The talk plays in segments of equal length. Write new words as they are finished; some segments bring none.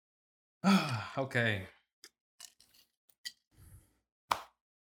Okay.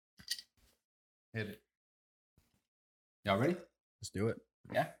 Hit it. Y'all ready? Let's do it.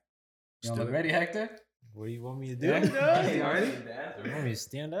 Yeah. You Let's look do it. ready, Hector? What do you want me to do? Yeah. You ready? You want me to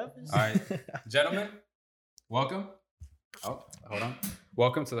stand up? All right, gentlemen, welcome. Oh, hold on.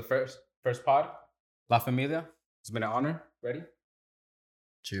 Welcome to the first pod, La Familia. It's been an honor. Ready?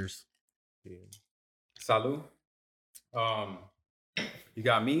 Cheers. Salud. You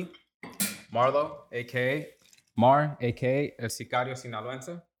got me, Marlo, aka Mar, aka El Sicario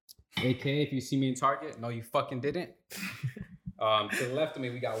Sinaloense, aka if you see me in Target, no, you fucking didn't. To the left of me,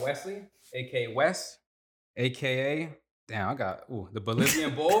 we got Wesley, aka Wes, aka damn, I got the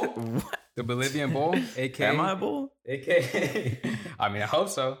Bolivian Bull, What? the Bolivian Bull, aka Am I a bull? aka I mean I hope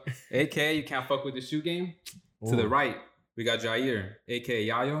so, aka you can't fuck with the shoe game. To the right, we got Jair, aka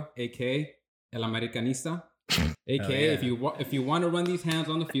Yayo, aka El Americanista. AKA, yeah. if you want to run these hands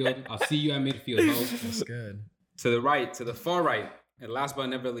on the field, I'll see you at midfield, ho. That's good. To the right, to the far right, and last but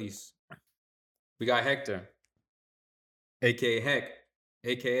never least, we got Hector, AKA Heck,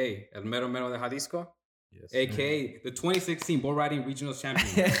 AKA El Mero Mero de Jalisco, Yes. AKA the 2016 bull riding regionals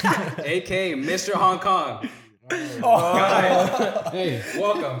champion, AKA Mr. Hong Kong. Guys, hey,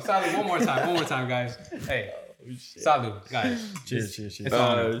 welcome. Salud, one more time, guys. Hey, salud, guys. Cheers. It's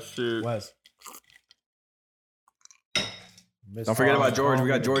on. Shit. Wes. Don't forget about George. We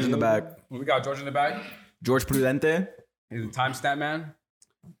got George in the back. We got George in the back. George Prudente, He's a timestamp man.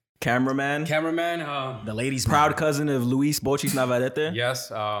 cameraman, Cameraman. The ladies' proud cousin of Luis Bochis Navarrete. Yes,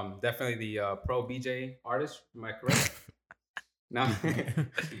 definitely the pro BJ artist. Am I correct? No,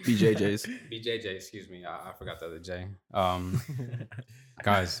 BJJ's. BJJ. Excuse me, I forgot the other J.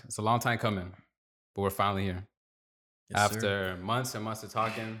 Guys, it's a long time coming, but we're finally here Yes, sir. after months and months of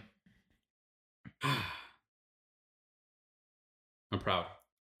talking. I'm proud.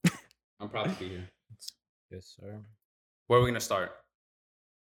 I'm proud to be here. Yes, sir. Where are we gonna start?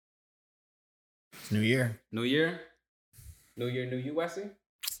 It's New Year. New year, new you, Wesley.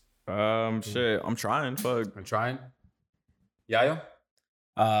 Shit. I'm trying. Fuck. I'm trying. Yayo.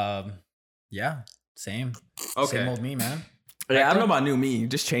 Yeah. Same. Okay. Same old me, man. Yeah, I don't know about new me.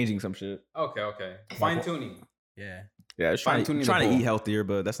 Just changing some shit. Okay. Fine tuning. Yeah. Yeah, just trying Fine-tuning the to bull. eat healthier,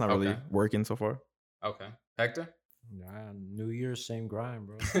 but that's not really Okay. working so far. Okay. Hector. Nah, New Year's, same grind,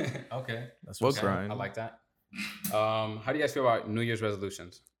 bro. Okay. That's What what's up. grind? I like that. How do you guys feel about New Year's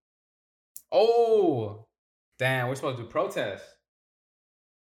resolutions? Oh, damn, we're supposed to do protests.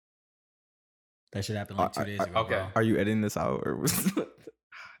 That should happen like 2 days ago. okay. Bro. Are you editing this out or?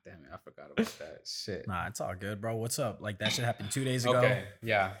 Damn it, I forgot about that shit. Nah, it's all good, bro. What's up? Like that should happen 2 days ago. Okay,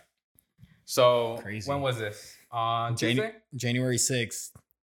 yeah. So Crazy. when was this? On Tuesday, January 6th,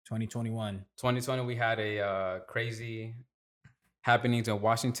 2021. 2020. We had a crazy happenings in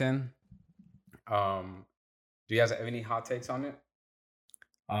Washington. Do you guys have any hot takes on it?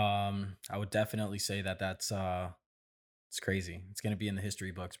 I would definitely say that that's it's crazy. It's gonna be in the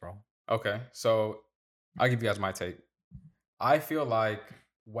history books, bro. Okay, so I'll give you guys my take. I feel like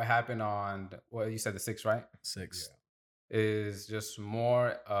what happened on you said the 6th, right? 6. Is just more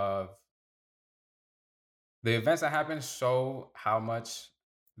of the events that happen show how much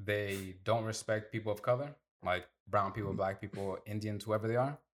they don't respect people of color, like brown people, black people, Indians, whoever they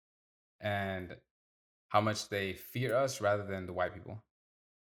are, and how much they fear us rather than the white people.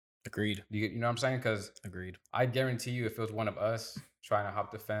 Agreed. You know what I'm saying? Because Agreed. I guarantee you, if it was one of us trying to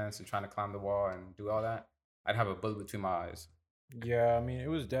hop the fence and trying to climb the wall and do all that, I'd have a bullet between my eyes. Yeah, I mean, it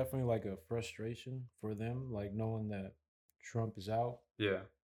was definitely like a frustration for them, like knowing that Trump is out. Yeah.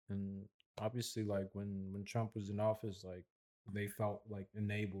 And obviously, like when Trump was in office, like they felt like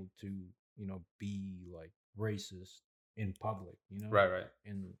enabled to, be like racist in public, Right.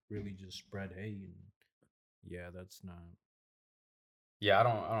 and really just spread hate. And yeah, that's not. Yeah, I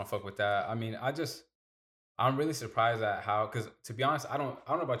don't fuck with that. I mean, I'm really surprised at how, because to be honest, I don't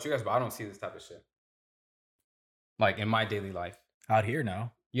know about you guys, but I don't see this type of shit like in my daily life. Out here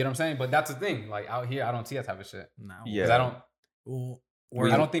now. You know what I'm saying? But that's the thing. Like out here, I don't see that type of shit. No. Yeah. Because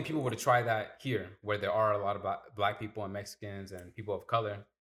Well, I don't think people would try that here, where there are a lot of black people and Mexicans and people of color.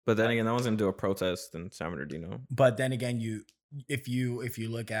 But then again, no one's gonna do a protest in San Bernardino. But then again, if you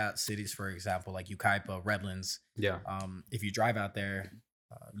look at cities, for example, like Ukaipa, Redlands, Yeah. if you drive out there,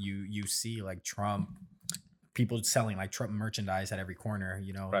 you see like Trump people selling like Trump merchandise at every corner.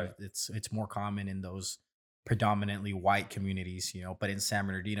 Right. It's more common in those predominantly white communities. But in San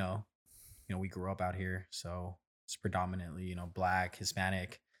Bernardino, we grew up out here, so it's predominantly Black,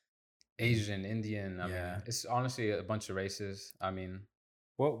 Hispanic, Asian, Indian. I Yeah. mean, it's honestly a bunch of races. I mean,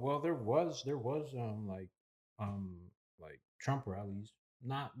 Well, there was like Trump rallies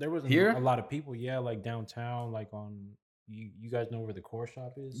Not there wasn't Here? a lot of people. Yeah, like downtown, like on you guys know where the core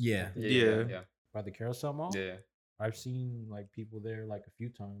shop is? Yeah. Like the- Yeah. yeah, by the carousel mall. yeah. I've seen like people there like a few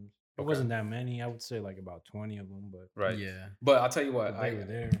times. It Okay. wasn't that many. I would say like about 20 of them, but Right. Yeah. But I'll tell you what, they were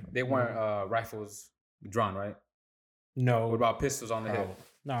there. they weren't rifles drawn, right? No. What about pistols on the hip? Probably.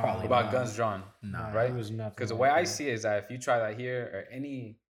 No. Probably What about not. guns drawn? Nah. right? It was nothing. Because the like way I that. see it is that if you try that here or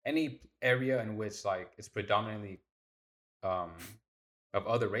any area in which like it's predominantly of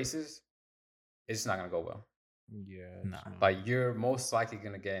other races, it's not gonna go well. Yeah. Nah. it's not. Like you're most likely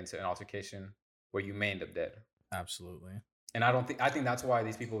gonna get into an altercation where you may end up dead. Absolutely. And I think that's why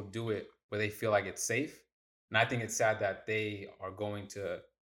these people do it where they feel like it's safe. And I think it's sad that they are going to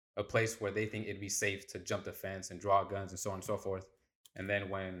a place where they think it'd be safe to jump the fence and draw guns and so on and so forth. And then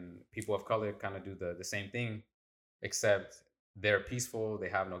when people of color kind of do the same thing, except they're peaceful, they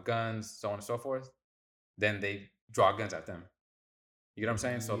have no guns, so on and so forth, then they draw guns at them. You know what I'm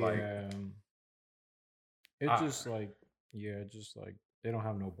saying? So like, it's I- just like just like they don't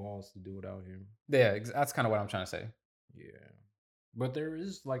have no balls to do it out here. yeah, that's kind of what I'm trying to say. Yeah. But there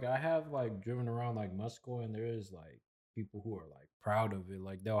is like I have like driven around like Muscoy and there is like people who are like proud of it.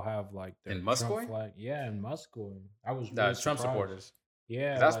 Like they'll have like their In Trump Muscoy? flag. Yeah, in Muscoy. I was The really Trump surprised. supporters.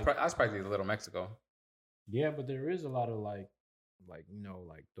 Yeah. That's like, that's practically Little Mexico. yeah, but there is a lot of like you know,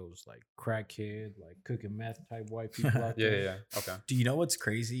 like those like crackhead, like cooking meth type white people out Yeah, there. yeah, yeah. Okay. Do you know what's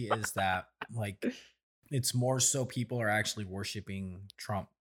crazy is that like it's more so people are actually worshiping Trump,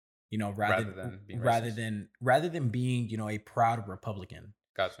 you know, rather than being rather than being, you know, a proud Republican,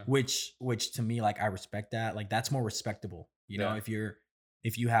 Gotcha. which to me, like I respect that. Like that's more respectable, you know, Yeah.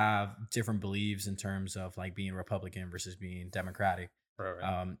 if you have different beliefs in terms of like being Republican versus being Democratic.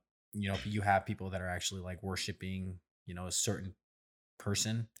 Right. You know, you have people that are actually like worshiping, you know, a certain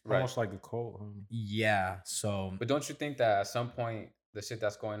person. Right. Almost like a cult, huh? Yeah. So But don't you think that at some point the shit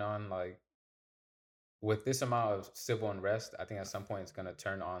that's going on, like with this amount of civil unrest, I think at some point it's gonna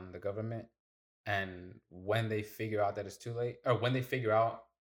turn on the government. And when they figure out that it's too late, or when they figure out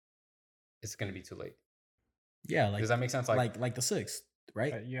it's gonna be too late. yeah, like Does that make sense? like the 6th,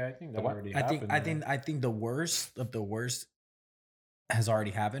 right? Yeah, I think The that what? already I think happened. I think the worst of the worst has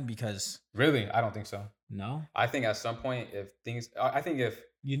already happened because Really, I don't think so. no, I think at some point, if things, I think if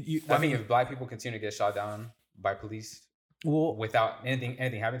I I mean, think if black people continue to get shot down by police well, without anything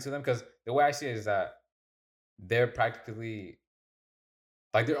happening to them, because the way I see it is that they're practically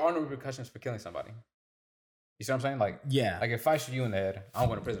like there are no repercussions for killing somebody. You see what I'm saying? Like yeah, if I shoot you in the head, I'm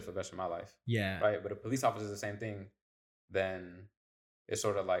going to prison for the rest of my life, yeah, right? But if a police officer is the same thing, then it's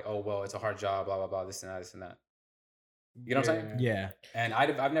sort of like, oh well, it's a hard job, blah blah blah, this and that, this and that. You know what I'm saying? yeah, And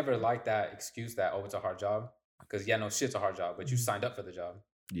I've never liked that excuse that, oh, it's a hard job, because yeah, no shit's a hard job, but you signed up for the job.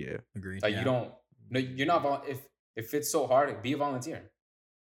 Yeah. agreed. Like yeah. you don't, no, you're not. If it's so hard, be a volunteer.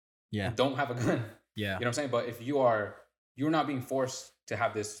 yeah, Don't have a gun. yeah, You know what I'm saying? But if you're not being forced to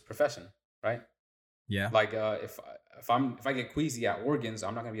have this profession, right? yeah, Like if I get queasy at organs,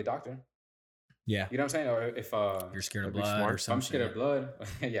 I'm not gonna be a doctor. yeah. You know what I'm saying? Or if You're scared of That'd be blood smart. or if I'm something. scared of blood,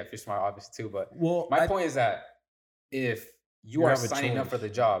 yeah, if you're smart, obviously too. But Well, my point is that if you You are have a signing up for choice. the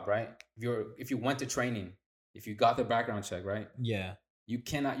job, right? If you went to training, if you got the background check, right? yeah, Your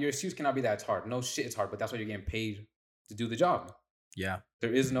excuse cannot be that it's hard. No shit, it's hard, but that's why you're getting paid to do the job. yeah,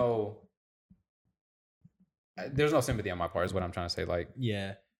 There's no sympathy on my part, is what I'm trying to say. Like,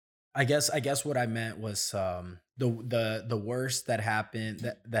 yeah. I guess what I meant was the worst that happened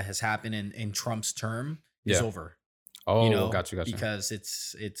that has happened in Trump's term is Yeah. over. oh, You know, got you. Because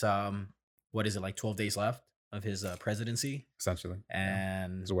it's what is it, like 12 days left of his presidency, Essentially,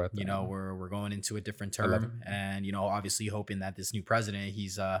 and It's worth you it. know we're going into a different 11. term, and you know obviously hoping that this new president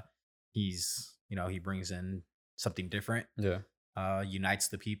he's you know he brings in something different, yeah, unites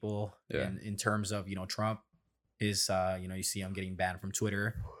the people. Yeah. in terms of, you know, Trump is you know, you see him getting banned from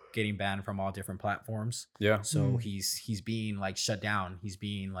Twitter, getting banned from all different platforms. yeah. So he's being like shut down. He's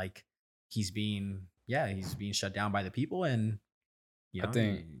being shut down by the people. And you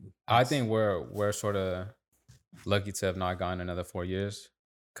know, I think we're sort of lucky to have not gone another 4 years,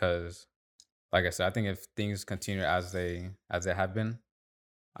 because, like I said, I think if things continue as they have been,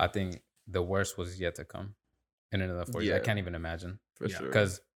 I think the worst was yet to come in another 4 years. I Yeah. can't even imagine, For Yeah. sure.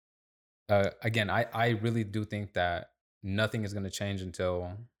 because again, I really do think that nothing is going to change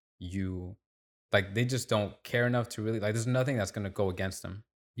until they just don't care enough to really, like, there's nothing that's going to go against them,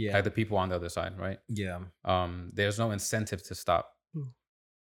 yeah, like the people on the other side, right? yeah, There's no incentive to stop.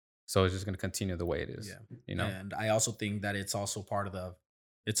 So it's just going to continue the way it is, yeah. you know? And I also think that it's also part of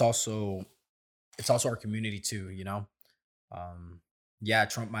it's also our community too, you know. Yeah,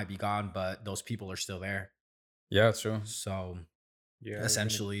 Trump might be gone, but those people are still there. Yeah, true. So Yeah,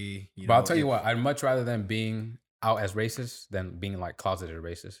 essentially. But I'll tell you what, I'd much rather than being out as racist than being like closeted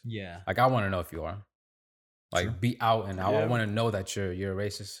racist. Yeah. Like I want to know if you are. Like Sure. be out and I Yeah. want to know that you're a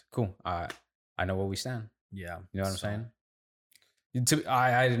racist. Cool. I know where we stand. Yeah. You know what I'm So, saying?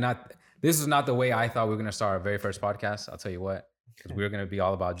 I did not. This is not the way I thought we were gonna start our very first podcast. I'll tell you what, because we were gonna be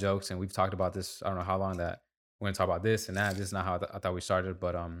all about jokes, and we've talked about this. I don't know how long that we're gonna talk about this and that. This is not how I thought we started,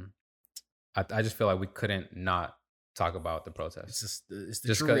 but I just feel like we couldn't not talk about the protest. It's the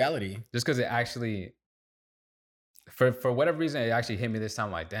Just true 'cause- reality. Just because it actually, for whatever reason, it actually hit me this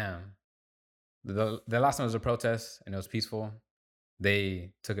time. Like, damn, the last time was a protest and it was peaceful.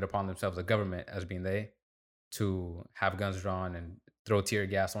 They took it upon themselves, the government as being they, to have guns drawn and throw tear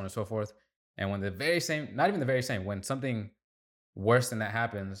gas on and so forth. And when the very same, not even the very same, when something worse than that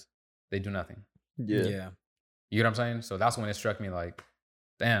happens, they do nothing. Yeah. You know what I'm saying? So that's when it struck me like,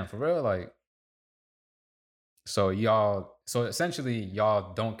 damn, for real, like. So essentially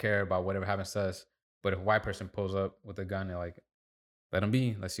y'all don't care about whatever happens to us, but if a white person pulls up with a gun, they're like, let them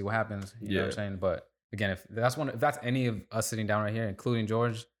be. Let's see what happens. You know what I'm saying? But again, if that's any of us sitting down right here, including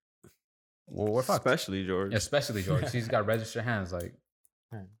George, well, we're fucked. Especially George. Especially George. He's got registered hands. Like,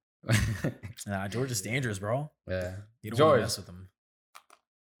 Nah, George is dangerous, bro. yeah. You don't want George, to mess with him.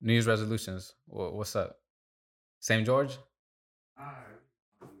 New Year's resolutions. What's up? Same George?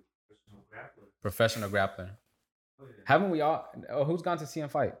 Professional grappler. Haven't we all? Oh, who's gone to see him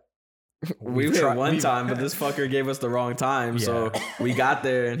fight? We went one time, but this fucker gave us the wrong time. So we got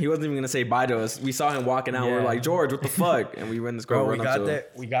there and he wasn't even gonna say bye to us. We saw him walking out. We were like, George, what the fuck? And we went to Bro, go we run up got to him. there.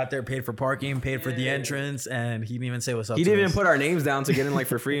 We got there, paid for parking, paid for the entrance, and he didn't even say what's up. He to didn't even us. put our names down to get in like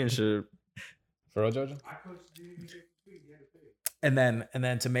for free and shit. For real, Georgia? And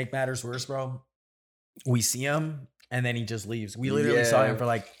then to make matters worse, bro, we see him and then he just leaves. We literally saw him for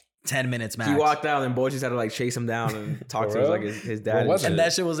like 10 minutes max. He walked out and Boy just had to like chase him down and talk For to his, real? like his dad. Where And was shit. and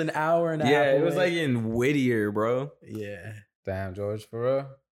that shit was an hour and a half. Yeah, it was away. like in Whittier, bro. Yeah. Damn, George, for real?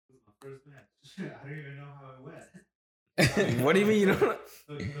 First match. I don't even know how it went. What do you mean you don't?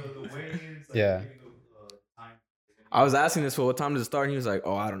 The weigh-ins, like, Yeah. giving the time. I was asking this for what time does it start, and he was like,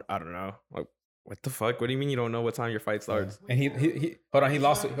 "Oh, I don't know." Like, what the fuck? What do you mean you don't know what time your fight starts? And he hold on, he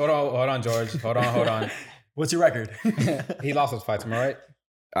lost. Hold on, George. Hold on. What's your record? He lost those fights, am I right?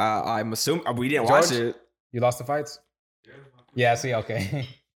 I'm assuming we didn't watch George? it. You lost the fights? Yeah, see, okay.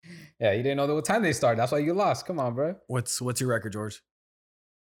 Yeah, you didn't know what time they started. That's why you lost. Come on, bro. What's your record, George?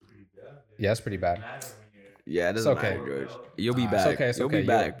 Yeah, it's pretty bad. Yeah, it doesn't okay. matter, George. You'll be It's back. okay, it's You'll okay. be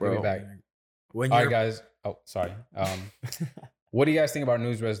back, bro. You'll be back. When All you're right, guys. Oh, sorry. What do you guys think about New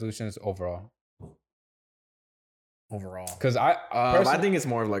Year's resolutions overall? overall. Because I think it's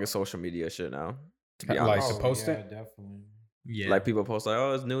more of like a social media shit now. To be Like, honest, to post it? Definitely. Yeah. like people post like,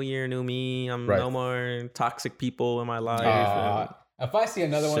 "Oh, it's New Year, new me. I'm Right. no more toxic people in my life." if I see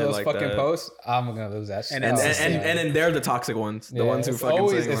another one of Shit those like fucking that. posts, I'm gonna lose that shit. And and it's and, the and, same. then they're the toxic ones, the Yeah, ones who it's fucking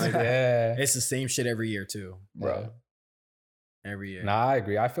always- saying it's- like, yeah, It's the same shit every year too, bro. every year. Nah, I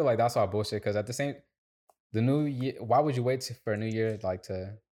agree. I feel like that's all bullshit. Because at the new year, why would you wait for a new year like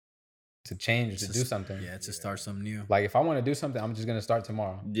to change to do something? Yeah, to start something new. Like if I want to do something, I'm just gonna start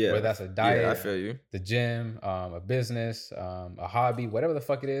tomorrow. Yeah. Whether that's a diet, yeah, I feel you. the gym, a business, a hobby, whatever the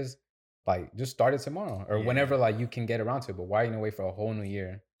fuck it is, like just start it tomorrow or Yeah. whenever like you can get around to it. But why are you gonna wait for a whole new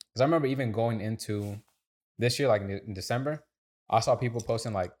year? Because I remember even going into this year, like in December, I saw people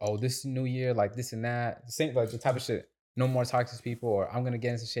posting like, "Oh, this is new year, like this and that," the same like the type of shit. No more toxic people, or I'm gonna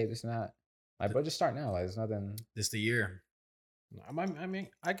get into shape, this and that. Like, bro, just start now. Like, there's nothing. This the year. I mean,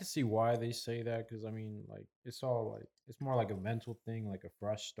 I can see why they say that because I mean, like, it's all like it's more like a mental thing, like a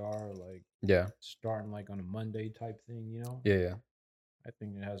fresh start, like Yeah, starting like on a Monday type thing, you know. yeah. I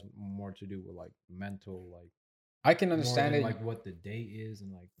think it has more to do with like mental, like I can more understand than, it. like what the day is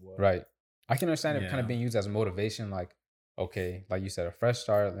and like what. Right. I can understand it kind Yeah. of being used as motivation, like, okay, like you said, a fresh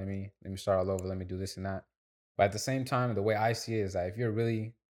start. Let me start all over. Let me do this and that. But at the same time, the way I see it is that if you're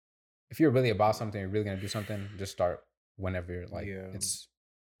really about something, you're really gonna do something, just start whenever you're like Yeah.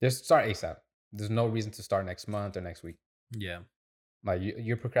 just start ASAP. There's no reason to start next month or next week. Yeah. Like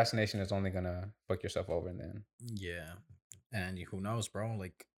your procrastination is only gonna fuck yourself over in the end. Yeah. And who knows, bro?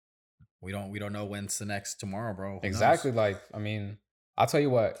 Like we don't know when's the next tomorrow, bro. Who knows? Exactly. Like, I mean, I'll tell you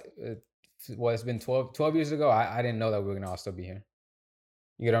what, it's been 12 years ago. I didn't know that we were gonna all still be here.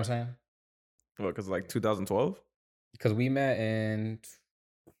 You get what I'm saying? What? Because like 2012, Because we met in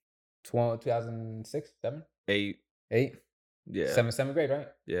 2006, 7, 8, 8, yeah, 7th grade, right?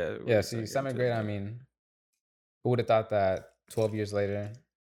 yeah, Yeah, see, 7th grade, I mean, who would have thought that 12 years later,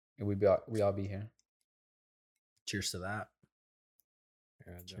 we all be here, Cheers to that.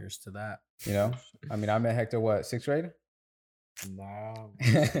 Yeah, Cheers to that. you know? I mean, I met Hector, what, 6th grade? Nah,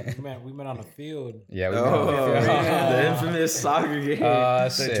 we met on the field. Yeah, we Oh, went on the infamous soccer game.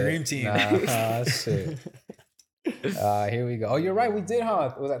 The dream team. Shit. Here we go. Oh, you're right. We did,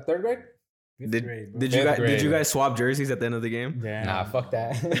 huh? Was that third grade? Fifth grade, bro. Did you Fifth guys grade. swap jerseys at the end of the game? Yeah. Nah, fuck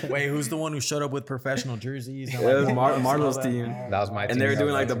that. Wait, who's the one who showed up with professional jerseys? It was Marlo's team. That was my team. And they were doing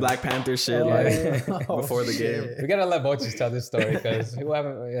That like the was Black Panther shit before the game. We gotta let Bochis tell this story because who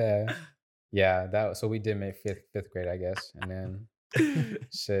haven't? Yeah. That. So we did make fifth grade, I guess, and then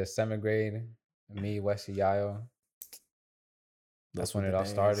shit, 7th grade. Me, Wesley, Yayo. That's when it all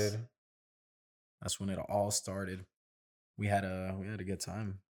started. That's when it all started. We had a good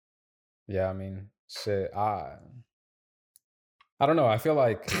time. Yeah, I mean, shit. I don't know. I feel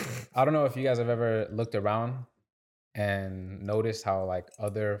like I don't know if you guys have ever looked around and noticed how like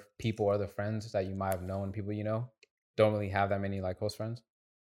other people, other friends that you might have known, people you know, don't really have that many like close friends.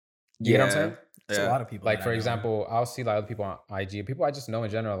 You know what I'm saying? It's a lot of people. Like that for I know. example, I'll see like other people on IG, people I just know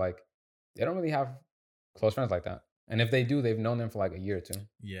in general, like they don't really have close friends like that. And if they do, they've known them for like a year or two.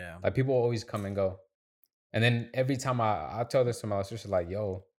 Yeah. Like people always come and go. And then every time I tell this to my sister, like,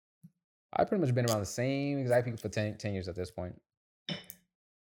 yo, I've pretty much been around the same exact people for 10 years at this point.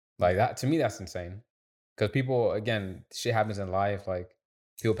 Like that, to me, that's insane. Because people, again, shit happens in life. Like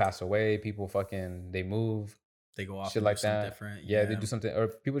people pass away, people they move, They go off shit and like do something that. different. Yeah, they do something, or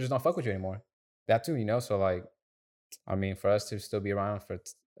people just don't fuck with you anymore. That too, you know? So like, I mean, for us to still be around for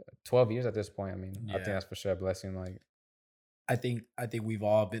 12 years at this point, I mean, I think Yeah. that's for sure a blessing. Like, I think we've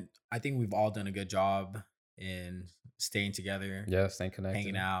all done a good job in staying together, yeah, staying connected.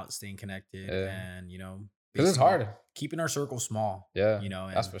 hanging out, staying connected, Yeah. and Because it's basically hard. keeping our circle small. Yeah, and,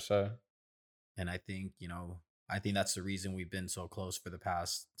 that's for sure. and I think that's the reason we've been so close for the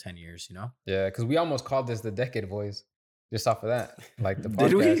past 10 years. Yeah, because we almost called this the Decade Boys just off of that. Like the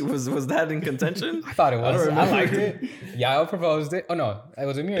Did we? podcast. Was that in contention? I thought it I was. don't I, remember. liked it. Yael proposed it. Oh no, it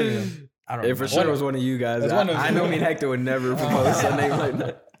was a me or you. I don't It for sure was one of you guys. That's one of I you. know me and Hector would never propose a name like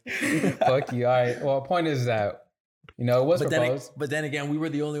that. Fuck you. All right. Well, point is that it was proposed. But then again, we were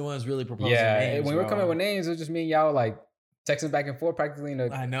the only ones really proposing Yeah, names. when we were bro. coming with names, it was just me and y'all like texting back and forth practically in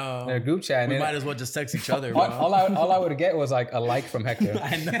I a know. group chat. We And might as well just text each other, bro. all I would get was like a like from Hector.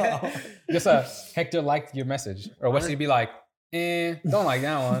 I know. Just a Hector liked your message, or Wesley'd be like, don't like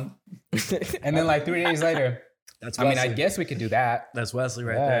that one. And then like 3 days later, That's I mean, I Wesley. guess we could do that. That's Wesley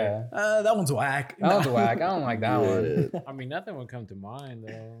right there. That one's whack. That one's whack. I don't like that one. I mean, nothing would come to mind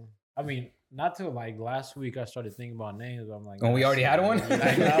though. I mean, not till like last week I started thinking about names. I'm like, When we already had one?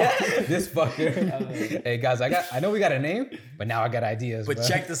 I know. This fucker. Hey guys, I know we got a name, but now I got ideas. But bro.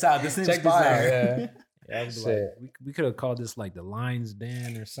 check this out. This is Check this out. fire. Yeah. Yeah, I'd be like, Shit. we could have called this like the Lions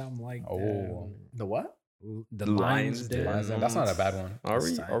Den or something like Oh. that. The what? The Lions Lions Den. Den. That's not a bad one. Are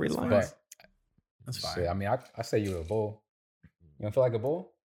we? That's Are we fine. lying? But That's fine. shit, I mean, I say you were a bull. You don't feel like a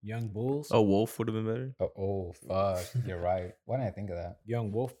bull? Young Bulls. A wolf would have been better. Oh fuck. You're right. Why didn't I think of that?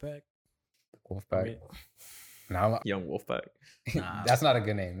 Young Wolfpack. Wolfpack. I mean, No, Young Wolfpack. Nah. that's not a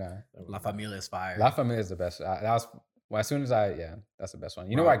good name. Nah. La Familia is fire. La Familia is the best. That was as soon as that's the best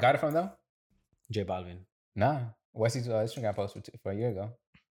one. You know where I got it from though? J Balvin. Nah. Wesley's Instagram post for a year ago.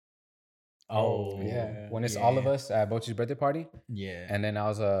 Oh, Yeah. When it's all of us at Bochi's birthday party. Yeah. And then I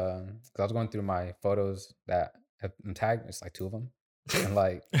was because I was going through my photos that have been tagged. It's like 2 of them, and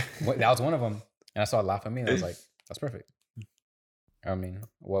like that was one of them. And I saw La Familia. And I was like, that's perfect. I mean,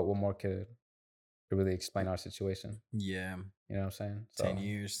 what more could really explain our situation? Yeah. You know what I'm saying? 10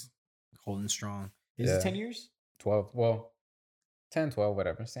 years. Holding strong. Is Yeah. it 10 years? 12. Well, 10, 12,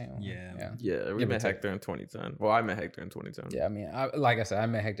 whatever. Same. Yeah. Yeah. Yeah, we Give or met take. Hector in 2010. Well, I met Hector in 2010. Yeah. I mean, like I said, I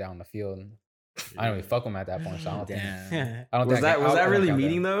met Hector on the field. And I don't really fuck with him at that point. So I don't think. Damn. I don't Was think I that can- was I that don't really count that.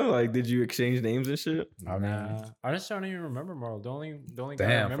 meeting though? Like, did you exchange names and shit? I mean, Nah, I just don't even remember Marlo. The only guy I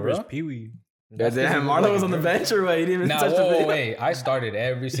Damn, for remember is real? Pee Wee. Yeah, damn, Marlo was on the bench or what? He didn't even Nah, touch the whoa, video. wait. I started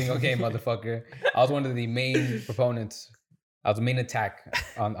every single game, motherfucker. I was one of the main proponents. I was the main attack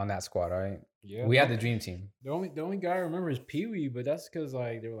on that squad, all right? Yeah, We had the dream team. the only guy I remember is Pee Wee, but that's because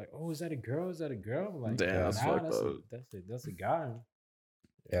like they were like, oh, is that a girl? Is that a girl? I'm like, Damn, that's fucked that's up. that's a guy.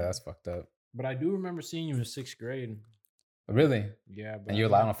 Yeah, that's fucked up. But I do remember seeing you in 6th grade. Really? Yeah, but And you're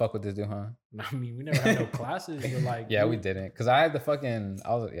like, I don't fuck with this dude, huh? I mean, we never had no classes. But like, Yeah, we didn't. Because I had the fucking,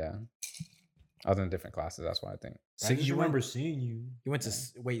 I was in different classes. That's why I think. I just remember seeing you. You went to,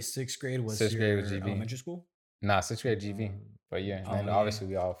 wait, 6th grade was 6th grade your was GV. elementary school? Nah, 6th grade GV for a year. And Oh, then yeah. obviously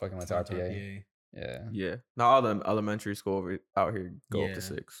we all fucking went to Went to RPA. Yeah. Yeah, not all the elementary school out here go up Yeah. to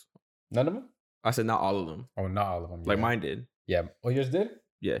 6. None of them? I said not all of them. Oh, not all of them. Like yeah. mine did. Yeah. Oh, yours did?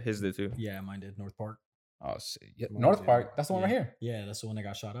 Yeah, his did too. Yeah, mine did. North Park. Oh, shit. Yeah. Mine North did. Park. That's the one Yeah. right here. Yeah, that's the one that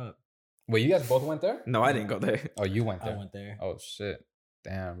got shot up. Wait, you guys both went there? No, I didn't go there. Oh, you went I there. went there. Oh shit!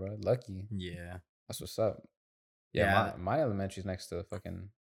 Damn, bro, lucky. Yeah. That's what's up. Yeah, my elementary's next to fucking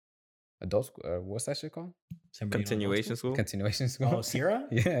adult school. What's that shit called? Continuation school. Continuation school. Oh, Sierra?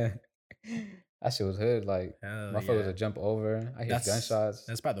 Yeah. That shit was hood. Like, Hell motherfucker was a jump over. I hear gunshots.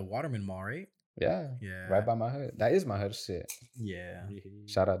 That's by the Waterman Mall, right? Yeah. Yeah. Right by my hood. That is my hood shit. Yeah.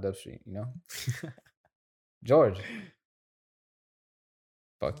 Shout out Dub Street, you know? George.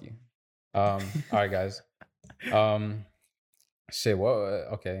 Fuck you. All right, guys. Shit, what?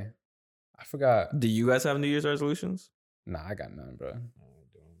 Okay. I forgot. Do you guys have New Year's resolutions? Nah, I got none, bro.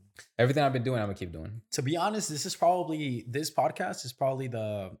 Everything I've been doing, I'm gonna keep doing. To be honest, this podcast is probably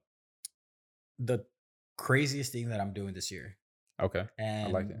the craziest thing that I'm doing this year. Okay.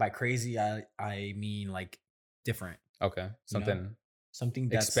 And like it. by crazy, I mean like different. Okay. Something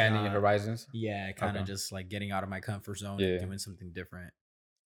that's expanding your horizons. Yeah, kind of Okay. just like getting out of my comfort zone Yeah. and doing something different,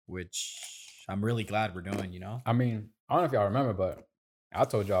 which I'm really glad we're doing, you know? I mean, I don't know if y'all remember, but I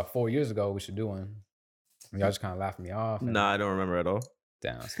told y'all 4 years ago we should do one. Y'all just kind of laughed me off. and- Nah, I don't remember at all.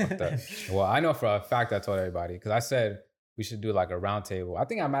 Damn, it's fucked up. Well, I know for a fact I told everybody because I said we should do like a round table. I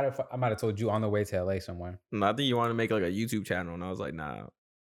think I might have told you on the way to LA somewhere. No, I think you want to make like a YouTube channel, and I was like, nah.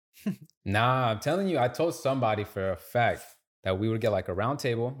 Nah, I'm telling you, I told somebody for a fact that we would get like a round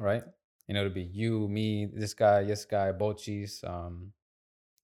table, right? And it would be you, me, this guy, Bochis.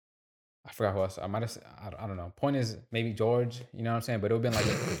 I forgot who else. I might have. I don't know. Point is, maybe George. You know what I'm saying? But it would have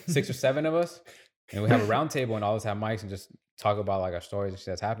been like 6 or 7 of us, and we have a round table and all of us have mics and just talk about like our stories and shit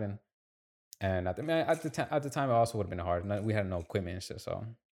that's happening. And at the time, it also would have been hard. We had no equipment and shit, so.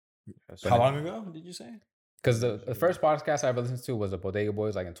 How long ago did you say? Because the first podcast I ever listened to was the Bodega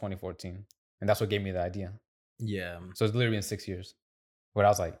Boys, like in 2014, and that's what gave me the idea. Yeah. So it's literally been 6 years. But I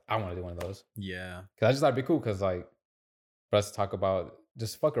was like, I want to do one of those. Yeah. Because I just thought it'd be cool because, like, for us to talk about,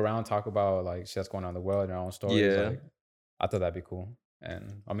 just fuck around, talk about, like, shit that's going on in the world and our own stories. Yeah. Like, I thought that'd be cool.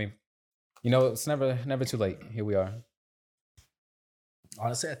 And, I mean, you know, it's never too late. Here we are.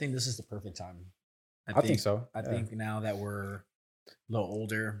 Honestly, I think this is the perfect time. I think so. I Yeah. think now that we're a little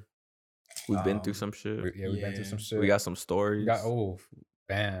older, We've been through some shit. We've been through some shit. We got some stories. we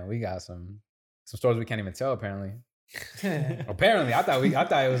got some stories we can't even tell, apparently. Apparently, I thought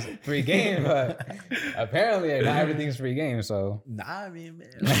it was free game, but apparently not everything's free game. So nah, I mean,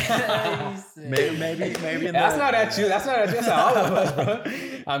 maybe. that's not at you. That's at all of us, bro.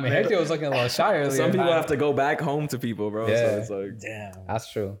 I mean, Hector was looking a little shy earlier. Some people have to go back home to people, bro. Yeah. So it's like, Damn.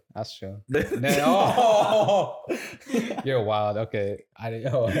 That's true. Oh, you're wild. Okay, I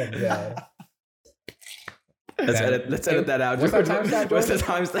didn't. Oh, yeah. let's edit that out. What's the George. timestamp, What's the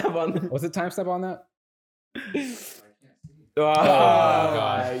George? timestamp on that? What's the timestamp on that? Oh,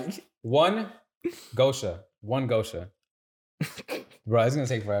 gosh. One Gosha. Bro, it's gonna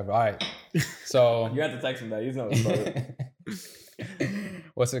take forever. All right. So You have to text him that. He's not.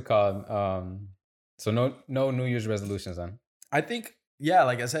 what's it called? So no New Year's resolutions then. I think, yeah,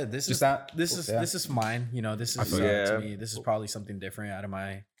 like I said, this Just is that? this Yeah. is mine. You know, this is Yeah. to me. This is probably something different out of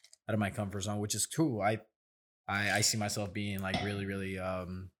my comfort zone, which is cool. I see myself being like really, really.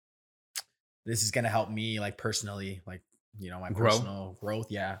 This is gonna help me like personally, like my Grow? personal growth.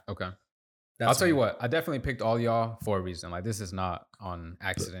 Yeah, Okay. that's I'll tell you me. what, I definitely picked all y'all for a reason. Like, this is not on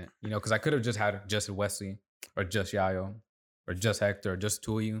accident, because I could have just had just Wesley or just Yayo or just Hector or just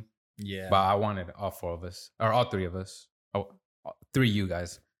 2 of you. Yeah, But I wanted all 4 of us or all 3 of us. Oh, 3 of you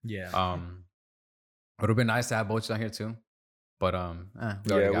guys. yeah. It would have been nice to have Boch on here too. But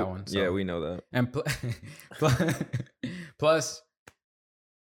we already got one. So. Yeah, we know that. And plus,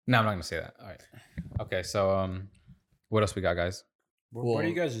 no, I'm not gonna say that. All right. Okay, so what else we got, guys? What are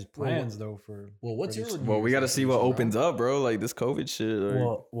you guys' plans though for? What's for your this New Well, we Year's got to see what resolution, opens up, bro. Like this COVID shit.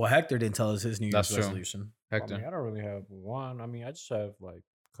 Like, Well, Hector didn't tell us his New Year's That's true. resolution. Hector. I mean, I don't really have one. I mean, I just have like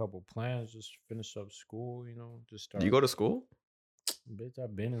a couple plans. Just finish up school, just start. do you go to school? Bitch,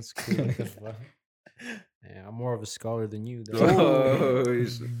 I've been in school. What the fuck? Yeah, I'm more of a scholar than you. Though. Oh,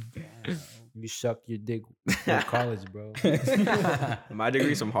 shit. You suck your dick in college, bro. My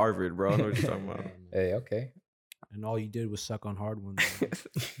degree's from Harvard, bro. I know what you're talking about. Hey, okay. And all you did was suck on hard ones.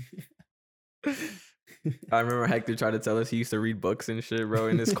 bro. I remember Hector tried to tell us he used to read books and shit, bro,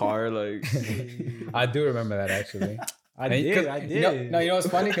 in his car. Like, I do remember that actually. I And did. 'cause- I You did. know what's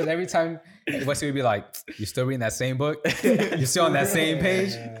funny? Because every time Wesley would be like, "You still reading that same book? You still on that same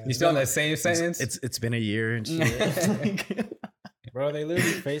page? You still on that same sentence?" It's been a year and shit. Bro, they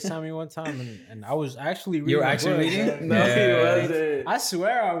literally FaceTimed me one time, and I was actually reading. You were a actually book, reading? bro. No, Yeah. he wasn't. I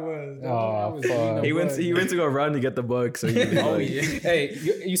swear I was. Dog. I was fuck. reading a He went. book, He man. went to go run to get the book. So he was Oh, like, yeah. Hey,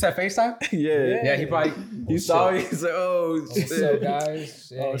 you said FaceTime? yeah. Yeah, he probably. You saw me. He's like, oh What's up, shit.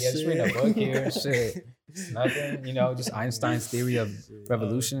 guys? Yeah, Oh, just reading a shit. book here. Shit. Nothing. You know, just Einstein's theory of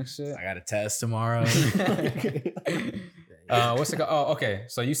revolution. Shit. I got a test tomorrow. What's it called? Oh, okay.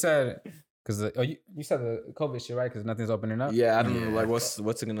 So you said because you said the COVID shit, right? Because nothing's opening up. Yeah, I don't know. Like, what's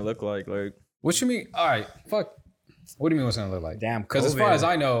it gonna look like? Like, What you mean? All right. Fuck. What do you mean? What's it gonna look like? Damn, Because as far COVID. as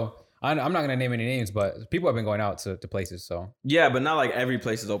I know, I'm not gonna name any names, but people have been going out to places. So yeah, but not like every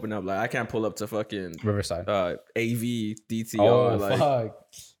place is open up. Like, I can't pull up to fucking Riverside. AV, DTR. Oh like, fuck.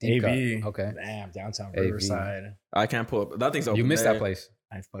 Deep AB. cut. Okay. Damn, downtown AV. Riverside. I can't pull up. That thing's open. You missed there. that place.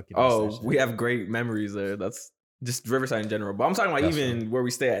 I fucking. Oh, missed that we shit. have great memories there. That's just Riverside in general. But I'm talking about That's even where we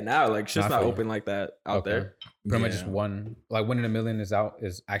stay at now. Like, shit's Nah, I not feel you. open like that out Okay. there. Pretty much Yeah. just one in a million is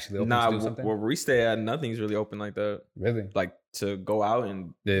actually open Nah, to do something. where we stay at, nothing's really open like that. Really? Like to go out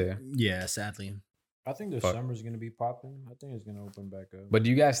and Yeah. Yeah, sadly. I think the Fuck. summer's gonna be popping. I think it's gonna open back up. But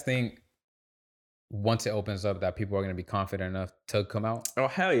do you guys think once it opens up that people are gonna be confident enough to come out? oh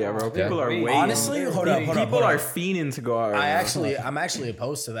hell yeah, bro. Yeah. People are waiting. Honestly, hold up, hold up, People hold are up. fiending to go out. right now. I'm actually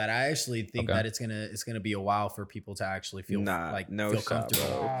opposed to that. I actually think Okay. that it's gonna be a while for people to actually feel Nah, like no feel shot, comfortable.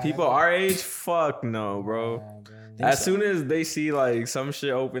 bro. Nah, People our age, fuck no, bro. Nah, bro. As soon as they see like some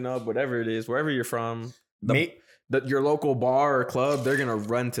shit open up, whatever it is, wherever you're from, your local bar or club, they're gonna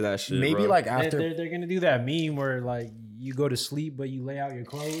run to that shit. Maybe bro. like They're, after they're gonna do that meme where like you go to sleep but you lay out your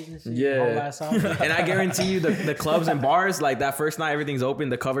clothes and shit. Yeah. Whole ass out. and I guarantee you, the clubs and bars, like that first night everything's open,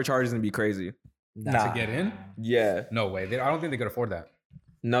 the cover charge is gonna be crazy. Nah. To get in? Yeah, No way. I don't think they could afford that.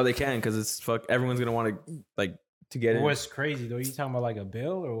 no, they can because it's fuck. Everyone's gonna want to get in. What's crazy though? You talking about like a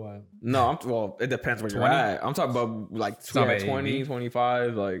bill or what? No, well, it depends where you're 20? at. I'm talking about like not yeah, about 20, AV.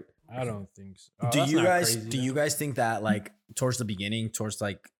 25, like. I don't think so. Oh, do that's you not guys crazy, do though. you guys think that like towards the beginning, towards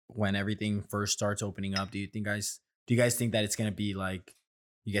like when everything first starts opening up, do you guys think that it's gonna be like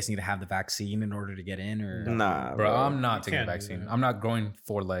you guys need to have the vaccine in order to get in or Nah, Bro, I'm not You taking the can't do vaccine. that. I'm not growing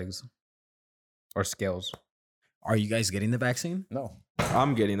 4 legs or scales. are you guys getting the vaccine? No,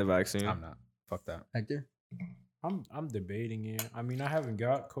 I'm getting the vaccine. I'm not. Fuck that. Hector? I'm debating it. I mean, I haven't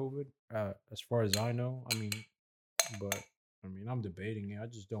got COVID as far as I know. I mean, but I mean, I'm debating it. I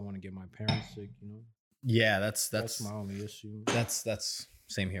just don't want to get my parents sick. You know, Yeah, that's that's my only issue. that's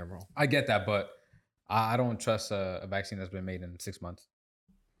same here, bro. I get that, but I don't trust a vaccine that's been made in 6 months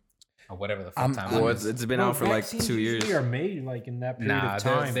or whatever the fuck I'm- time. Well, it is. it's been Well, out for like vaccines 2 years. usually are made like in that period Nah, of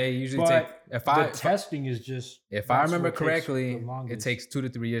time. they usually but take. If the I testing is just. if I that's remember what takes the correctly, it longest. takes 2 to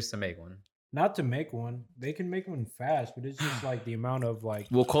 3 years to make one. Not to make one. They can make one fast, but it's just like the amount of like.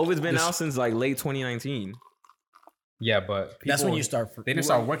 Well, COVID's been This- out since like late 2019. Yeah, but That's when people- you start. They didn't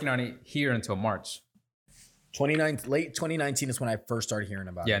start working on it here until March. Late 2019 is when I first started hearing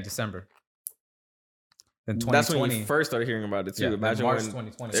about Yeah, it. in December. Then That's 2020. when you first started hearing about it too. Yeah, then Imagine March when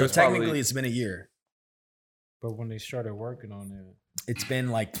 2020. it So was probably- technically, it's been a year. But when they started working on it, It's been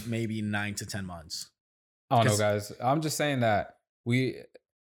like maybe 9 to 10 months. I don't know, 'Cause- guys. I'm just saying that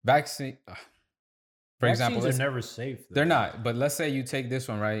vaccine. For example, vaccines let's- are never safe. though. they're not. But let's say you take this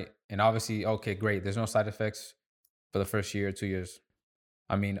one, right? And obviously, okay, great. There's no side effects for the first year, 2 years.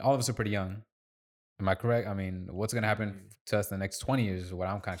 I mean, all of us are pretty young. Am I correct? I mean, what's gonna happen to us the next 20 years is what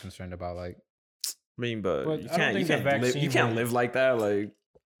I'm kind of concerned about. Like, I mean, but But you I don't can't, you think the can't, live, you vaccine can't will- live like that. Like,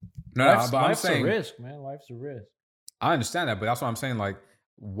 no, Life's, but I'm life's saying a risk, man. Life's a risk. I understand that, but that's what I'm saying. Like,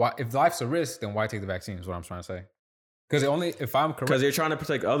 why if life's a risk, then why take the vaccine? Is what I'm trying to say. Because if I'm correct, because you're trying to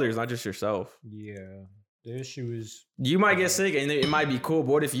protect others, not just yourself. Yeah. The issue is You might get sick, and it might be cool.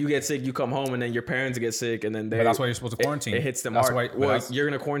 But what if you get sick, you come home, and then your parents get sick, and then but that's why you're supposed to quarantine. It hits them That's hard. why. but Well, that's- you're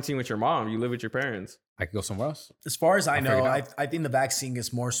gonna quarantine with your mom. You live with your parents. I could go somewhere else. As far as I I'll know, figure it I think the vaccine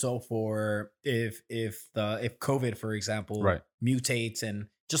is more so for if COVID, for example, Right. mutates and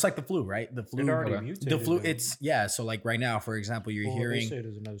just like the flu, right? The it flu, already okay. mutated. the flu. though. It's yeah. So like right now, for example, you're Well, they hearing say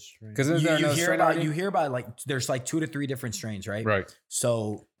there's another strain. Because you, is there you another hear strain about already? you hear about like there's like 2 to 3 different strains, right? Right.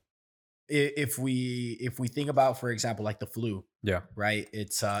 So if we think about, for example, like the flu, Yeah. right?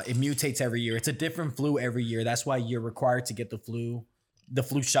 It's it mutates every year. It's a different flu every year. That's why you're required to get the flu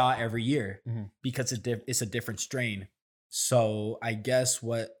shot every year Mhm. because it's a different strain. So I guess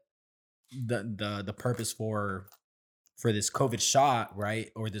what the purpose for this COVID shot,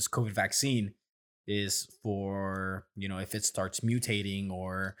 right, or this COVID vaccine is for, you know, if it starts mutating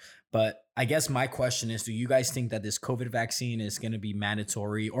but I guess my question is, do you guys think that this COVID vaccine is going to be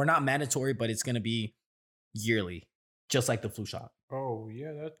mandatory or not mandatory, but it's going to be yearly, just like the flu shot? Oh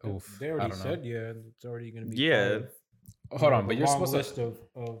yeah, Oof, they I already don't know. said yeah. It's already gonna be. Yeah. part of- Hold on, but you're long supposed to. list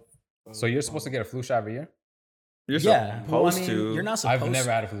of So you're supposed to get a flu shot every year? You're Yeah, supposed to. You're not supposed. I've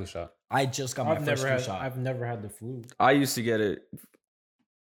never had a flu shot. I just got my first flu shot. I've never had the flu. I used to get it.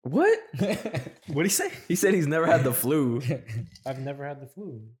 What? What'd he say? He said he's never had the flu. I've never had the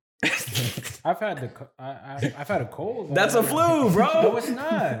flu. I've had I've had a cold. That's a flu, bro. No, it's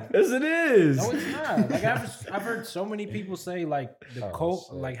not. Yes, it is. No, it's not. Like I've heard so many people say like the cold,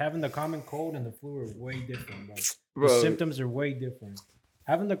 shit. like having the common cold and the flu are way different. Like Bro. the symptoms are way different.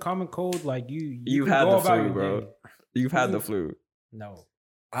 Having the common cold, like you had can go the about flu, your bro. day. You've had the flu. No,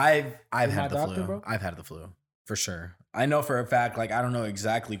 I've With my had the doctor, flu. bro? I've had the flu for sure. I know for a fact. Like I don't know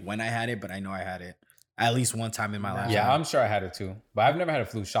exactly when I had it, but I know I had it at least one time in my life. Yeah, I'm sure I had it too, but I've never had a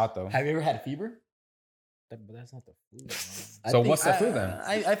flu shot though. Have you ever had a fever? but that's not the flu. Man. So what's the flu then?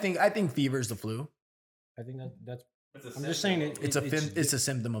 I think fever's the flu. I think that's. I'm just saying It's a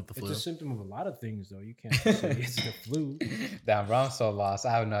symptom of the flu. It's a symptom of a lot of things, though. You can't just say it's the flu. Damn, bro, I'm so lost.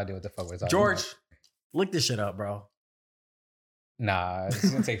 I have no idea what the fuck we're talking George, about. look this shit up, bro. Nah,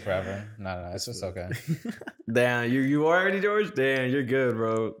 it's gonna take forever. No, it's just okay. Damn, you already, George? Damn, you're good,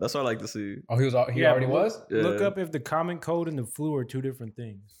 bro. That's what I like to see. Oh, he Yeah, already but was? Look Yeah. up if the common cold and the flu are two different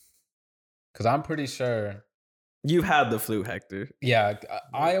things. Because I'm pretty sure. You've had the flu, Hector. Yeah,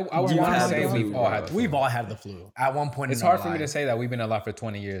 I would You've want to had say the we've flu, all bro. had the flu. We've all had the flu at one point. It's in our hard for me to life. say that we've been alive for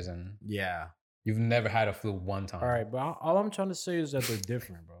 20 years and Yeah. you've never had a flu one time. All right, but all I'm trying to say is that they're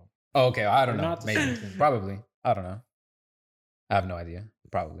different, bro. Oh, okay, I don't They're know. not the Maybe. same thing. Probably. I don't know. I have no idea.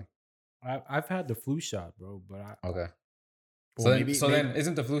 Probably. I've had the flu shot, bro, but Okay. Well, So, maybe- then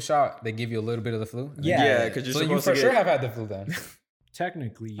isn't the flu shot, they give you a little bit of the flu? Yeah. Yeah, because you're So you supposed for to sure get. have had the flu then.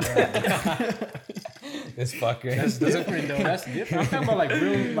 technically, yeah. This fucker. That's different though. That's different. I'm talking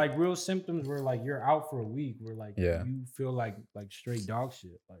about like real symptoms where like you're out for a week, where like Yeah. you feel like straight dog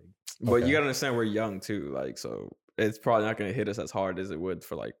shit. Like But Okay. you gotta understand we're young too, like so it's probably not gonna hit us as hard as it would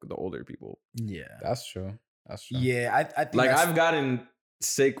for like the older people. Yeah. That's true. That's true. Yeah. I think Like that's- I've gotten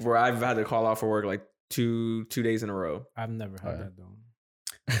sick where I've had to call out for work like two days in a row. I've never had Alright. that though.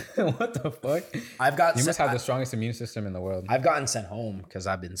 What the fuck? I've got. You must have the strongest immune system in the world. I've gotten sent home because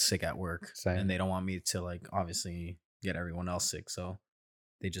I've been sick at work, Same. and they don't want me to like obviously get everyone else sick. So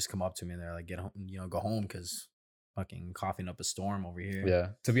they just come up to me and they're like, "Get home, go home," because fucking coughing up a storm over here. Yeah.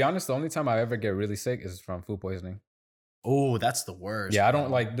 To be honest, the only time I ever get really sick is from food poisoning. Oh, that's the worst. Yeah, I don't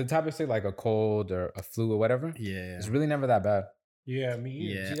bro. like the type of sick like a cold or a flu or whatever. Yeah. It's really never that bad. Yeah, me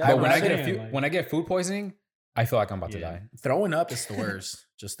either. Yeah. See, that's But what when I'm I get saying, like- when I get food poisoning, I feel like I'm about to Yeah. die. Throwing up is the worst.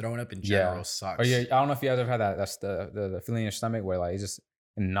 Just throwing up in general Yeah. sucks. Or I don't know if you guys ever had that. That's the feeling in your stomach where like it's just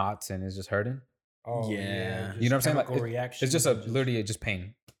knots and it's just hurting. Oh, Yeah. You know what I'm saying? Like, chemical It's reactions just a and literally just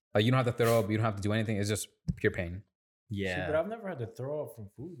pain. Like you don't have to throw up. You don't have to do anything. It's just pure pain. See, Yeah. but I've never had to throw up from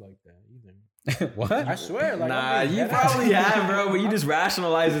food like that either. What? I swear, like nah, I'm being you dead ass. probably have, bro, but you just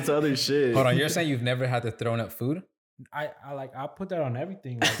rationalize it to other shit. Hold on. You're saying you've never had to throw up food? I put that on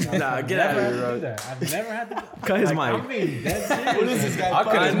everything. Like, Nah, I've get never outta had here, to bro. do that. I've never had to Cut his like, mic. I'm being dead serious. What is this guy I'll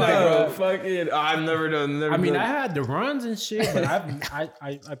cut I his know, mic, bro. fucking. I've never done. I mean, I done. had the runs and shit, but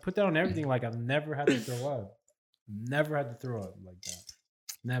I put that on everything. Like I've never had to throw up. Never had to throw up like that.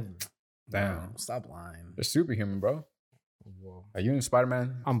 Never. Damn. Bro, stop lying. You're superhuman, bro. Whoa. Are you in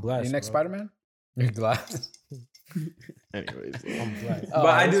Spider-Man? I'm blessed. You next bro. Spider-Man? You're glad. Anyways, I'm blessed. Oh, but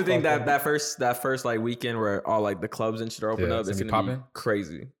I that's do think fucked that up. that first like weekend where all like the clubs and shit are open Yeah, up, it's it's gonna gonna be be popping.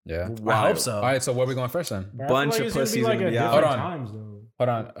 crazy. Yeah. I hope so. All right. So where are we going first then? But I Bunch feel of like it's gonna pussies be like gonna at be out. different Hold on. times though. Hold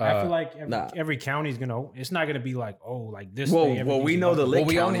on. I feel like nah. every county's gonna. It's not gonna be like like this. Well, day, well, we everything's know the about- lick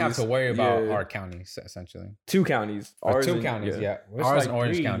we only have to counties. worry about Yeah. our counties essentially. 2 counties. Or 2 and- counties. Yeah. Well, it's Ours like and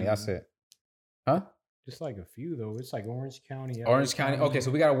Orange 3. County. That's it. Huh? Just like a few though. It's like Orange County. Orange County. Okay, so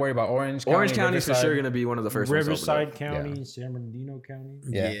we gotta worry about Orange County. Orange County is for Riverside. sure gonna be one of the first ones to open Riverside up. County, San Bernardino County.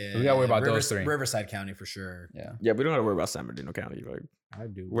 Yeah, we gotta worry about those 3. Riverside County for sure. Yeah. Yeah, we don't gotta worry about San Bernardino County. Like, I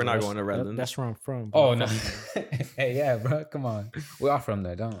do. We're not That's- going to Redlands. That's where I'm from. Oh no. Hey, yeah, bro. Come on. We are from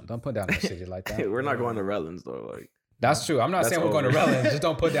there. Don't put down our city like that. we're not going to Redlands though. Like, That's true. I'm not That's saying we're going to over. Redlands. Just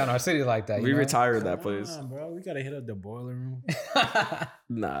don't put down our city like that. we you know? retired that place. bro. We gotta hit up the boiler room.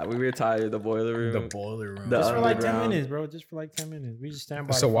 Nah, we retired the boiler room. The boiler room. The Just for like 10 underground. minutes, bro. Just for like 10 minutes. We just stand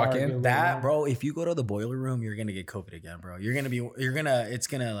by. So the walk fire, in? get a little That, warm. bro, if you go to the boiler room, you're gonna get COVID again, bro. It's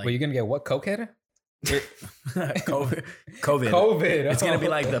gonna like Well, you're gonna get what? Cokehead? COVID. COVID. It's gonna be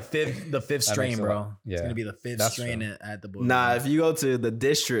like the fifth strain, makes a bro. lot. It's Yeah. gonna be the 5th That's strain true. at the boiler Nah, room. if you go to the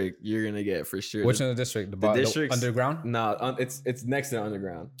district, you're gonna get for sure. Which in the district? The district's- underground? Nah, it's next to the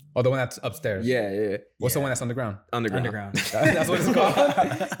underground. Oh, the one that's upstairs. Yeah. What's the Yeah. one that's underground? Underground. That's what it's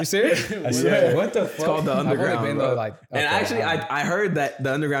called. You serious? I swear. What the fuck? It's called the I've only underground, been bro. there, like, And okay, actually, I heard that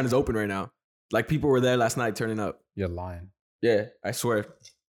the underground is open right now. Like people were there last night turning up. You're lying. Yeah, I swear.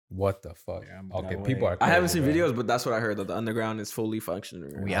 What the fuck? Yeah, I'm Okay, that people way. are. I haven't seen crazy, bro. videos, but that's what I heard, that the underground is fully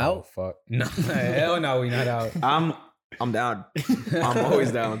functioning. We Oh, out? fuck. No, hell no, we not out. I'm down. I'm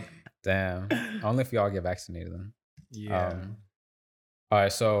always down. Damn. Only if y'all get vaccinated then. Yeah. All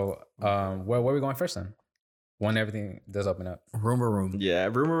right, so where are we going first then? When everything does open up. Rumor room. Yeah,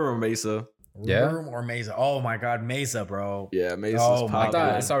 rumor or Mesa. Yeah? Rumor room or Mesa? Oh my God, Mesa, bro. Yeah, Mesa's Oh my I popping.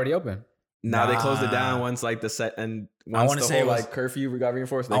 thought it's already open. Now they closed it down Nah. once like the set and I once wanna the say whole it was- like curfew got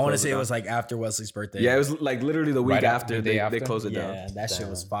reinforced. they I want to closed say it down. was like after Wesley's birthday. Yeah, it was like literally the week Right after the day they after? closed it Yeah, down. that shit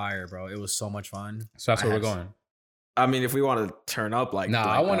was Damn. fire, bro. It was so much fun. So that's I where we're had- going. I mean, if we want to turn up like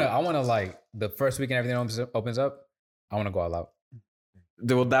Nah, like I wanna like the first weekend everything opens up. I wanna go all out.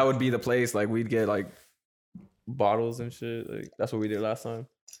 well, that would be the place. Like we'd get like bottles and shit. Like that's what we did last time.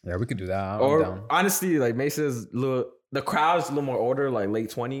 Yeah, we could do that. I'm Or down. honestly, like Mesa's the crowd's a little more older, like late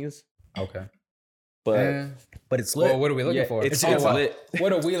 20s. Okay. But Eh, But it's lit. well, what are we looking yeah, for? it's Oh, it's what? lit.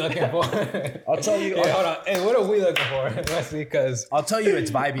 What are we looking for? I'll tell you- Yeah, hold on. Hey, what are we looking for? Let's see, because I'll tell you, it's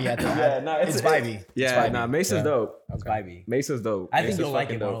vibey at the Yeah, nah, it's vibey. It's Yeah, vibey. nah, Mesa's Yeah. dope. It's vibey. Mesa's dope. I think Mesa's you'll like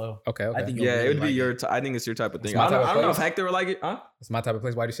fucking it, dope. Marlo. okay, okay. I think you'll Yeah, it really would be like your. it. I think it's your type of thing. It's my I don't, type of I don't know if place. Hector would like it. Huh? It's my type of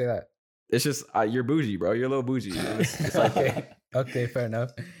place. Why do you say that? It's just you're bougie, bro. You're a little bougie. It's like Okay. Okay, fair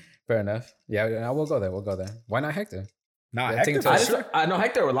enough. Fair enough. Yeah, we'll go there. We'll go there. Why not Hector? Nah, Yeah, take it Hector, to for the sure. I know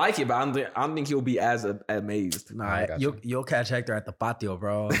Hector would like it, but I don't think he'll be as amazed. I Nah, got you'll catch Hector at the patio,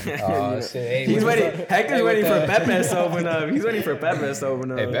 bro. Oh, shit. Hey, He's what's waiting. up? Hector's Hey, waiting what for the- Pepe's to open up. He's waiting for Pepe's to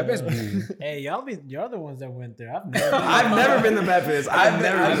open up. Hey, Pepe's be. Hey, y'all the ones that went there. I've I've never been to Pepe's. I've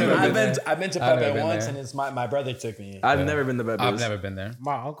never been to I've Pepe's. been I've been to I've never Pepe been once, there. and it's my brother took me. I've Yeah. never been to Pepe's. I've never been there.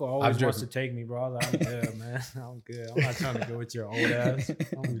 My uncle always driven- wants to take me, bro. I was like, I'm good, man. I'm good. I'm not trying to go with your old ass.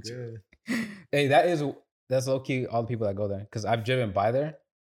 I'm good. Hey, that's low key all the people that go there because I've driven by there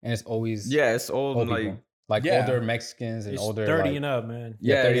and it's always Yeah, it's old, old and people. like Like Yeah. older Mexicans and It's older 30 like, and up, man.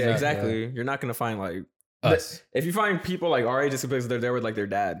 yeah, 30 yeah, and up, exactly. You're not gonna find like us. if you find people like our age, it's because they're there with like their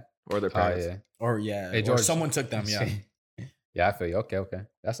dad or their Oh parents. yeah. Or yeah, Hey, or George. someone took them. Yeah, Yeah, I feel you. Okay, okay.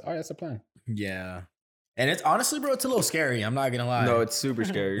 That's all right. That's a plan. yeah. And it's honestly, bro, it's a little scary. I'm not gonna lie. No, it's super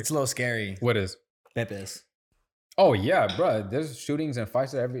scary. it's a little scary. What is? Pepe's Oh yeah, bro. There's shootings and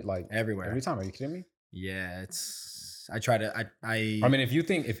fights there everywhere. everywhere. Every time. Are you kidding me? Yeah, it's. I try to. I mean, if you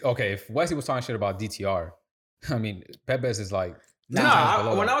think if Wesley was talking shit about DTR, I mean, Pepe's is like. No, 10 times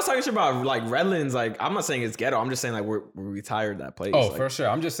below when that. I was talking shit about like Redlands, like I'm not saying it's ghetto. I'm just saying like we're retired that place. Oh, like, for sure.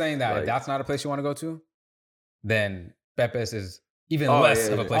 I'm just saying that like- if that's not a place you want to go to, then Pepe's is even Oh, less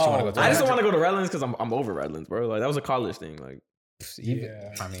yeah, of a yeah. place you want to Oh, go to. I just don't want to go to Redlands because I'm over Redlands, bro. Like that was a college thing. Like Even,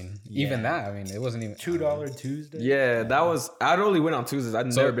 Yeah. I mean, even Yeah. that. I mean, it wasn't even $2 Tuesday. yeah, that was. I'd only went on Tuesdays.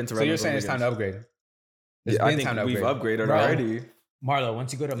 I'd So, never been to so Redlands. you're saying on it's time to weekends. upgrade? It's Yeah, I been think time to we've upgrade. upgraded Bro. already. Marlo,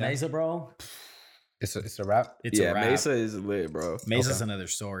 once you go to Yeah. Mesa, bro, It's a wrap. it's Yeah, a wrap. Mesa is lit, bro. Mesa's Okay. another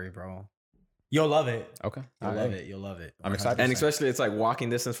story, bro. You'll love it. Okay, You'll all love right. it. You'll love it. I'm excited. 100%. And especially it's like walking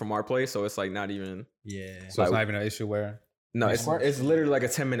distance from our place, so it's like not even. Yeah. So it's not even an issue where No, Nice it's work. it's literally like a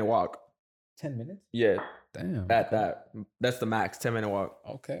 10-minute walk. 10 minutes. Yeah, Damn. at that. That's the max. 10-minute walk.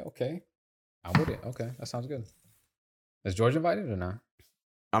 Okay. I'm with it. Okay, that sounds good. Is George invited or not?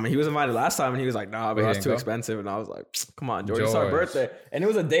 I mean, he was invited last time, and he was like, "Nah, But but he that's didn't too go? expensive." And I was like, "Come on, George, it's our George. birthday." And it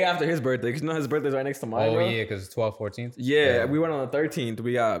was a day after his birthday, because you know his birthday's right next to mine. Oh bro. yeah, because it's 12, 14th. Yeah, we went on the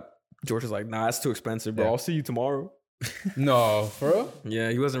 13th. George was like, "Nah, that's too expensive, bro. Yeah. I'll see you tomorrow." No, for real? Yeah,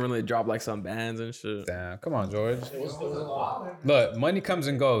 he wasn't really drop like some bands and shit. Damn, come on, George. Look, money comes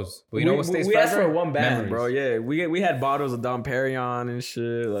and goes, but you know what stays we asked forever? for one band, bro. Memories. Yeah, we had bottles of Dom Perignon and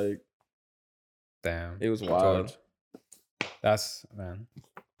shit. Like Damn, it was wild. George. That's man.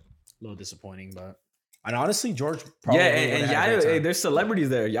 A little disappointing, but and honestly, George. Yeah, Probably and would've had a Yayo, great hey, time. there's celebrities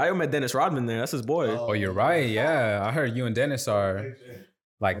there. Yayo met Dennis Rodman there. That's his boy. Oh, you're right. Yeah, I heard you and Dennis are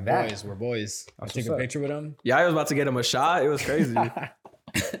like that. boys. We're boys. I That's took what's a up. picture with him. Yayo was about to get him a shot. It was crazy.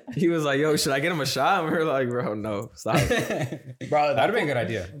 He was like, "Yo, should I get him a shot?" And we were like, "Bro, no, stop." Bro, That'd be a good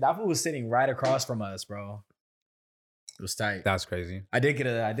idea. That fool was sitting right across from us, bro. It was tight. That's crazy. I did get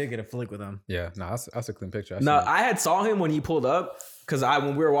a flick with him. Yeah, no, that's a clean picture. No, seen it. I had saw him when he pulled up because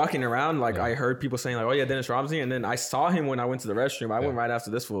when we were walking around, like Yeah. I heard people saying like, "Oh yeah, Dennis Rodman," and then I saw him when I went to the restroom. I went Yeah. right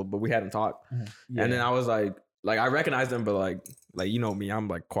after this fool, but we hadn't talked. Yeah. And then I was like I recognized him, but like you know me, I'm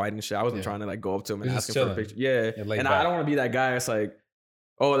like quiet and shit. I wasn't Yeah. trying to like go up to him and You're ask just him for a chilling. picture. Yeah, You're laid and back. I don't want to be that guy that's like,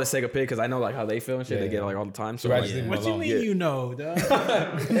 "Oh, let's take a pic," because I know like how they feel and shit. Yeah, They get yeah. like all the time. So So rather like, just leave him What you alone. mean Yeah. you know, dog?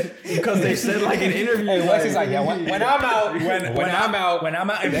 because they said like in interviews. Hey, Wesley's like, yeah, when I'm out, when I'm out, when I'm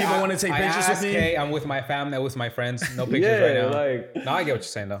out and people want to take I pictures ask, with me. Hey, I'm with my family, I'm with my friends. No pictures yeah, right now. like No, I get what you're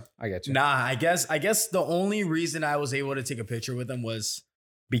saying though. I get you. Nah, I guess the only reason I was able to take a picture with him was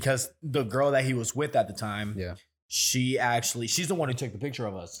because the girl that he was with at the time, Yeah. she's the one who took the picture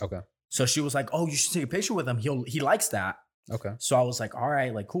of us. Okay. So she was like, "Oh, you should take a picture with him. He likes that." Okay. So I was like, "All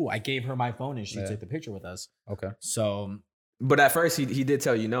right, like cool." I gave her my phone and she Yeah. took the picture with us. Okay. So But at first, he did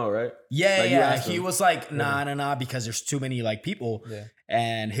tell you no, right? yeah, Like, you asked he him. was like, nah, because there's too many like people. Yeah.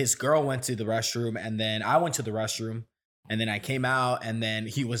 And his girl went to the restroom, and then I went to the restroom, and then I came out, and then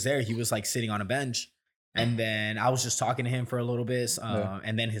he was there. He was like sitting on a bench, and then I was just talking to him for a little bit,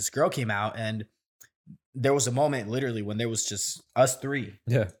 and then his girl came out, and there was a moment literally when there was just us three,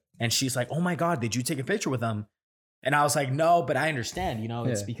 Yeah. and she's like, "Oh my god, did you take a picture with him?" And I was like, "No, but I understand. You know,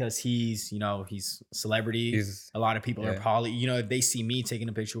 it's Yeah. because he's a celebrity. He's A lot of people are Yeah. probably, if they see me taking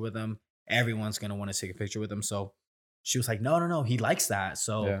a picture with him, everyone's gonna want to take a picture with him." So she was like, no, he likes that.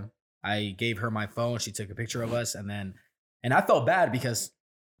 So yeah. I gave her my phone. She took a picture of us, and I felt bad because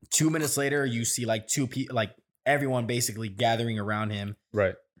 2 minutes later, you see like two people, like everyone basically gathering around him.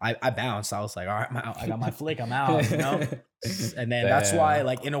 Right. I bounced. I was like, all right, I'm out. I got my flick. I'm out. And then that's why,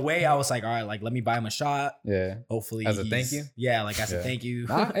 like, in a way, I was like, all right, like, let me buy him a shot. Yeah. Hopefully, As a thank he's- you? Yeah, like as a Yeah. thank you.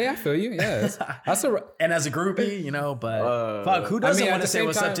 Hey, I feel you. Yeah. That's a and as a groupie, but fuck, who I doesn't mean, at want the to say same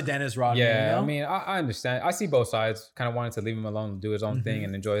what's up time- to Dennis Rodman? Yeah, you know? I mean, I understand. I see both sides. Kind of wanted to leave him alone, do his own thing,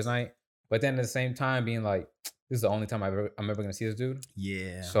 and enjoy his night. But then at the same time, being like, this is the only time I'm ever gonna see this dude.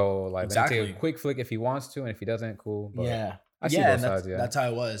 yeah. So like, let me Exactly. take a quick flick if he wants to, and if he doesn't, cool. But yeah. I see yeah, both and sides. Yeah. that's how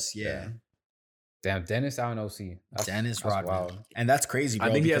it was. Yeah. Damn, Dennis out in OC. Dennis that's Rodman. wild. And that's crazy, bro.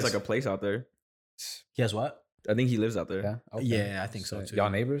 I think he has because- like a place out there. He has what? I think he lives out there. Yeah. Okay. Yeah, I think so, Shit. too.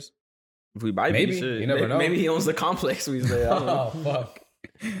 Y'all neighbors? If we buy Maybe. shit. You never know. Maybe he owns the complex we stay. I don't know. fuck.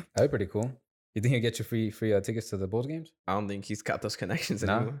 That'd be pretty cool. You think he'll get you free tickets to the Bulls games? I don't think he's got those connections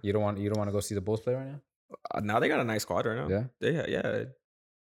Nah. anymore. You don't want to go see the Bulls play right now? Now they got a nice squad right now. Yeah.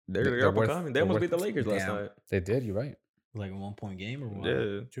 They're They're up and worth- coming. They they're almost worth- beat the Lakers last Damn. night. They did. You're right. Like a 1 point game or what?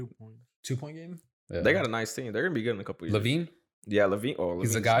 Yeah. 2 points. 2 point game? Yeah. They got a nice team. They're gonna be good in a couple years. Levine. Yeah, Levine. Oh,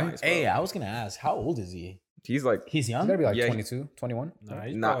 He's a Levine's guy? nice, bro. Hey, I was gonna ask, how old is he? He's like, He's He's young, gotta be like Yeah, he- 22, 21. Nah,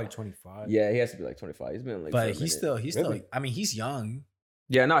 he's Nah. probably like 25. yeah, he has to be like 25. He's been like, but he's still Really? I mean, he's young.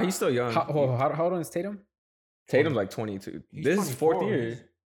 Yeah, no, he's still young. How old is Tatum? Tatum's like 22. He's This is fourth 24. year.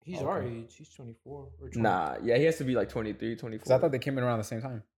 He's Okay. our age. He's 24 or 20. Nah, yeah, he has to be like 23, 24. Because I thought they came in around the same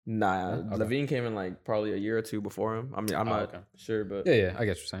time. Nah, Okay. Levine came in like probably a year or two before him. I mean, I'm not okay. sure, but Yeah, I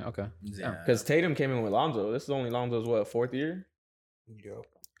get what you're saying. Okay. Yeah. because Tatum came in with Lonzo. This is only Lonzo's what, fourth year? Yup.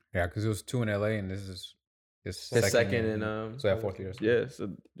 Yeah, because it was 2 in LA, and this is his His second year. in So yeah, 4th year. yeah, so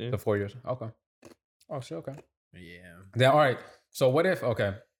yeah. The 4 years. Okay. Oh shit. Okay. Yeah. Then all right. So what if?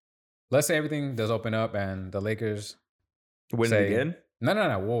 Okay. Let's say everything does open up and the Lakers. Win say- it again. No.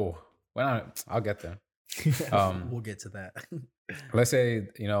 Whoa. I'll get there. We'll get to that. Let's say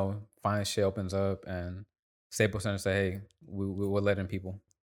fine shit opens up and Staples Center say, hey, we're letting people.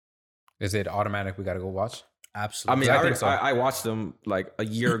 Is it automatic? We got to go watch. I Absolutely. mean, I I, think so. I watched them like a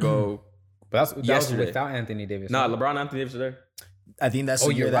year ago. But that was Yesterday. without Anthony Davis. Nah, right? LeBron Anthony Davis are there. I think that's Oh,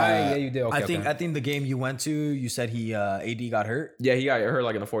 the year you're that right. Yeah, you did. Okay, I think the game you went to, you said AD got hurt. Yeah, he got hurt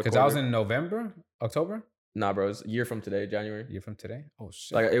like in the fourth Because quarter. that was in November, October, Nah, bro, it's a year from today, January. year from today. Oh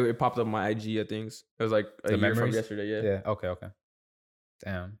shit. Like it popped up on my IG, I think. It was like a The year from memories? yesterday. Yeah. Yeah. Okay.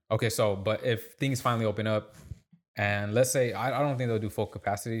 Damn. Okay. So, but if things finally open up, and let's say I don't think they'll do full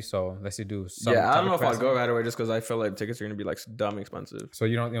capacity, so let's say do some. Yeah, I type don't know of if I'll capacity. go right away just because I feel like tickets are gonna be like dumb expensive. So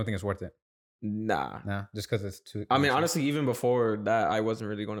you don't think it's worth it? Nah. Nah, just because it's too. I mean, honestly, even before that, I wasn't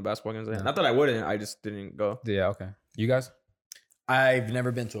really going to basketball games. Yeah. Not that I wouldn't, I just didn't go. Yeah. Okay. You guys? I've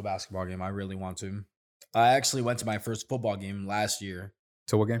never been to a basketball game. I really want to. I actually went to my first football game last year.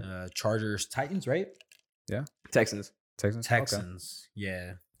 To what game? Chargers Titans, right? Texans. Texans. Okay. Texans.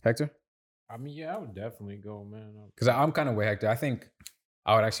 Yeah. Hector? I mean, yeah, I would definitely go, man. Because I'm kind of with Hector. I think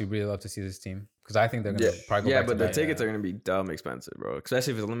I would actually really love to see this team because I think they're gonna probably go Yeah, back but to the back. tickets are gonna be dumb expensive, bro.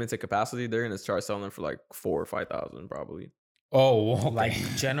 Especially if it's limited capacity, they're gonna start selling for like 4,000 or 5,000 probably. Oh, okay. Like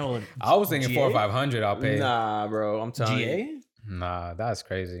general. I was thinking 400 or GA? 500. I'll pay. Nah, bro, I'm telling you. GA? Nah, that's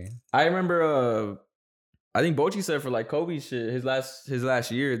crazy. I remember. I think Bochy said for like Kobe shit, his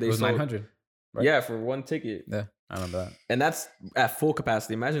last year they It was sold 900. right? Yeah, for one ticket, Yeah, I remember that. and that's at full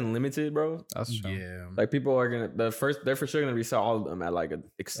capacity. Imagine limited, bro. That's true. Yeah. Like people are gonna they're for sure gonna resell all of them at like an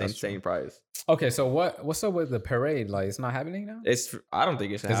insane price. Okay, so what's up with the parade? Like, it's not happening now? I don't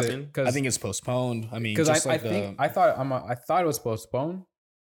think it should happen. I think it's postponed. I mean, because just I like think I thought it was postponed.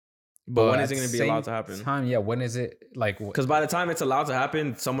 But when at is it going the to be allowed same to happen? Time, yeah. When is it like? Because by the time it's allowed to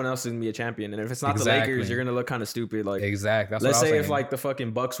happen, someone else is going to be a champion. And if it's not the Exactly. Lakers, you're going to look kind of stupid. Like, exactly. That's let's what I was say if saying. like the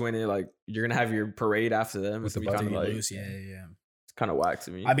fucking Bucks win it, like you're going to have your parade after them. With It's the kind of Bucks. like, loose. Yeah. it's kind of whack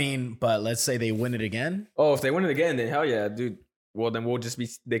to me. I mean, but let's say they win it again. Oh, if they win it again, then hell yeah, dude. well, then we'll just be.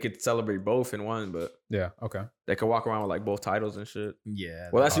 They could celebrate both in one, but Yeah. Okay. they could walk around with like both titles and shit. Yeah.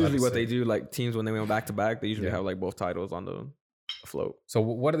 Well, that's Oh, usually that'd what be they sick. do. Like teams when they went back to back, they usually Yeah. have like both titles on the float. So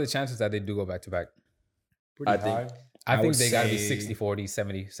what are the chances that they do go back to back? Pretty I think- high. I think would they got to be say- 60-40,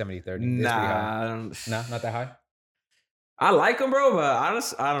 70-30. It's pretty high. Nah, Nah, not that high. I like them, bro, but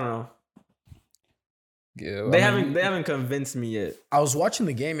honestly, I don't know. Yeah, They haven't convinced me yet. I was watching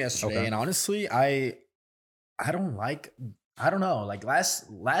the game yesterday, Okay. and honestly, I don't like. I don't know. Like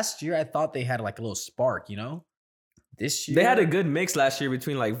last year, I thought they had like a little spark. You know, this year They had a good mix last year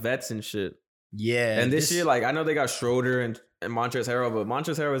between like vets and shit. yeah. And this year, like I know they got Schroeder and Montrezl Harrell, but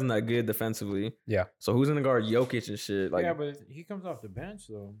Montrezl Harrell isn't that good defensively. Yeah. So who's gonna guard Jokic and shit? Like Yeah, but he comes off the bench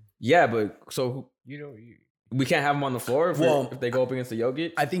though. yeah, but so You know, we can't have him on the floor if they go up against the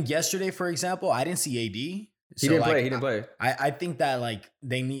Jokic. I think yesterday, for example, I didn't see AD. He didn't play. He didn't play. I think that like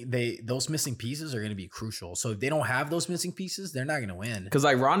those missing pieces are going to be crucial. So if they don't have those missing pieces, they're not going to win. Because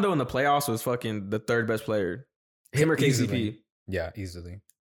like Rondo in the playoffs was fucking the third best player. Him or KCP. Easily. Yeah, easily.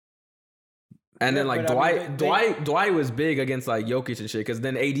 And then Yeah, like but I mean, Dwight was big against like Jokic and shit. Because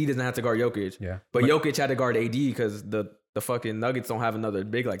then AD doesn't have to guard Jokic. Yeah. But Jokic had to guard AD because the fucking Nuggets don't have another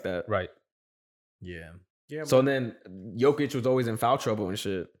big like that. Right. Yeah. yeah. So then Jokic was always in foul trouble and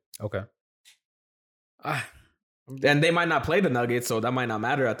shit. Okay. And they might not play the Nuggets, so that might not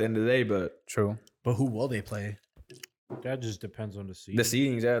matter at the end of the day. But True. But who will they play? that just depends on the season. the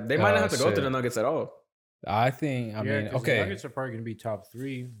seedings, yeah, they might not have to go shit. to the Nuggets at all. I think. I mean, 'cause okay. The Nuggets are probably going to be top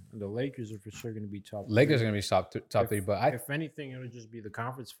 3. And the Lakers are for sure going to be top. Lakers are 3. gonna be top three, but If anything, it'll just be the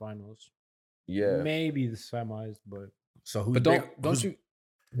conference finals. Yeah, Maybe the semis, but So who's but don't you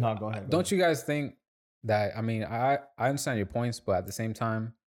No, go ahead. don't you guys think that? I mean, I understand your points, but at the same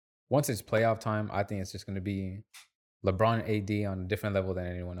time, once it's playoff time, I think it's just gonna be LeBron and AD on a different level than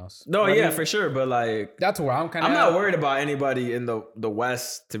anyone else. no, I yeah, mean, for sure. But like, That's where I'm kind of. I'm not worried about anybody in the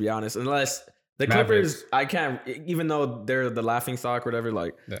West, to be honest, unless the Mavericks. Clippers. I can't, even though they're the laughing stock or whatever.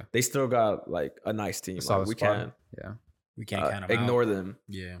 Like, Yeah. they still got like a nice team. Solid Like, we squad. can't Yeah, we can't count them ignore out. them.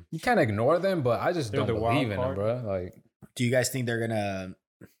 Yeah. you can't ignore them, but I just They're don't the wild believe in them, card. bro. Like Do you guys think they're gonna?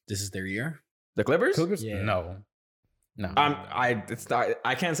 This is their year. The Clippers. Clippers, Yeah. no. It's not.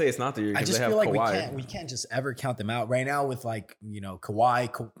 I can't say it's not the year I because just they have feel like Kawhi. we can't just ever count them out right now with like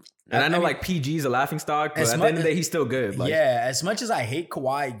Kawhi. And I know mean, like PG's a laughing stock, but as at mu- the end of the day, he's still good. Like, yeah, as much as I hate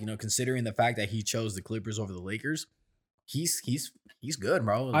Kawhi, considering the fact that he chose the Clippers over the Lakers, he's good,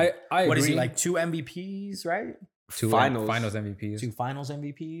 bro. I What is he agree. like? 2 MVPs, right? Two finals. MVPs. 2 Finals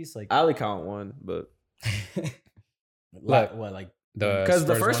MVPs, like I only count one, but what? Like because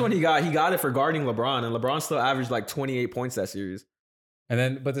the Spurs first one he got it for guarding LeBron, and LeBron still averaged like 28 points that series. And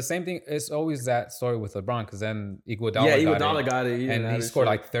then, but the same thing, it's always that story with LeBron because then Iguodala Yeah, got Iguodala it, got it, and he scored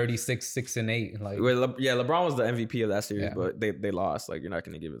like 36, 6 and 8. Like LeBron was the MVP of that series, Yeah. but they lost. Like, you're not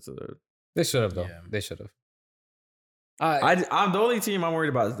going to give it to the. they should have though. Yeah. They should have. I'm the only team I'm worried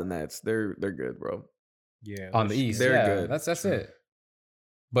about is the Nets. They're good, bro. yeah. On the that's- East, They're yeah, good. That's it.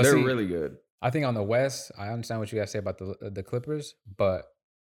 But They're see, really good. I think on the West, I understand what you guys say about the Clippers, but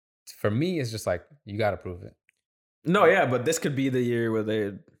for me, it's just like you got to prove it. No, yeah, but this could be the year where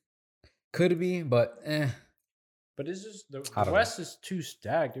they. Could be, but But it's just the I don't West is too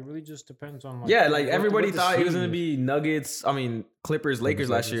stacked. It really just depends on Yeah, like what- everybody what the thought it was seed going to is. be Nuggets. I mean, Clippers, Lakers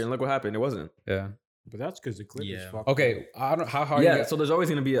last year, Lakers. and look what happened. It wasn't. yeah. But that's because the Clippers. Yeah. fucked Okay, up. I don't. How hard? Yeah, Are you, so there's always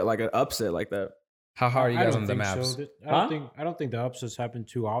going to be like an upset like that. how hard are you I guys don't on the think Mavs? so. I Huh? don't think. I don't think the upsets happen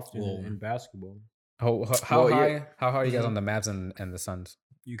too often Well, in basketball. How Well, high? yeah. How hard are you guys on the Mavs and the Suns?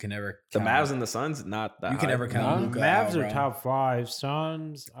 you can never The count Mavs and the Suns, not that. You can high. never count Luka Mavs out, are bro. top 5.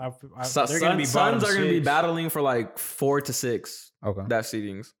 Suns, So, they're going to be Suns are going to be 6. battling for like 4 to 6 Okay, that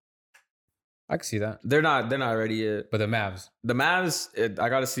seedings. I can see that. They're not ready yet. But the Mavs, The Mavs, I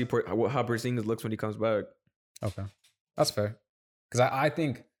got to see how Porzingis looks when he comes back. okay, that's fair. Because I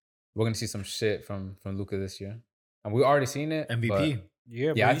think we're gonna see some shit from Luka this year, and we already seen it. MVP. but-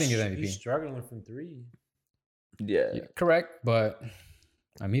 Yeah, Yeah, but I think he's MVP. He's struggling from 3. Yeah. Yeah, correct, but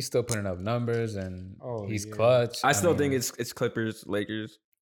I mean, he's still putting up numbers and Oh, he's yeah. clutch. I still mean, think it's Clippers, Lakers.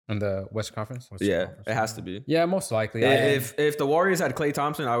 in the Western Conference. Yeah, it has to be. Yeah, most likely. If the Warriors had Klay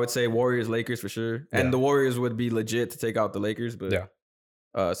Thompson, I would say Warriors, Lakers for sure. And Yeah. the Warriors would be legit to take out the Lakers, but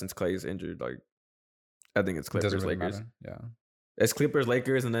Yeah. since Klay's injured, like I think it's it doesn't Clippers, really Lakers. matter. Yeah, It's Clippers,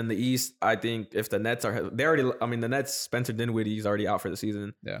 Lakers, and then the East. I think if the Nets are, the Nets, Spencer Dinwiddie's already out for the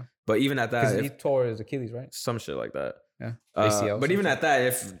season. yeah. But even at that, Because he if, tore his Achilles, right? some shit like that. Yeah. But ACL, even some at that,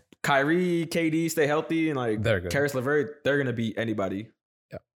 if Kyrie, KD stay healthy and like They're good. Karis LeVert, they're gonna beat anybody.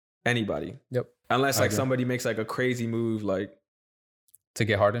 Yeah. Anybody. Yep. Unless I like agree. somebody makes like a crazy move, like To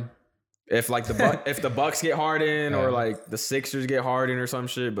get Harden. If like if the Bucks get Harden or like the Sixers get Harden or some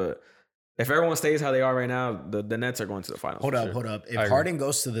shit, but if everyone stays how they are right now, the Nets are going to the finals. Hold up. If Harden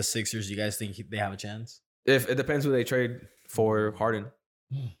goes to the Sixers, you guys think they have a chance? If it depends who they trade for Harden.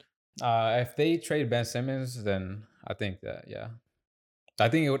 If they trade Ben Simmons, then I think that I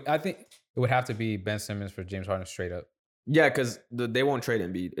think it would have to be Ben Simmons for James Harden straight up. Yeah, because they won't trade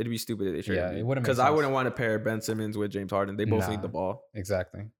Embiid. It'd be stupid if they trade Embiid. It wouldn't, because I wouldn't want to pair Ben Simmons with James Harden. They both need the ball.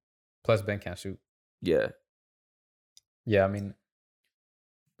 Exactly. Plus Ben can't shoot. Yeah. Yeah, I mean,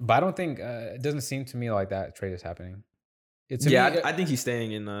 but I don't think it doesn't seem to me like that trade is happening. I think he's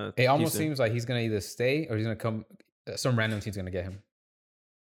staying in. It almost seems like he's gonna either stay or he's gonna come. Some random team's gonna get him.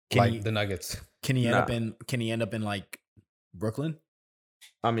 The Nuggets. Can he end up in? Can he end up in like Brooklyn?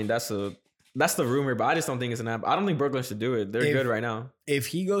 I mean, that's the rumor, but I just don't think it's an app. I don't think Brooklyn should do it. They're good right now. If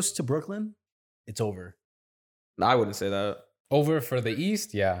he goes to Brooklyn, it's over. No, I wouldn't say that. Over for the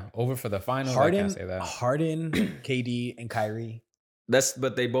East, yeah. Over for the finals, I can't say that. Harden, KD, and Kyrie.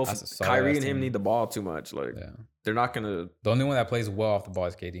 But they both Kyrie and him need the ball too much. Like they're not gonna. The only one that plays well off the ball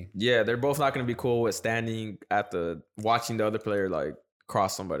is KD. Yeah, they're both not gonna be cool with standing at watching the other player like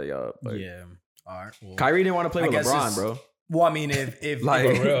cross somebody up. Like, yeah. All right. Well, Kyrie didn't want to play with LeBron, bro. Well, I mean, if like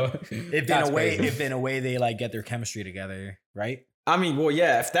if in a way they like get their chemistry together, right? I mean, well,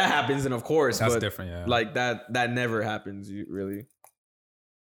 yeah, if that happens, then of course that's different. Yeah, like that never happens. Really.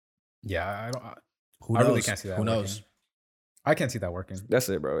 Yeah, Who knows? I really can't see that. Who working. knows? I can't see that working. That's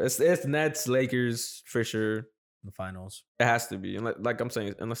it, bro. It's Nets, Lakers for sure. The finals. It has to be, like I'm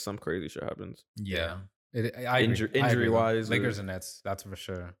saying, unless some crazy shit happens. Yeah. Injury wise, Lakers and Nets, that's for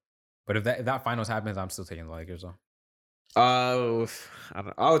sure. But if that finals happens, I'm still taking the Lakers though. I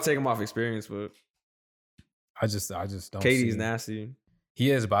would take him off experience, but I just don't. KD's nasty.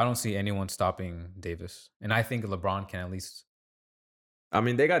 He is, but I don't see anyone stopping Davis, and I think LeBron can at least. I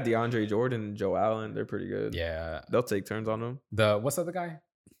mean, they got DeAndre Jordan and Joe Allen. They're pretty good. Yeah, they'll take turns on them. What's the other guy?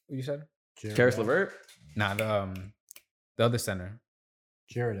 What you said? Karis LeVert? Nah, the other center.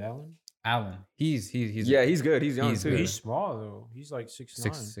 Jared Allen. Allen. He's he's good. He's young too. He's small though. He's like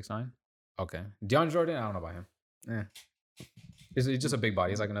 6'9". 6'9". Okay. DeAndre Jordan, I don't know about him. He's just a big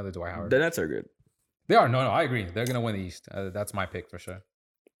body. He's like another Dwight Howard. The Nets are good. They are. No, I agree. They're gonna win the East. That's my pick for sure.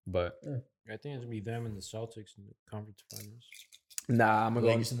 But I think it's gonna be them and the Celtics in the conference finals. Nah,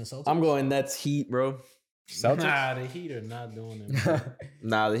 I'm going Nets Heat, bro. Celtics? Nah, the Heat are not doing it.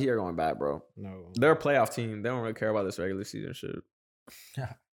 Nah, the Heat are going bad, bro. No, they're a playoff team. They don't really care about this regular season shit.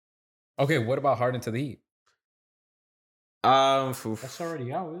 Okay, what about Harden to the Heat? That's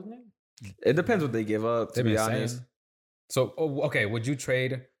already out, isn't it? It depends what they give up. To be honest. So, okay, would you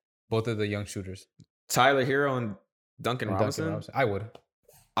trade both of the young shooters, Tyler Hero and Duncan Robinson? I would.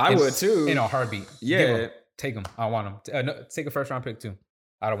 I would too. In a heartbeat. Yeah, take them. I want them. No, take a first round pick too.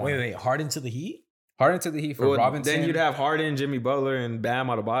 I don't want. Wait, Harden to the Heat. Harden to the Heat for Robinson. Then you'd have Harden, Jimmy Butler, and Bam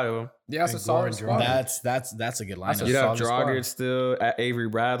Adebayo. Yeah, that's a solid squad. That's a good lineup. You'd have Dragic still at Avery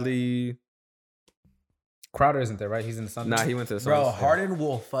Bradley. Crowder isn't there, right? He's in the Suns. Nah, he went to the Suns. Bro, Harden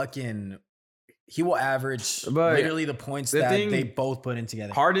will he will average literally the points that they both put in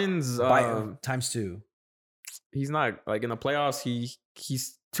together. Harden's times 2. He's not like in the playoffs.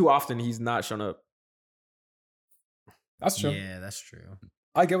 He's too often he's not shown up. That's true. Yeah, that's true.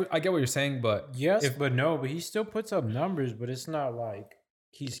 I get what you're saying, but yes, but he still puts up numbers, but it's not like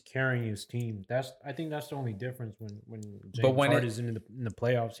he's carrying his team. I think that's the only difference when James Harden is in the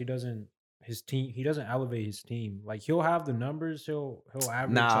playoffs. He doesn't elevate his team. Like he'll have the numbers, he'll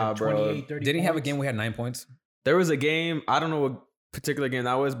average 28, 30. Didn't he have a game where he had 9 points? There was a game, I don't know what particular game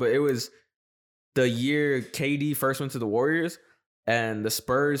that was, but it was the year KD first went to the Warriors and the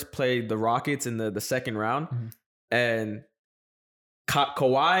Spurs played the Rockets in the second round. Mm-hmm. And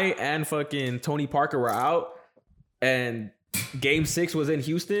Kawhi and fucking Tony Parker were out, and Game 6 was in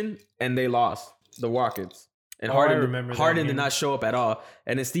Houston, and they lost the Rockets. And Harden did not show up at all.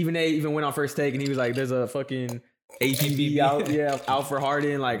 And then Stephen A. even went on First Take, and he was like, "There's a fucking APB out for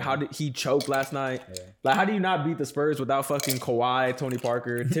Harden. Like, how did he choke last night? Yeah. Like, how do you not beat the Spurs without fucking Kawhi, Tony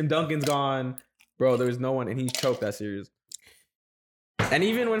Parker, Tim Duncan's gone, bro? There was no one, and he choked that series. And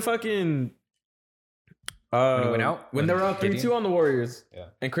even when fucking." When he went out? When they were up 3-2 on the Warriors. Yeah.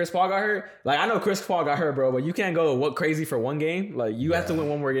 And Chris Paul got hurt. Like, I know Chris Paul got hurt, bro, but you can't go crazy for one game. Like, you have to win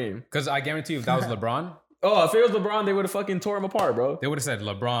one more game. Because I guarantee you, if that was LeBron. If it was LeBron, they would have fucking tore him apart, bro. They would have said,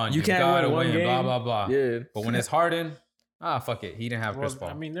 LeBron, you can't win one game. Blah, blah, blah. Yeah. But when it's Harden, fuck it. He didn't have Chris Paul.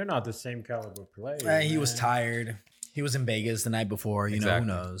 I mean, they're not the same caliber players. He was tired. He was in Vegas the night before. You know, who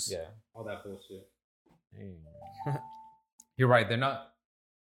knows? Yeah. All that bullshit. You're right. They're not.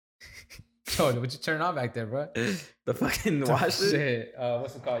 Yo, what you turn on back there, bro? The fucking watch it. Shit.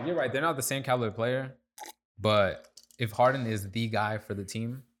 What's it called? You're right. They're not the same caliber player, but if Harden is the guy for the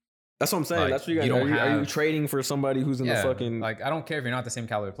team, That's what I'm saying. Like, That's what you guys you don't are you have- trading for somebody who's in the fucking like I don't care if you're not the same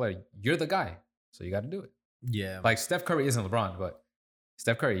caliber player. You're the guy, so you got to do it. Yeah. Like Steph Curry isn't LeBron, but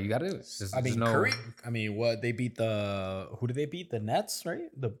Steph Curry, you got to do it. I mean, Curry. I mean, what they beat who did they beat? The Nets, right?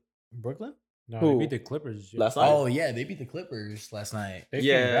 The Brooklyn. No, Who? they beat the Clippers last night. Oh yeah, they beat the Clippers last night. They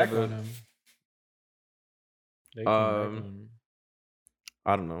Yeah, came back but- on them. They came back on them.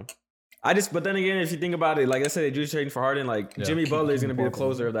 I don't know. But then again, if you think about it, like I said, they do trading for Harden. Like Yeah. Jimmy Butler is going to be the Keep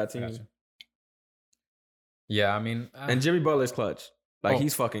closer of that I team, gotcha. Yeah, I mean, and Jimmy Butler's clutch. Like Oh,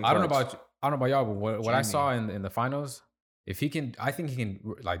 he's fucking. Clutch. I don't know about y'all, but what I Jimmy. saw in the finals, if he can, I think he can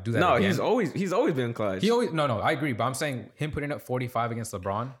like do that. No, again. he's always been clutch. no, I agree, but I'm saying him putting up 45 against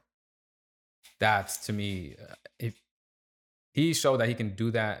LeBron, that's to me, if he showed that he can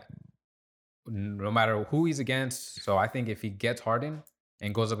do that no matter who he's against. So I think if he gets Harden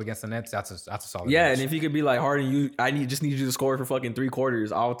and goes up against the Nets, that's a solid. Yeah, match. and if he could be like Harden, just need you to score for fucking 3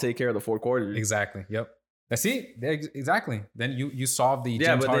 quarters. I'll take care of the 4 quarters. exactly, yep. Now, see, exactly. Then you solve the Yeah,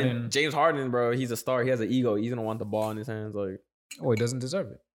 James but Harden. then James Harden, bro, he's a star. He has an ego. He's gonna want the ball in his hands. Like, Oh, he doesn't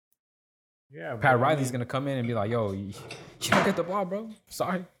deserve it. Yeah, Pat but I Riley's mean, gonna come in and be like, "Yo, you don't get the ball, bro.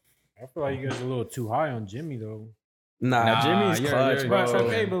 Sorry." I feel like you guys are a little too high on Jimmy though. Nah, Jimmy's you're- clutch, you're- bro. But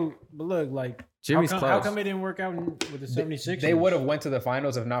okay, but look, like Jimmy's how clutch. come it didn't work out with the 76ers? They would have went to the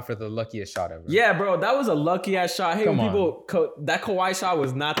finals if not for the luckiest shot ever. Yeah, bro, that was a lucky ass shot. Hey, Come when on. people that Kawhi shot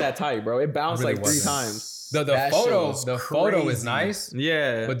was not that tight, bro. It bounced Really like 3 wasn't. times. The That shit photo was photo is crazy. nice,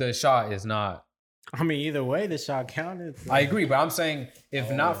 Yeah, but the shot is not. I mean, either way, the shot counted. I agree, but I'm saying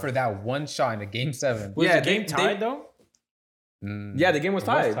if not for that one shot in the game 7, Was Yeah, the game they- tied though? yeah, the game was It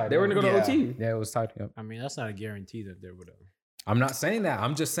was tied. tied, They were gonna go yeah. to OT. yeah, it was tight. Yep. I mean, that's not a guarantee that they would have. I'm not saying that.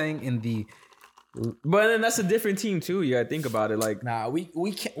 I'm just saying in the But then that's a different team too. You gotta think about it. Like, Nah, we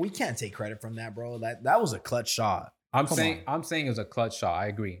can't take credit from that, bro. That was a clutch shot. I'm Come saying it was a clutch shot. I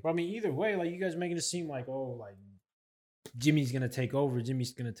agree. But I mean, either way, like you guys making it seem like like Jimmy's gonna take over.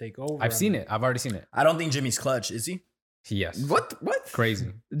 Jimmy's gonna take over. I've seen it. I've already seen it. I don't think Jimmy's clutch, is he? Yes. what?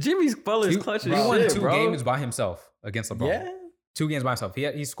 Crazy. Jimmy's Butler's clutch He as won shit, 2 bro. games by himself against LeBron. Yeah. 2 games by himself.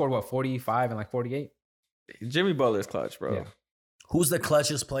 He scored what 45 and like 48. Jimmy Butler's clutch, bro. Yeah. Who's the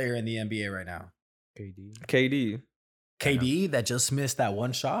clutchest player in the NBA right now? KD. KD, KD that just missed that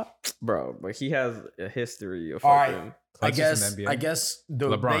one shot. bro, but he has a history of All right. fucking. Clutchest in the NBA. I guess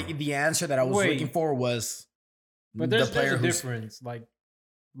LeBron. the answer that I was Wait. looking for was But the there's player a who's difference, like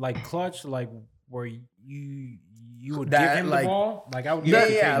clutch, like where you would That, give him like- the ball. Like I would give Yeah, it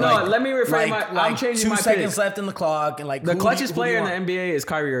to yeah, KD. No, like- let me reframe like, I'm changing 2 my seconds pick. left in the clock, and like The who do you- clutchest who do player you in the want? NBA is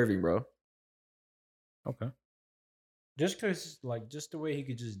Kyrie Irving, bro. Okay. Just because, like, just the way he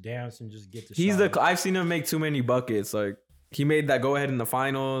could just dance and just get the He's shot. I've seen him make too many buckets. Like he made that go ahead in the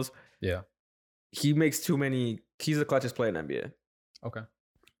finals. Yeah. He makes too many. He's the clutchest player in the NBA. Okay.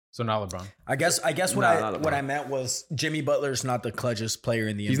 So now LeBron. I guess what Nah, not what LeBron. I meant was Jimmy Butler's not the clutchest player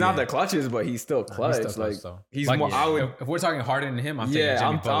in the He's NBA. not the clutchest, but he's still clutch. He's still like clutch, though. he's Like, more. yeah, I would. if we're talking Harden and him, I'm taking Yeah, Jimmy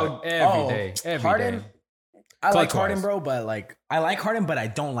I'm- Butler Oh, every day. Every Harden. day. I like Clutch-wise. Harden, bro, but like I like Harden, but I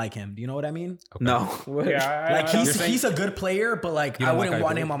don't like him. Do you know what I mean? Okay. No. Yeah, Like You're saying- he's a good player, but like You I don't like wouldn't how he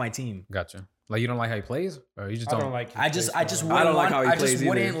want plays? him on my team. Gotcha. Like you don't like how he plays, or you just I don't. don't like. his I just play wouldn't style. I don't like how he I just plays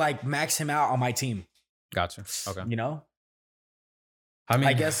wouldn't either. like max him out on my team. Gotcha. Okay. You know? I mean,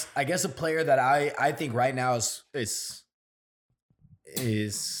 I guess a player that I think right now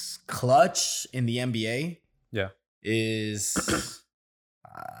is clutch in the NBA. Yeah. Is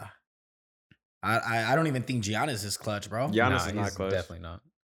I don't even think Giannis is clutch, bro. Giannis nah, is not he's clutch. definitely not.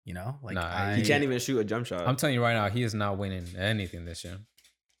 You know, like Nah, He can't even shoot a jump shot. I'm telling you right now, he is not winning anything this year.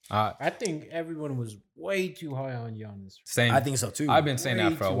 I think everyone was way too high on Giannis. Same. I think so too. I've been saying Way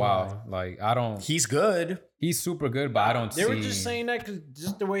that for a too while. high. Like I don't. He's good. He's super good, but I don't They see. were just saying that because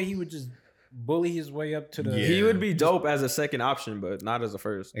just the way he would just bully his way up to the. Yeah. He would be dope as a second option, but not as a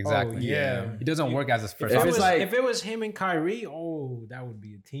first. Exactly. Oh, yeah. He doesn't work as his first. If it, If option. it's was, like- if it was him and Kyrie, that would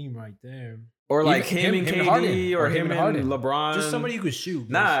be a team right there. Or like Even him and him KD, and Harden. or him and Harden. LeBron. Just somebody who could shoot.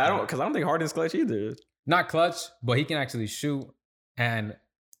 Nah, I basically. don't, because I don't think Harden's clutch either. Not clutch, but he can actually shoot, and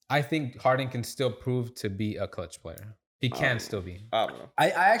I think Harden can still prove to be a clutch player. He can still be. I don't know. I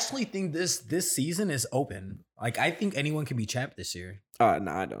actually think this season is open. Like I think anyone can be champ this year. No,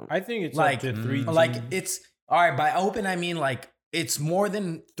 I don't. I think it's Like, up to 3 Like teams. it's all right. By open, I mean like it's more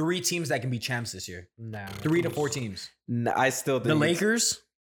than 3 teams that can be champs this year. Nah, 3 to 4 teams. I still think The it's- Lakers,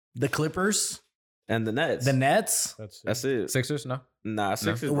 the Clippers, and the Nets. the Nets. That's it. That's it. Sixers, no. Nah,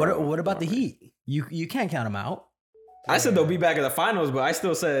 Sixers. What bro. about the Come on, man. Heat? You can't count them out. I said they'll be back in the finals, but I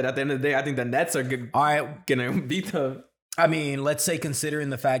still said at the end of the day, I think the Nets are good, All right. gonna beat them. I mean, let's say considering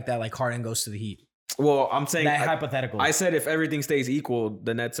the fact that like Harden goes to the Heat. Well, I'm saying That hypothetical. I said if everything stays equal,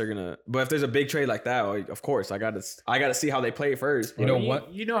 the Nets are gonna. But if there's a big trade like that, like, of course, I gotta see how they play first. You know You-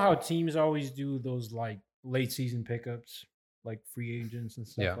 what? You know how teams always do those like late season pickups, like free agents and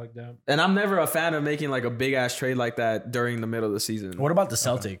stuff Yeah. like that. And I'm never a fan of making like a big ass trade like that during the middle of the season. What about the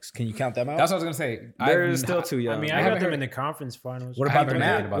Celtics? Can you count them out? That's what I was gonna say. They're still too young. I mean, I I haven't got them heard- in the conference finals. What I about the haven't heard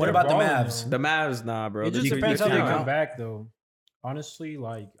Mavs? anything about What that. about the Balling, Mavs? though. the Mavs, nah, bro. It just You depends how they can't come count. back, though. Honestly,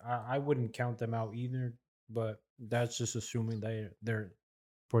 like I wouldn't count them out either. But that's just assuming they're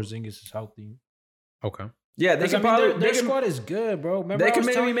Porzingis is healthy. Okay. Yeah, they 'Cause, I can mean, probably their they can, squad is good, bro. Remember, they I can was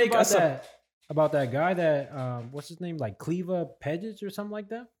maybe telling you make about us a- that about that guy that what's his name, like Cleva Pedges or something like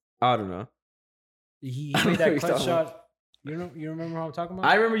that. I don't know. He I don't made know what that you're clutch talking about. shot. You remember what I'm talking about?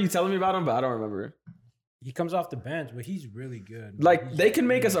 I remember you telling me about him, but I don't remember. He comes off the bench, but he's really good. bro. Like He's they can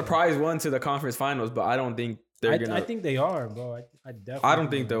make a really good. surprise run to the conference finals, but I don't think they're gonna. I think they are, bro. I definitely. I don't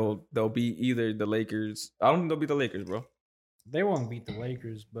think they'll beat either the Lakers. I don't think they'll beat the Lakers, bro. They won't beat the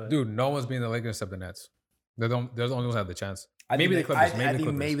Lakers, but Dude, no one's beating the Lakers except the Nets. They're the only ones that have the chance. I Maybe think the they- Clippers. I Maybe the think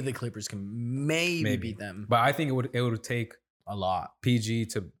Clippers. maybe the Clippers can maybe beat them But I think it would take a lot. PG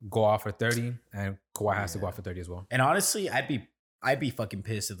to go off for 30, and Kawhi has to go off for 30 as well. And honestly, I'd be fucking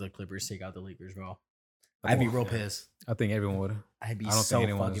pissed if the Clippers take out the Lakers, bro. I'd be real pissed. I think everyone would. I'd be I don't so think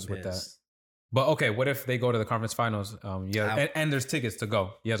anyone fucking is with that. pissed. But okay, what if they go to the conference finals? And there's tickets to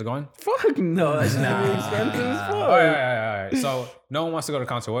go. You guys are going? Fuck no, that's Nah. gonna be expensive as fuck. All right. So no one wants to go to a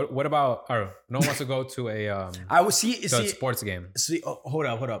concert. What about? Or no one wants to go to a I would see. to a sports game. See, hold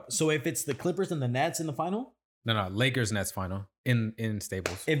up. So if it's the Clippers and the Nets in the final, No, Lakers Nets final in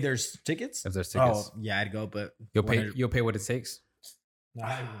Staples. if there's tickets, If there's tickets, oh yeah, I'd go. But you'll pay what it takes. nah,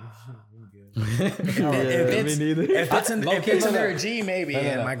 I'm good. if Yeah, it's me neither. if it's in Low-key, if it's no, no. under a G, maybe, No, no,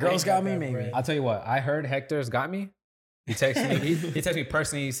 and no. my girls got me, maybe. I'll tell you what. I heard Hector's got me. He texted me. He texted me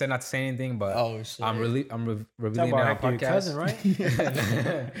personally. He said not to say anything, but Oh shit! I'm Talk revealing about it on Hector, your podcast. cousin,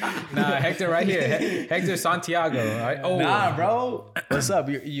 right? Nah, Hector right here. Hector Santiago. Right? Oh, Nah, bro. What's up?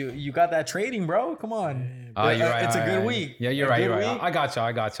 You got that trading, bro? Come on. Oh, you're right. It's a all good right. week. Yeah, you're A right. good You're right. week? I got you.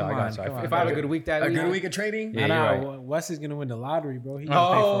 Come on, If I have a good week that A week, good week of trading. Yeah, Nah, you're right. Wes is gonna win the lottery, bro. He Oh,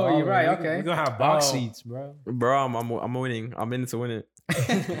 gonna pay for all you're of it. right, okay. We're gonna have box Oh. seats, bro. Bro, I'm winning. I'm in it to win it.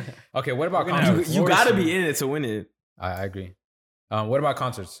 Okay, what about We're gonna have concerts? You gotta Flourishing. be in it to win it. I agree. What about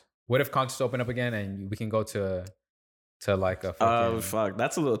concerts? What if concerts open up again and we can go to like a fucking, Fuck,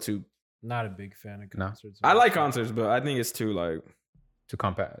 that's a little too. Not a big fan of No. concerts. I like concerts, but I think it's too like. to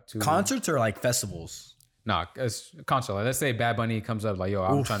compact to Concerts are like festivals. Nah, it's concert. Like, let's say Bad Bunny comes up like, yo,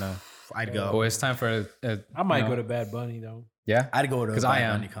 I'm Oof. trying to. I'd Oh, Oh, it's time for. I might you know, go to Bad Bunny though. Yeah, I'd go to a 'Cause I Bad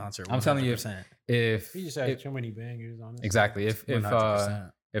am. Bunny concert. I'm telling you, 100%. if He just has if- too many bangers on it. exactly if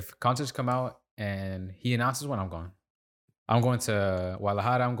 100%. if concerts come out and he announces one, I'm going. I'm going to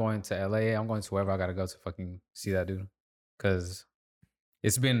Guadalajara. I'm going to LA. I'm going to wherever I gotta go to fucking see that dude. Cause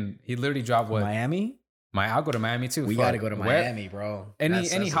it's been he literally dropped what Miami. I'll go to Miami too. We Fuck. got to go to Where- Miami, bro. Any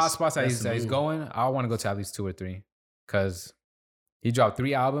That's hot a- spots that that's he's, the move. going, I want to go to at least 2 or 3. Cause he dropped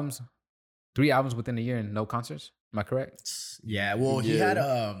 3 albums within a year and no concerts. Am I correct? Yeah. Well, he Yeah.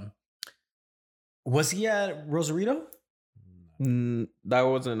 had Was he at Rosarito That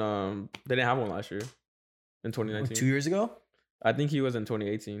wasn't. They didn't have one last year in 2019. 2 years ago? I think he was in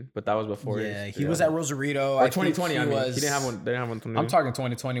 2018, but that was before. Yeah, his- he was at Rosarito. Or I think 2020. I mean, was, he didn't have one. They didn't have one. I'm 2020. talking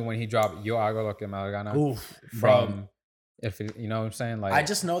 2020 when he dropped Yo Hago Lo Que Me Da La Gana. Oof, bro. From, if it- you know what I'm saying, like I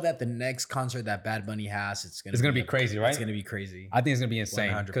just know that the next concert that Bad Bunny has, it's gonna be crazy, right? It's gonna be crazy. I think it's gonna be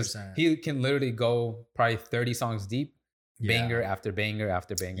insane because 100%. he can literally go probably 30 songs deep, Yeah. banger after banger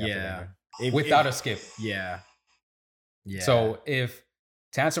after banger Yeah. after If- banger, without if- a skip. Yeah. Yeah. So if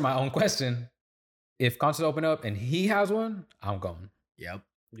to answer my own question, if concerts open up and he has one, I'm going. Yep.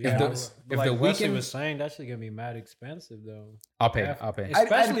 Yeah, the- but if like the Wesley Weeknd- was saying, that's gonna be mad expensive though. I'll pay. Yeah. I'll pay. It's-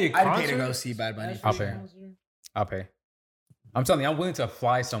 Especially a I'd pay to concert? go see Bad Bunny. I'll Especially pay. a concert. I'll pay. I'm telling you, I'm willing to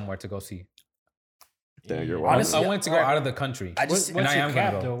fly somewhere to go see. Damn, you're Yeah. wild. Honestly, I want to go out of the country. I just What's I your am gonna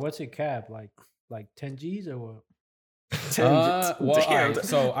cap go. though? What's your cap? Like 10 G's or what? 10 well, all right,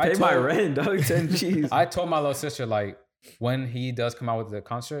 so I pay my told- rent, dog. 10 G's. I told my little sister like when he does come out with the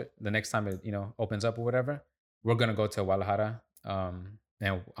concert, the next time it opens up or whatever, we're gonna go to Guadalajara. And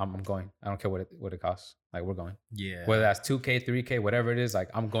I'm going. I don't care what it costs. Like we're going. Yeah. Whether that's 2K, 3K, whatever it is. Like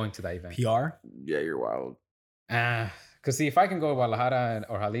I'm going to that event. PR? Yeah, you're wild. Cause see, if I can go to Guadalajara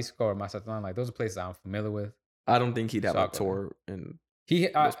or Jalisco or Mazatlan, like those are places I'm familiar with. I don't think he'd have a Shocker. tour. And He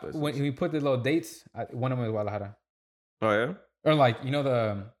Those places. when he put the little dates, one of them was Guadalajara. oh yeah, Or like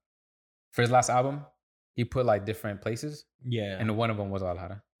for his last album, he put like different places, Yeah. and one of them was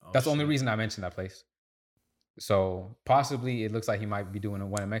Guadalajara. Oh, That's the only shit. reason I mentioned that place. So possibly it looks like he might be doing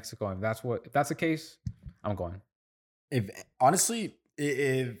one in Mexico. And if that's the case, I'm going. If honestly,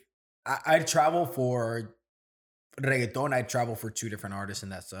 if I'd travel for reggaeton, I'd travel for 2 different artists,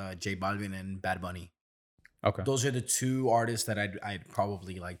 and that's J Balvin and Bad Bunny. Okay. Those are the 2 artists that I'd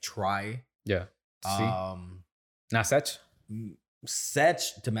probably like try. Yeah. See? Not Sech? Sech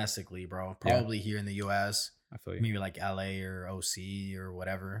domestically, bro. Probably here in the US. I feel you. Maybe like LA or OC or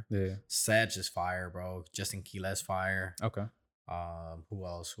whatever. Yeah. Sech is fire, bro. Justin Quiles fire. Okay. Who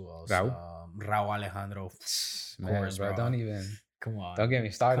else? Raul? Raul Alejandro. Man, course, bro. bro. Don't even. Come on. Don't get me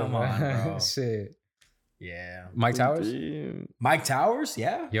started, Come on, bro. Shit. Yeah. Mike Towers? Mike Towers?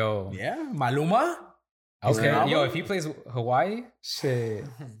 Yeah. Yo. Yeah. Maluma? Okay. Yeah. Yo, if he plays Hawaii, shit.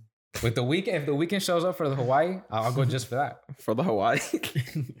 With the weekend, if the weekend shows up for the Hawaii, I'll go just for that. For the Hawaii.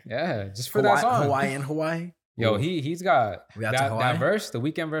 Yeah, just for that song. Hawaii. Yo, he's got We out to Hawaii? that verse, the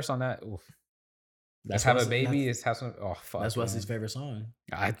weekend verse on that. Oof. Let's have a baby. It's have some. Oh fuck. That's Wesley's man. favorite song.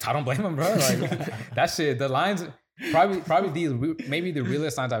 I don't blame him, bro. Like that shit. The lines, probably maybe the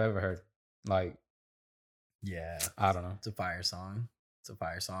realest lines I've ever heard. Like, Yeah. I don't know. It's a fire song.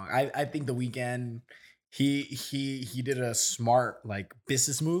 I think The Weeknd, he did a smart like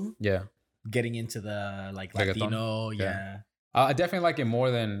business move, Yeah, getting into the like Reggaeton? Latino. Yeah. Yeah. I definitely like it more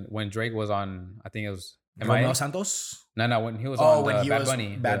than when Drake was on. I think it was. Romeo MIA? Santos. No, when he was on when he Bad was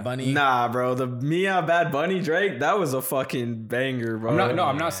Bunny. Bad Yeah. Bunny. Nah, bro. The Mia Bad Bunny Drake, that was a fucking banger, bro.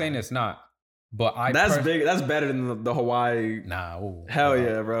 I'm not saying it's not, but That's big. That's better than the Hawaii. Nah, ooh, Hell bro.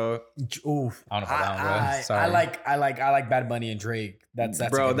 yeah, bro. Oof. I don't know about that one, bro. I Sorry. like Bad Bunny and Drake. That's a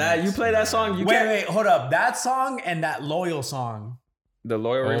Bro, good that mix. you play that song, you Wait, hold up. That song and that Loyal song. The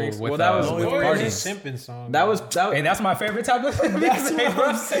Loyal remix. with, Well, that was with Loyal Cardi. is a simping song. that was Hey, that's my favorite type of thing. That's what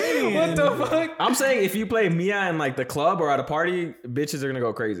I'm saying. What the fuck? I'm saying if you play Mia in like the club or at a party, bitches are gonna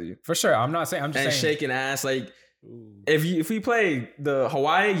go crazy For sure. I'm not saying. I'm just and saying. shaking ass. Like if we play the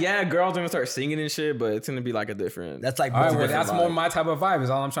Hawaii, yeah, girls are gonna start singing and shit, but it's gonna be like a different. That's like All right, well, different that's vibe. more my type of vibe.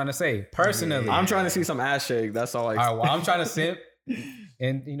 Is all I'm trying to say. Personally, Yeah. I'm trying to see some ass shake. That's all. Like, all right, well, I'm trying to sit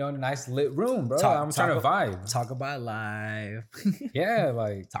in in a nice lit room, bro. I'm trying to vibe. Talk about life. Yeah,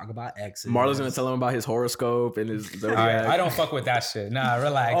 like. Talk about exes. Marlo's gonna tell him about his horoscope and his. All right, I don't fuck with that shit. Nah,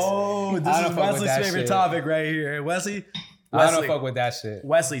 relax. Oh, this I don't is fuck with Wesley's that favorite shit. topic right here. Wesley, I don't fuck with that shit.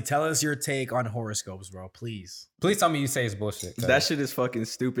 Wesley, tell us your take on horoscopes, bro. Please. Please tell me you say it's bullshit. 'cause That shit is fucking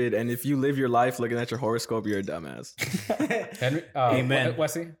stupid. And if you live your life looking at your horoscope, you're a dumbass. Henry, Amen.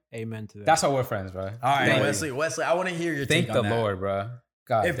 Wesley, Amen to that. that's how we're friends, bro. All right, Like, Wesley, I want to hear your Thank take the on that. Lord, bro.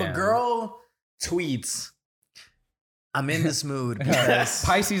 God If damn. a girl tweets, I'm in this mood because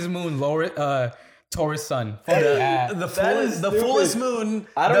Pisces moon, Taurus sun. Fuck that. the That is fullest stupid. moon.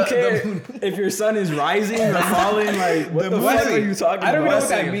 I don't the care moon- if your sun is rising or falling. Like, what the fuck are you talking I don't about? know what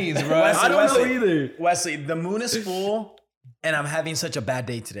that means, bro. Wesley, I don't know Wesley. either. Wesley, the moon is full, and I'm having such a bad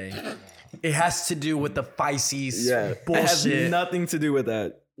day today. It has to do with the Pisces Yeah, it has bullshit. nothing to do with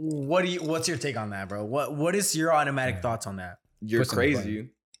that. What's your take on that, bro? What is your automatic thoughts on that? You're Pushing the button. crazy.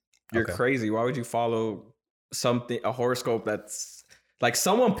 You're Okay. crazy. Why would you follow a horoscope that's like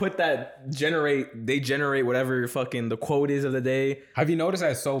someone put that they generate whatever fucking the quote is of the day. Have you noticed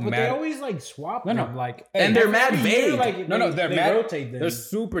that it's so But mad? they always like swap No, no. them, like, And they're mad every year, vague. Like, No, they're they mad. rotate them. They're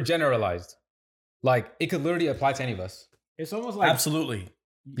super generalized. Like it could literally apply to any of us. It's almost like Absolutely.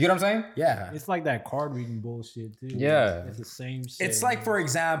 You get what I'm saying? Yeah. it's like that card reading bullshit too. Yeah. it's the same. Shit. It's like, for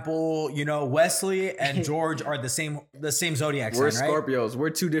example, Wesley and George are the same zodiac We're sign, right? Scorpios. We're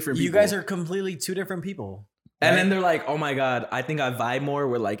two different people. You guys are completely two different people. and right? then they're like, oh my god, I think I vibe more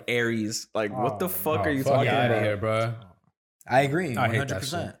with like Aries. Like, what the Oh, fuck are you fuck talking outta about? here, bro. I agree. I hate that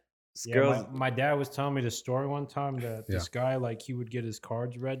 100%. Yeah, Girls, my dad was telling me the story one time that Yeah. this guy, like, he would get his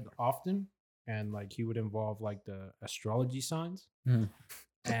cards read often, and like he would involve like the astrology signs. Mhm.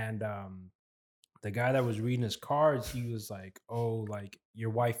 And the guy that was reading his cards, he was like, "Oh, like your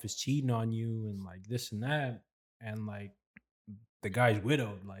wife is cheating on you, and like this and that," and like the guy's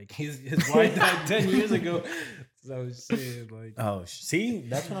widowed. Like his wife died 10 years ago. So shit, like, Oh, see,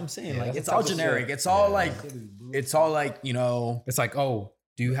 that's what I'm saying. Yeah, Like that's it's the all type of generic. shit. It's all Yeah. like, it's all like It's like, oh,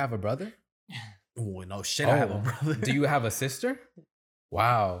 do you have a brother? oh no shit, I have a Oh, brother. Do you have a sister?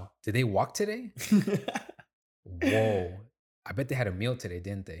 Wow. Did they walk today? Whoa. I bet they had a meal today,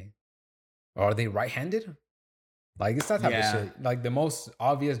 didn't they? Or are they right-handed? Like it's that type Yeah. of shit. Like the most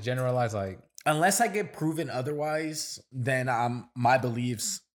obvious generalized, like, Unless I get proven otherwise, then my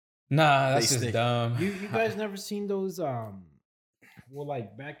beliefs. nah, that's They just stick. dumb. you guys never seen those? Well,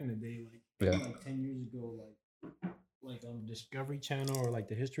 like back in the day, like Yeah. like 10 years ago, like like on Discovery Channel or like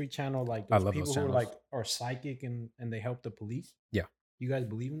the History Channel, like I those love people those who are channels. like are psychic and they help the police? Yeah. You guys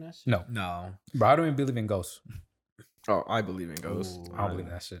believe in that shit? No, No. bro, I don't even believe in ghosts. Oh, I believe in ghosts. Ooh, I don't believe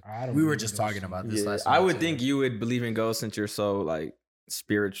in that shit. I don't We were believe just in talking ghosts. about this Yeah, last I night, would too. think you would believe in ghosts since you're so like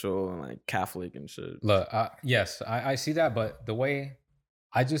spiritual and like Catholic and shit. Look, yes, I see that, but the way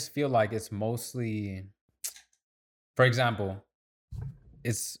I just feel like it's mostly, for example,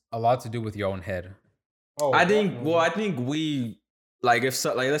 it's a lot to do with your own head. Oh, I think. definitely. Well, I think we like if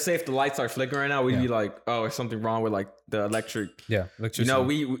so, like let's say if the lights are flickering right now, we'd Yeah. be like, oh, there's something wrong with like the electric. Yeah, You electricity. know,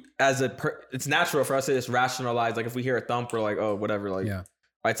 we as it's natural for us to just rationalize. Like if we hear a thump, we're like, oh, whatever. Like, Yeah.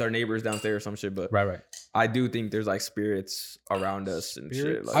 it's our neighbors downstairs or some shit. But right. I do think there's like spirits around us and shit.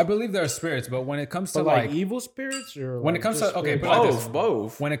 Spirits? Like, I believe there are spirits, but when it comes to But like like evil spirits or when it like comes just to- okay, spirits? put it like this.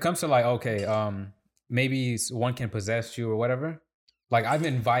 both. when it comes to like okay, maybe one can possess you or whatever. Like I've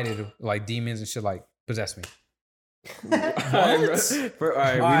invited like demons and shit like possess me. All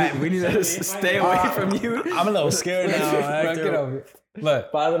right, we need to stay away from you. I'm a little scared now. Bro, get over it.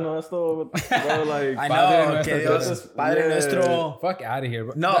 Look, Padre Nuestro, bro, like I Padre know. Que Nuestro, Dios, yeah. Padre Nuestro. fuck out of here,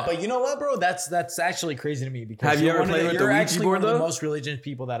 bro. No, but you know what, bro? That's actually crazy to me because Have you you're ever one of played with the you're Ouija actually board, one of the though? most religious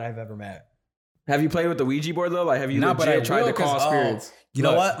people that I've ever met. Have you played with the Ouija board though? Like, have you Nah, but I legit tried will, to call 'cause, spirits? You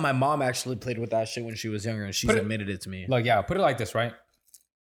know Look. what? My mom actually played with that shit when she was younger, and she's Put it- admitted it to me. Like, yeah, put it like this, right?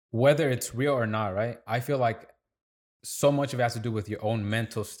 Whether it's real or not, right? I feel like so much of it has to do with your own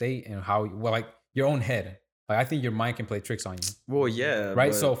mental state and how, well, like your own head. Like, I think your mind can play tricks on you, Well, yeah,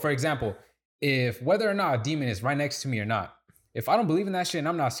 right? but- So, for example, if whether or not a demon is right next to me or not, if I don't believe in that shit and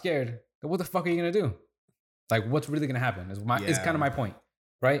I'm not scared, then what the fuck are you gonna do? Like, what's really gonna happen? Is Yeah. kind of my point,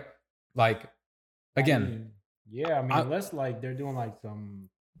 right? Like, again, I mean, I- unless like they're doing like some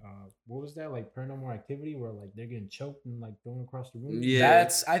what was that, like Paranormal Activity, where like they're getting choked and like thrown across the room? yeah,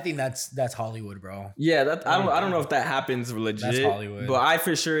 I think that's Hollywood, bro. yeah. That I don't know if that happens legit, Hollywood. but I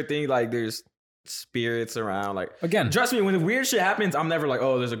for sure think like there's spirits around. Like, again, trust me, when the weird shit happens, I'm never like,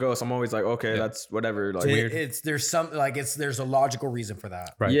 oh, there's a ghost. I'm always like, okay, Yeah. that's whatever. Like, There's a logical reason for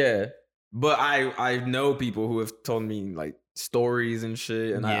that. right? yeah. But I know people who have told me like stories and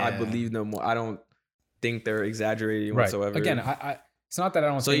shit, and I Yeah. believe them. I don't think they're exaggerating Right. whatsoever. Again, I it's not that I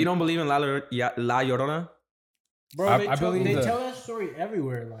don't. so think- you don't believe in La Llorona? Bro, I they believe the- tell that story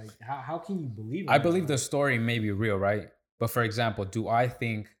everywhere. Like, how can you believe? I that? believe the story may be real, right? But for example, do I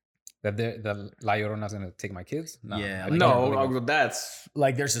think that the La Llorona is gonna take my kids? No, Yeah, I like, don't No, believe it. that's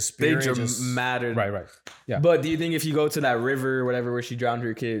Like there's a they spirit. just- mattered. Right. Yeah. But do you think if you go to that river or whatever where she drowned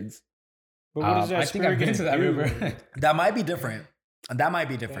her kids? But what is that I think I've spirit been gonna to that do? river. That might be different. That might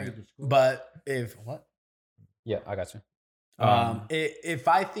be different. But if what? Yeah, I got you. If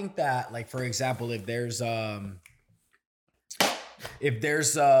I think that, like, for example, if there's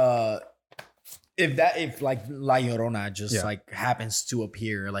if like La Llorona just Yeah. like happens to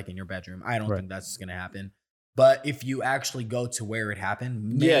appear like in your bedroom, I don't Right. think that's gonna happen. But if you actually go to where it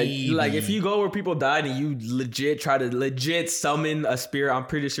happened, Yeah, maybe, like if you go where people died and you legit try to summon a spirit, I'm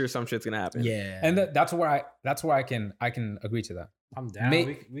pretty sure some shit's gonna happen. yeah, And that's where I can agree to that. I'm down.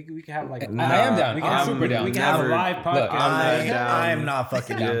 May- We can have like. I am down. We I'm can, super down. We can have a Never- live Look, podcast. I'm not down. I am not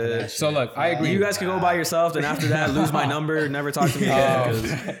fucking down for Yeah. that shit. So look, I agree. You guys can go by yourself, and after that, lose my number, never talk to me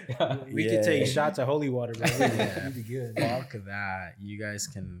again. 'cause- we Yeah. can take shots of holy water, bro. Yeah. We'd be good. Fuck that. You guys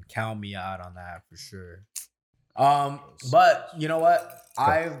can count me out on that for sure. But you know what?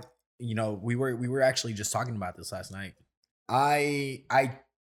 We were actually just talking about this last night. I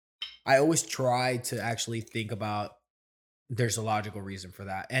always try to actually think about there's a logical reason for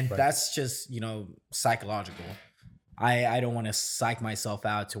that. And Right. that's just, psychological. I don't want to psych myself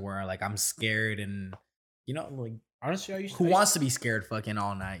out to where like I'm scared and like Honestly, I used who wants to be scared fucking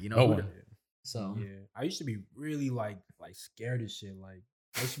all night, No Who one. d- So Yeah, I used to be really like scared of shit. Like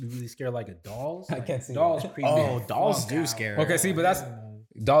I used to be really scared like of dolls. I Like, can't see dolls. that. Creepy. Oh, dolls Fuck do out. scare. Okay, see, but that's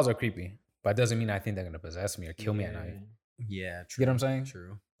Yeah. dolls are creepy, but it doesn't mean I think they're gonna possess me or kill me at night. Yeah, You true. get what I'm saying?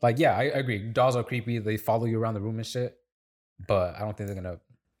 True. Like, yeah, I agree. Dolls are creepy. They follow you around the room and shit. But I don't think they're gonna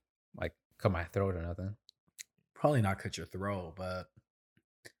like cut my throat or nothing. Probably not cut your throat, but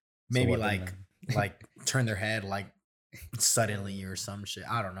So maybe what, they're like gonna- like turn their head like suddenly or some shit.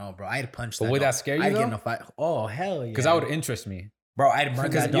 I don't know, bro. I'd punch But that. would dog. that scare you I'd get in though? a fight. Oh hell yeah! Because that would interest me. bro. I'd burn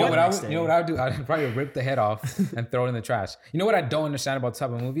Because that you know dog what I next would, day. you know what I would do? I'd probably rip the head off and throw it in the trash. You know what I don't understand about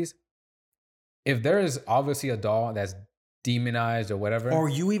type of movies? If there is obviously a doll that's demonized or whatever, Or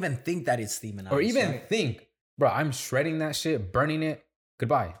you even think that it's demonized, or even right? think, bro, I'm shredding that shit, burning it.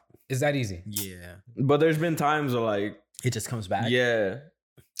 Goodbye. Is that easy? Yeah, But there's been times where like, it just comes back. yeah,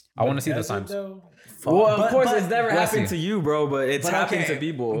 I want to see the signs. Well, of course, it's never happened to you, bro, but it's happened to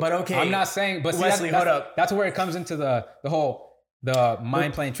people. But okay, I'm not saying, but see, Wesley, hold up. That's where it comes into the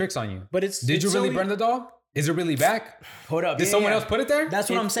mind playing tricks on you. But did you really burn the dog? Is it really back? Hold up. Did someone else put it there? That's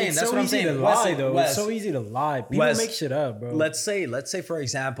what I'm saying. It's That's so what I'm easy saying. to lie, though. It's so easy to lie. People make shit up, bro. Let's say, for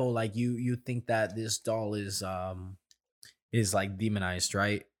example, like you think that this doll is like demonized,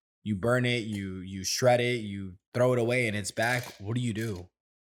 right? You burn it, you shred it, you throw it away, and it's back. What do?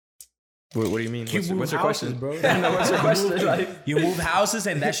 What do you mean? What's your houses, question, bro? What's your question? Like, you move houses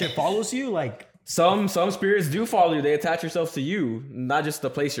and that shit follows you? Like some spirits do follow you. They attach themselves to you, not just the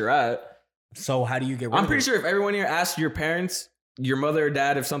place you're at. So how do you get rid I'm of pretty it? sure if everyone here asks your parents, your mother or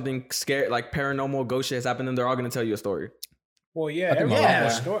dad, if something scary, like paranormal ghost shit has happened, then they're all going to tell you a story. Well, yeah, everyone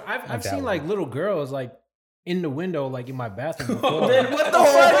has a story. I've seen like little girls like in the window, like in my bathroom before. Then what the fuck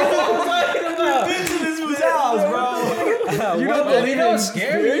are you talking about? This house, bro. You don't believe in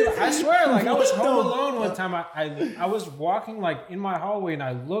scary? I swear, like I was home alone one time. I was walking like in my hallway and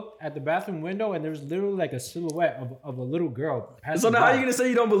I looked at the bathroom window and there was literally like a silhouette of a little girl. So now how are you gonna say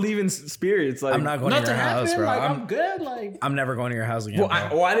you don't believe in spirits? Like I'm not going to your house, bro. Like, I'm good. Like I'm never going to your house again.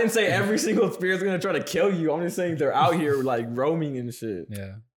 Well, I didn't say every single spirit's gonna try to kill you. I'm just saying they're out here like roaming and shit.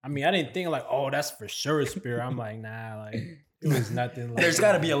 Yeah. I mean, I didn't think like, oh, that's for sure a spirit. I'm like, nah, like it was nothing. Like, There's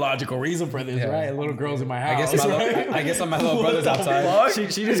got to be a logical reason for this, right? Little girls in my house. I guess my little brother's outside.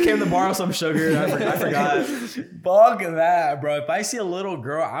 She just came to borrow some sugar. I forgot. Fuck that, bro. If I see a little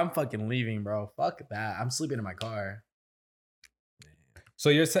girl, I'm fucking leaving, bro. Fuck that. I'm sleeping in my car. So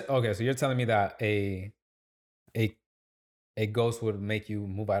you're telling me that a ghost would make you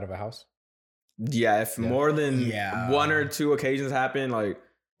move out of a house? Yeah, if more than one or two occasions happen, like.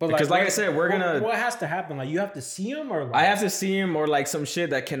 But because like I said, we're gonna. What has to happen? Like you have to see him, or like, I have to see him, or like some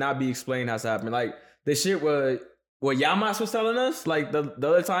shit that cannot be explained has to happen. Like the shit what Yamas was telling us, like the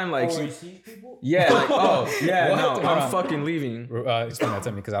other time, like he sees people. Yeah, like What? I'm fucking leaving. Explain that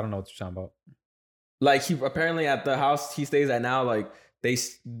to me because I don't know what you're talking about. Like he apparently at the house he stays at now, like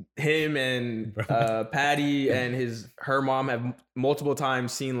him and Patty and her mom have multiple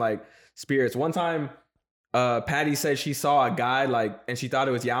times seen like spirits. One time. Patty said she saw a guy like, and she thought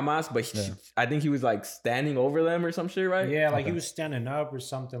it was Yamas, but I think he was like standing over them or some shit, right? Yeah, like he was standing up or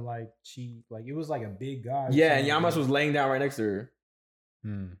something. Like it was like a big guy. Yeah, and Yamas was laying down right next to her.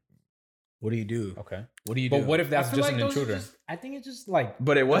 What do you do? Okay. What do you do? But what if that's just an intruder? I think it's just like.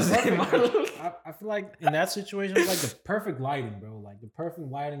 But it wasn't. I feel like in that situation, it's like the perfect lighting, bro. Like the perfect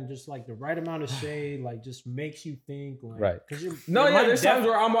lighting, just like the right amount of shade, like just makes you think. Like, right. There's times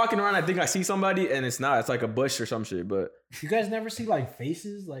where I'm walking around, I think I see somebody, and it's not. It's like a bush or some shit. But you guys never see like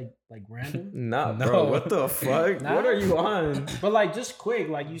faces, like random. Nah, bro. What the fuck? Nah. What are you on? But like just quick,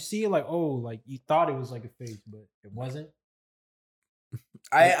 like you see it, like like you thought it was like a face, but it wasn't.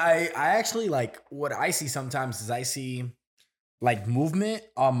 I actually like what I see sometimes is I see like movement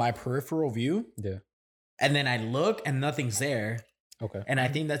on my peripheral view. Yeah. And then I look and nothing's there. Okay. And I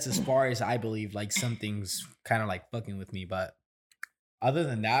think that's as far as I believe like something's kind of like fucking with me. But other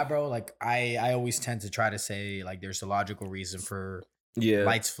than that, bro, like I always tend to try to say like there's a logical reason for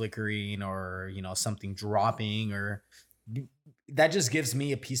lights flickering or, you know, something dropping or that just gives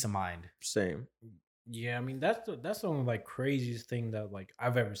me a peace of mind. Same. Yeah, I mean that's the only like craziest thing that like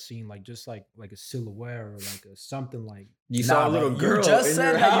I've ever seen, like just like a silhouette or like something like you saw a little girl. You just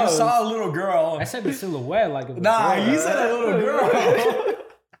said that you saw a little girl. I said the silhouette like a little girl. You said a little girl.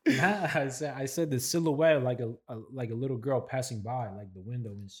 Nah, I said the silhouette like a little girl passing by like the window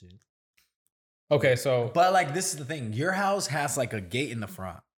and shit. Okay, so but like this is the thing, your house has like a gate in the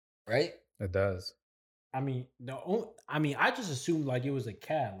front, right? It does. I mean, I just assumed like it was a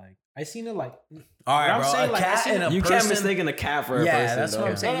cat. Like I seen it like. All right, bro. Saying, a like, cat and a you person. can't mistake a cat for a person. Yeah, that's what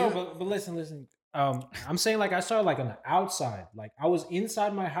I'm saying. No, but listen. I'm saying like I saw it like on the outside. Like I was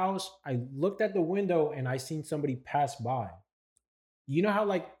inside my house. I looked at the window and I seen somebody pass by. You know how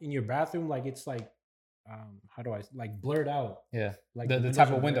like in your bathroom, like it's like, how do I like blurred out? Yeah, like the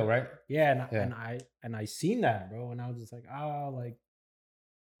type of window, right? Yeah, and I seen that, bro, and I was just like, like.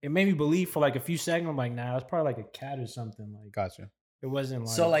 It made me believe for like a few seconds. I'm like, nah, it's probably like a cat or something. Like, gotcha. It wasn't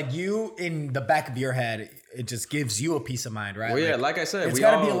like so like you in the back of your head, it just gives you a peace of mind, right? Well, yeah, like I said, it's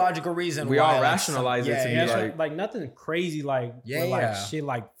got to be a logical reason. We why, all rationalize it to be like nothing crazy, like like shit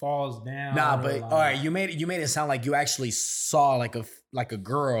like falls down. Nah, but like, all right, you made it sound like you actually saw like a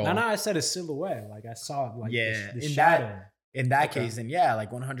girl. No, I said a silhouette. Like I saw like the in shadow. In that case, then yeah,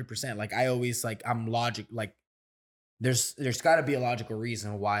 like 100%. Like I always like I'm logic like. There's got to be a logical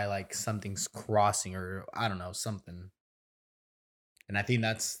reason why like something's crossing or I don't know something, and I think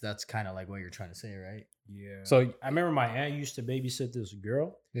that's kind of like what you're trying to say, right? Yeah. So I remember my aunt used to babysit this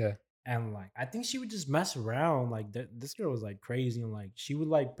girl. yeah, And like, I think she would just mess around. Like, this girl was like crazy, and like, she would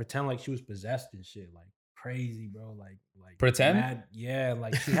like pretend like she was possessed and shit. Like, crazy, bro. Like pretend. mad. Yeah,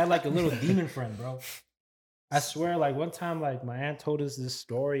 like she had like a little demon friend, bro. I swear, like one time, like my aunt told us this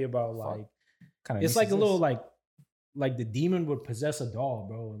story about like, it's like a little like the demon would possess a doll,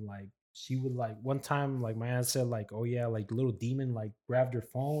 bro, and like she would like one time, like my aunt said, like, oh yeah, like the little demon like grabbed her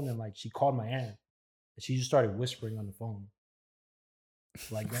phone and like she called my aunt, and she just started whispering on the phone.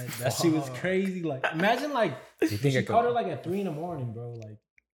 Like that shit was crazy. Like imagine like she called her like at 3 a.m, bro. Like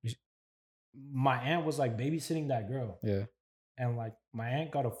my aunt was like babysitting that girl. Yeah. And like my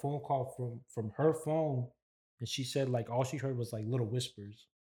aunt got a phone call from her phone, and she said like all she heard was like little whispers.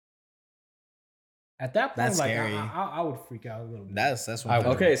 At that point, That's like scary. I would freak out a little bit. That's what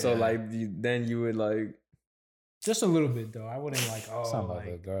Okay, so like then you would like. Just a little bit though. I wouldn't like Sound about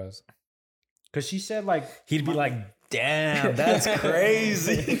the like girls. because she said like he'd be like, damn, that's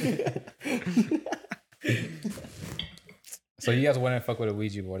crazy. So you guys wouldn't fuck with a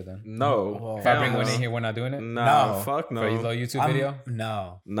Ouija board then? No. If I bring one in here, we're not doing it? Nah, No. fuck no. For a little YouTube video?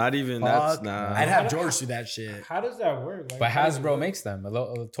 No. Not even Fuck. that's nah. I'd have George do that shit. how does that work? Like, But how does it Hasbro work? makes them.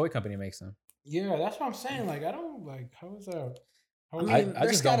 A toy company makes them. Yeah, that's what I'm saying. Like I don't like how is that? How is I that- just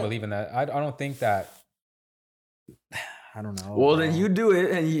there's don't gotta- believe in that. I don't think that. I don't know. Well, bro. then you do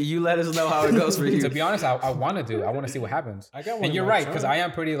it and you let us know how it goes for you. To be honest, I want to do it. I want to see what happens. I got one. And in you're my right, because trunk. I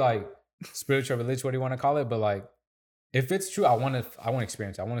am pretty like spiritual, religious, what do you want to call it? But like, if it's true, I want to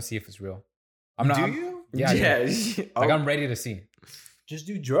experience it. I want to see if it's real. I'm not. Do I'm- you? Yeah. I do. Yeah. Like I'm ready to see. Just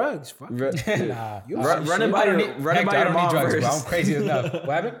do drugs. Fuck. Ru- Nah. You Run, see run it shit. by I don't your need- run it Hector, by I your don't need mom drugs, first. bro. I'm crazy enough. What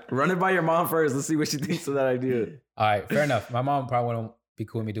happened? Run it by your mom first. Let's see what she thinks of that idea. All right, fair enough. My mom probably wouldn't be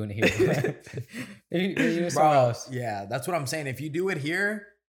cool with me doing it here. Maybe somewhere Bro, else. yeah, that's what I'm saying. If you do it here,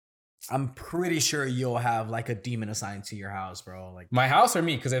 I'm pretty sure you'll have like a demon assigned to your house, bro. Like, My house or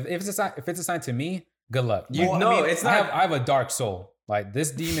me? Because if it's assigned to me, good luck. Well, I No, mean, it's I not. have a dark soul. Like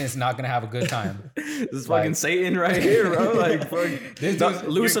this demon is not gonna have a good time. This is Like- fucking Satan right here, bro. Like fuck, This the- dude's-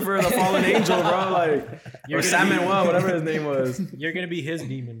 Lucifer, the fallen angel, bro. Like or Sam Manuel, whatever his name was. You're gonna be his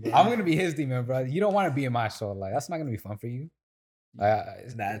demon, bro. I'm gonna be his demon, bro. You don't want to be in my soul. Like that's not gonna be fun for you.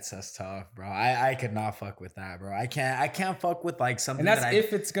 that's tough, bro. I could not fuck with that, bro. I can't fuck with like something and that's that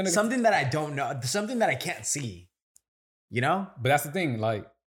if it's gonna. something that I don't know, something that I can't see. You know? But that's the thing. Like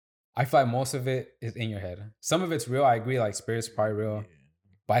I feel like most of it is in your head. Some of it's real. I agree. Like spirits are probably real.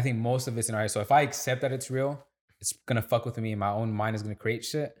 But I think most of it's in our head. So if I accept that it's real, it's gonna fuck with me. My own mind is gonna create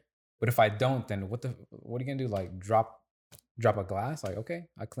shit. But if I don't, then what are you gonna do? Like drop a glass? Like okay,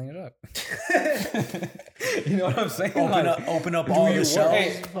 I clean it up. You know what I'm saying? Open up all the shelves.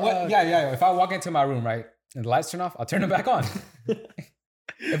 Hey, yeah. If I walk into my room, right, and the lights turn off, I'll turn it back on.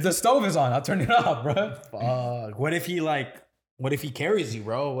 If the stove is on, I'll turn it off, bro. Fuck. What if he carries you,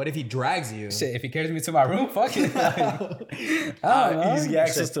 bro? What if he drags you? Shit, if he carries me to my room, fuck it. Like, I don't know. Easy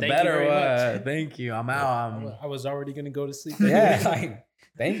access to Thank you better. very much. Thank you. I'm out. I was already gonna go to sleep. Yeah, like,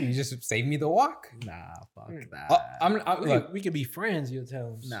 thank you. You just saved me the walk. Nah, fuck that. Look, we could be friends. You'll tell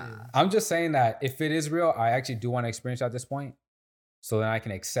him. Nah. shit. I'm just saying that if it is real, I actually do want to experience it at this point. So then I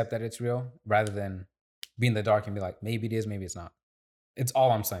can accept that it's real rather than be in the dark and be like, maybe it is, maybe it's not. It's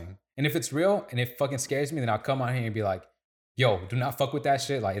all I'm saying. And if it's real and it fucking scares me, then I'll come on here and be like, yo, do not fuck with that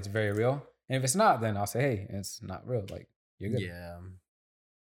shit. Like, it's very real. And if it's not, then I'll say, hey, it's not real. Like, you're good. Yeah.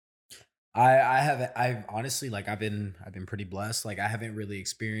 I've honestly, like, I've been pretty blessed. Like, I haven't really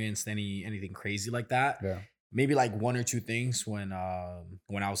experienced anything crazy like that. Yeah. Maybe like one or two things when I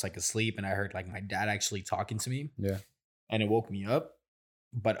was like asleep and I heard like my dad actually talking to me. Yeah. And it woke me up.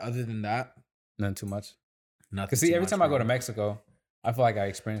 But other than that, None too much. nothing. Because see, too every much, time I go bro. to Mexico, I feel like I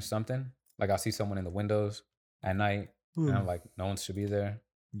experience something. Like I'll see someone in the windows at night, and I'm like, no one should be there.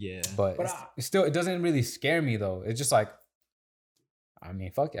 Yeah. But it's still, it doesn't really scare me though. It's just like, I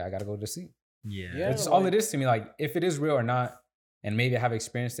mean, fuck it, I gotta go to sleep. Yeah. Yeah. It's just all it is to me. Like, if it is real or not, and maybe I have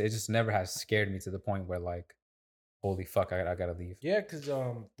experienced it, it just never has scared me to the point where like, holy fuck, I gotta leave. Yeah, because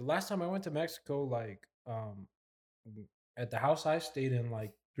the last time I went to Mexico, like at the house I stayed in,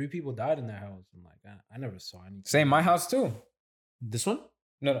 like 3 people died in that house, and like I never saw anything. Same, my house too. This one?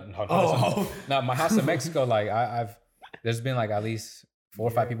 No. Oh. No, my house in Mexico. Like I've there's been like at least 4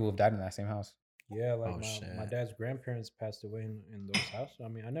 or 5 people who've died in that same house. Yeah, like Oh, my shit. dad's grandparents passed away in those houses. I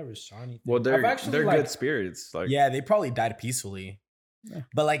mean, I never saw anything. Well, I've they're actually, good spirits. Like Yeah, they probably died peacefully. Yeah.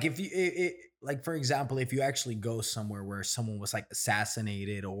 But like if you like for example, if you actually go somewhere where someone was like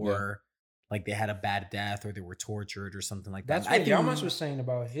assassinated or like they had a bad death or they were tortured or something like That's that. what I think Yamas was saying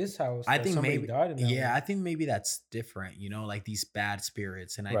about his house. I that think somebody maybe died in that yeah, one. I think maybe that's different, you know, like these bad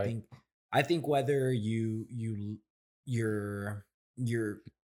spirits. And I Right. think I think whether you're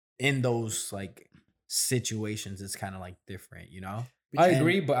in those like situations, it's kind of like different, you know. I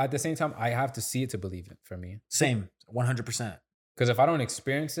agree, but at the same time, I have to see it to believe it. For me, Same, 100%. because if I don't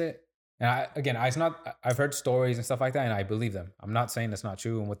experience it, and it's not. I've heard stories and stuff like that, and I believe them. I'm not saying that's not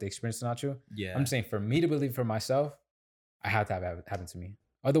true, and what they experience is not true. Yeah, I'm saying for me to believe for myself, I have to have it happen to me.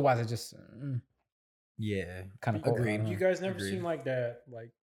 Otherwise, I just yeah, kind of agreed. You guys never Agreed. seen like that like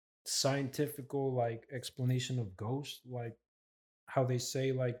scientifical like explanation of ghosts, like how they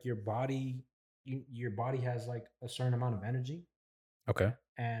say like your body has like a certain amount of energy, Okay.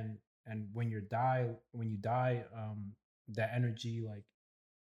 and when you die, that energy, like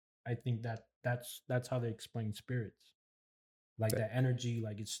I think that's how they explain spirits. Like Okay. that energy,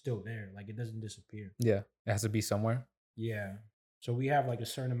 like it's still there, like it doesn't disappear. Yeah, it has to be somewhere. Yeah. So we have like a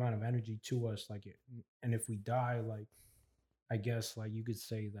certain amount of energy to us, like and if we die, like I guess like you could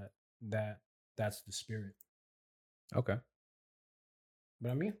say that's the spirit. Okay.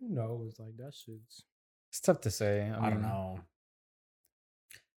 But I mean, who knows? Like that shit's It's tough to say. I don't know.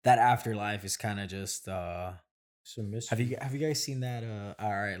 That afterlife is kind of just some mystery. have you guys seen that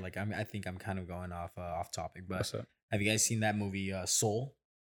all right, like I think I'm kind of going off topic, but What's up? have you guys seen that movie Soul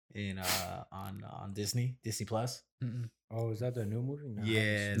in on Disney Plus? Mm-mm. Oh, is that the new movie? No,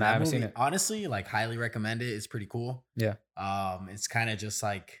 Yeah, Nah, I that haven't seen movie, it. honestly, like highly recommend it. It's pretty cool. Yeah. It's kind of just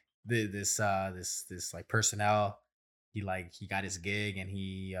like this like personnel. He got his gig and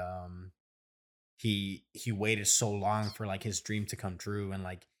he waited so long for like his dream to come true, and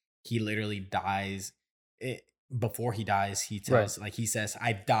like he literally dies. Before he dies, he tells like he says,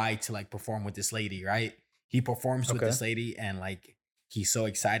 "I died to like perform with this lady." Right? He performs with Okay. this lady, and like he's so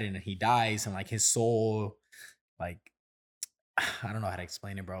excited, and he dies, and like his soul, like I don't know how to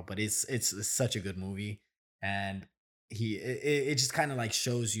explain it, bro, but it's such a good movie, and it just kind of like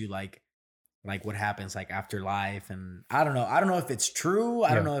shows you like what happens like after life, and I don't know if it's true.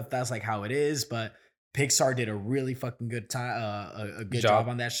 I don't know if that's like how it is, but Pixar did a really fucking good time, a good job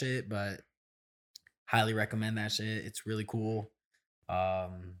on that shit. But highly recommend that shit. It's really cool.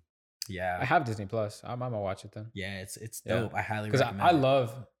 Yeah, I have Disney Plus. I might watch it then. yeah, it's Yeah. dope. I highly Because recommend. I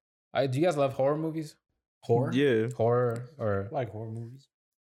love. Do you guys love horror movies? horror. Yeah, Horror or I like horror movies.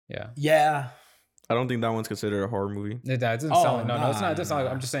 yeah. Yeah, I don't think that one's considered a horror movie. It doesn't Oh, sound like, no, it's nah, not. It doesn't sound like,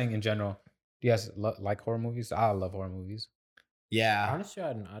 nah. I'm just saying in general. Do you guys like horror movies? I love horror movies. yeah. Honestly,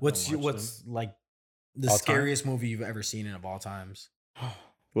 I don't What's watch what's like the All time? scariest movie you've ever seen of all times?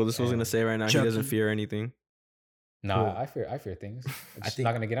 Well, this was gonna say right now he doesn't Chucky. fear anything. No, Cool. I fear things. I'm I just think-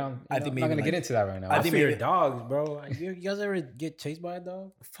 not gonna get on. I think I'm maybe not gonna like- get into that right now. I I think fear maybe- dogs, bro. You guys ever get chased by a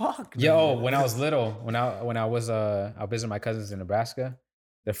dog? Fuck. Yo, man. when I was little, when I was I visited my cousins in Nebraska,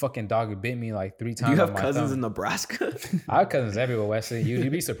 their fucking dog bit me like 3 Do times. you on have my cousins thumb. in Nebraska? I have cousins everywhere, Wesley.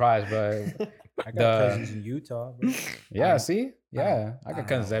 You'd be surprised, but I got The- cousins in Utah, bro. yeah, see, yeah, I I got don't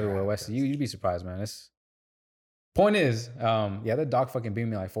cousins know where I everywhere, have Wesley. cousins. You'd be surprised, man. It's point is, yeah, the dog fucking bit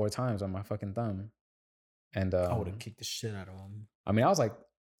me like 4 times on my fucking thumb, and I would have kicked the shit out of him. I mean, I was like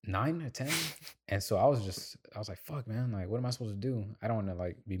 9 or 10, and so I was like, fuck, man, like, what am I supposed to do? I don't want to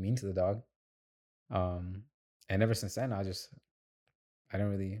like be mean to the dog. And ever since then, I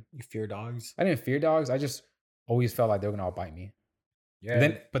didn't really. You fear dogs? I didn't fear dogs. I just always felt like they were gonna all bite me.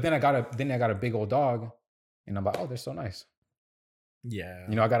 Yeah. But then I got a big old dog, and I'm like, oh, they're so nice. Yeah.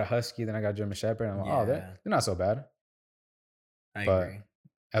 You know, I got a husky, then I got a German Shepherd. And I'm like, oh, Yeah. they're not so bad. I but- agree.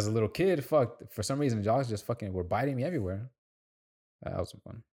 As a little kid, fuck, for some reason, the dogs just fucking were biting me everywhere. That was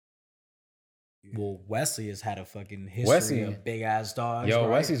fun. Well, Wesley has had a fucking history Wesley- of big ass dogs. Yo, right?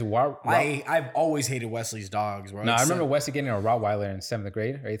 Wesley's I've always hated Wesley's dogs, bro. No, I It's remember like- Wesley getting a Rottweiler in 7th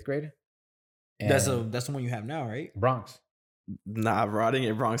grade or 8th grade. that's And the one you have now, right? Bronx. Nah, bro, I didn't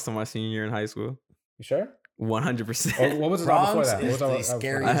get Bronx till my senior year in high school. You sure? 100%. Or what was the dog before Bronx that? What is was the the dog before that?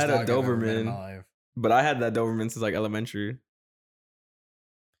 scariest I had a dog I've ever met in Doberman. my life. But I had that Doberman since like elementary.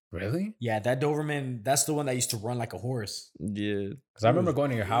 Really? Yeah, that Doberman, that's the one that used to run like a horse. Yeah. Because I remember was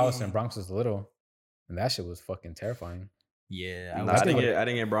going to your house and big. Bronx was little, and that shit was fucking terrifying. Yeah, Nah, was I thinking-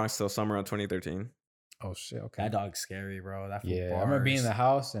 didn't get Bronx till summer of 2013. Oh shit. Okay. that dog's scary, bro. That fool Yeah, I remember being in the bars.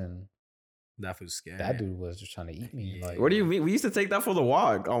 house and That was scary. that dude was just trying to eat me. Yeah. Like, What do you mean? We used to take that for the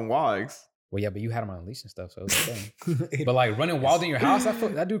walk on walks. Well, yeah, but you had him on a leash and stuff, so it was okay. But like running wild in your house,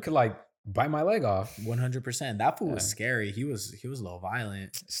 that dude could like bite my leg off. 100%. That fool was Yeah. scary. He was a little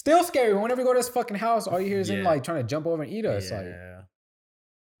violent. Still scary. Whenever you go to this fucking house, all you hear is him Yeah. like trying to jump over and eat us. Like Yeah.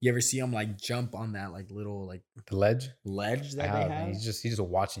 You ever see him like jump on that like little like the ledge. ledge I that have, they man. have? He's just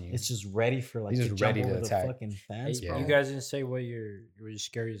watching you. It's just ready for like He's to just jump ready to over attack. the fucking fence, Hey, bro. Yeah. You guys didn't say what your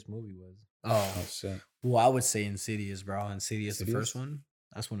scariest movie was. Oh, Oh shit. well, I would say Insidious, bro. Insidious, the Insidious? first one.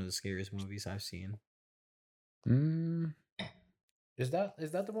 That's one of the scariest movies I've seen. Is that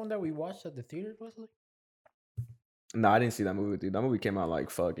the one that we watched at the theater, Wesley? No, I didn't see that movie, dude. That movie came out like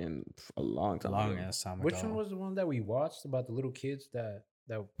fucking a long time Long ago. ass time ago. Which one was the one that we watched about the little kids that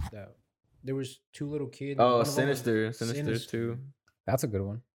there was two little kids? Oh, one of them was Sinister 2. That's a good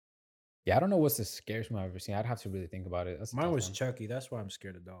one. Yeah, I don't know what's the scariest movie I've ever seen. I'd have to really think about it. That's a Mine tough was one. Chucky. That's why I'm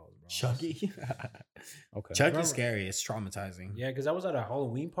scared of dolls, bro. Chucky? Okay. Chucky's Remember- scary. It's traumatizing. Yeah, because I was at a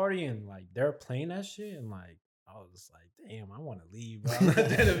Halloween party and like they're playing that shit and like I was like, damn, I want to leave, bro. Like,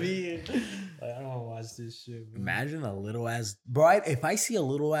 I don't want to watch this shit. Bro. Imagine a little ass bro. If I see a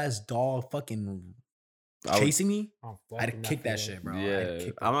little ass dog fucking chasing me, I'm I'd fucking kick that for it. shit, bro. Yeah, I'd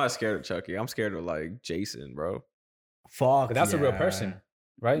kick I'm not scared of Chucky. I'm scared of like Jason, bro. Fuck. But that's a real yeah. person,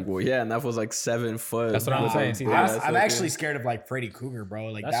 right? Well, yeah, and that was like 7 foot. That's what I'm with saying. a See, big that's- ass I'm fucking- actually scared of like Freddy Krueger, bro.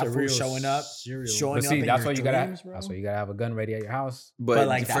 Like That's that a fool real showing up, serial. showing But up see, in that's your why you gotta. dreams, bro. That's why you gotta have a gun ready at your house. But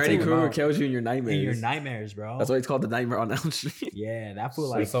like, that's Freddy what Krueger about- kills you in your nightmares. in your nightmares, bro. That's why it's called the Nightmare on Elm Street. Yeah, that fool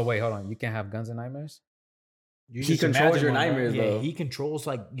So, like so wait, hold on. You can't have guns in nightmares. You He just controls imagine your one, right? nightmares, yeah, though. he controls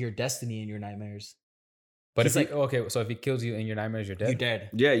like your destiny in your nightmares. But He's if he, okay, so if he kills you in your nightmares, you're dead. You dead.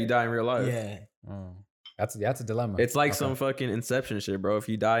 Yeah, you die in real life. Yeah. Oh, that's a dilemma. It's like Okay. some fucking Inception shit, bro. If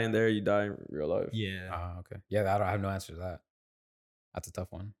you die in there, you die in real life. Yeah. Ah, okay. Yeah, I have no answer to that. That's a tough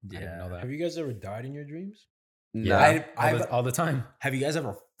one. I didn't know that. Have you guys ever died in your dreams? Yeah, I've- all the time. Have you guys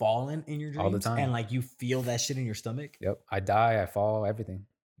ever fallen in your dreams? All the time. And like you feel that shit in your stomach? Yep. I die. I fall. Everything.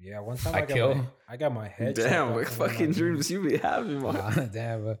 Yeah, one time I kill. I got my head. Damn, chopped what off in one of my fucking dreams you be having, man.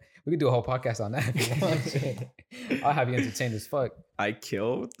 Damn. But we could do a whole podcast on that if you want. I'll have you entertained as fuck. I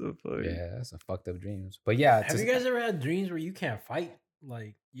kill? What the fuck? Yeah, that's some fucked up dreams. But yeah, Have you guys ever had dreams where you can't fight?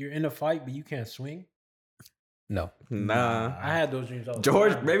 Like you're in a fight but you can't swing? No. Nah. I had those dreams all the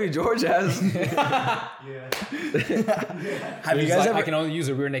George, time. maybe George has. Yeah. Have you He's guys like, ever I can only use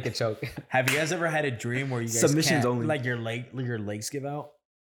a rear naked choke. have you guys ever had a dream where you guys Submissions can't, only. like your legs give out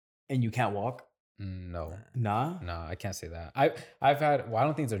and you can't walk? No. Nah. No, I can't say that. I've had. Well, I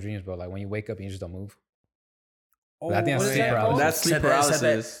don't think they're dreams, but like when you wake up and you just don't move. But I think what that's is sleep that paralysis. called? That's sleep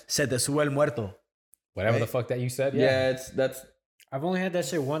paralysis. Se te sube el muerto. Whatever the Right? fuck that you said. Yeah, that's. I've only had that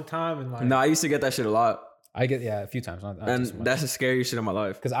shit one time and like No, I used to get that shit a lot, I get a few times. Not and too much. that's the scariest shit in my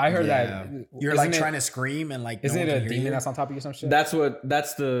life. Because I heard Yeah. that You're isn't like it- trying to scream and like Isn't no it one a can hear demon you. that's on top of you or some shit? That's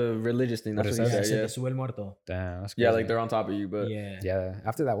the religious thing. What That's it what he says? said. Se Yeah, te sube el muerto. Damn, that's yeah, crazy. like they're on top of you. But Yeah. Yeah,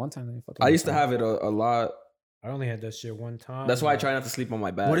 after that one time, they fucking I used to have it a lot. I only had that shit one time. That's why I try not to sleep on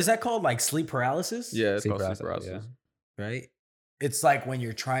my back. What is that called? Like sleep paralysis? Yeah, it's Sleep called sleep paralysis, paralysis. Right? It's like when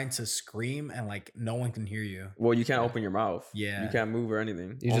you're trying to scream and like no one can hear you. Well, you can't open your mouth. Yeah. you can't move or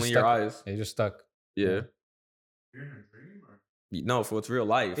anything. You're Only just your stuck. eyes. You're just stuck. Yeah. You're in a dream or? No, for it's real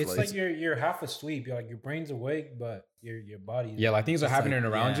life. It's like you're half asleep. You're like your brain's awake, but your body. Yeah, like things are It's happening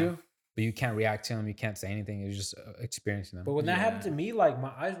like- around yeah. you, but you can't react to them. You can't say anything. You're just experiencing them. But when that happened Yeah. to me, like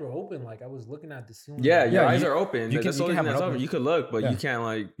my eyes were open. Like I was looking at the ceiling. yeah, like, your Yeah, eyes you- are open. you That's can- the only you can thing have that's it open. open. You could look, but Yeah. you can't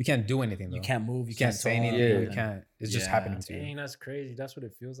like. you can't do anything. Though. You can't move. You can't say anything. Yeah. You can't. It's just Yeah. happening to you. Dang, that's crazy. That's what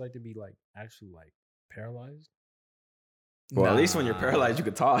it feels like to be like actually like paralyzed. Well, at least when you're Nah. paralyzed, you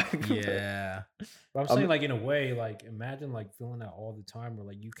could talk. Yeah. But I'm saying like in a way, like imagine like feeling that all the time, where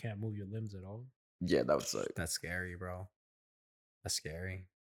like you can't move your limbs at all. Yeah, that would suck. That's scary, bro. That's scary.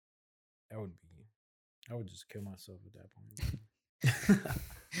 That would be. I would just kill myself at that point.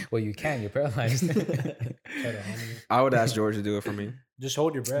 Well, you can. You're paralyzed. Try to harm you. I would ask George to do it for me. Just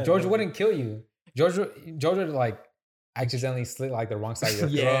hold your breath. George bro. wouldn't kill you. George would like accidentally slit like the wrong side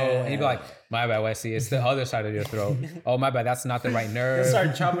of your throat, Yeah. and he'd be like, "My bad, Wesley. It's the other side of your throat. Oh, my bad. That's not the right nerve." He'll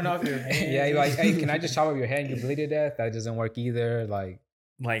start chopping off your hands. Yeah, he'd be like, "Hey, can I just chop off your hand? You bleed to death. That doesn't work either." Like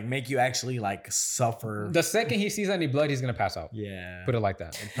Like make you actually like suffer. the second he sees any blood, he's gonna pass out. Yeah. Put it like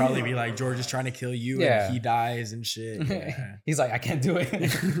that. Probably be like George is trying to kill you Yeah. and he dies and shit. Yeah. He's like, "I can't do it.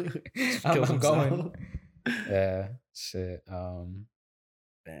 I'm Kills going." himself. Yeah, shit.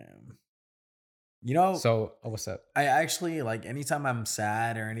 Damn. You know, So what's up? I actually like anytime I'm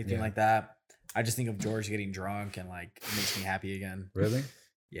sad or anything Yeah. like that, I just think of George getting drunk and like it makes me happy again. Really?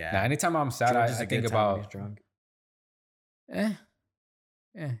 Yeah. Now, anytime I'm sad, George I is a think good time when he's about. drunk.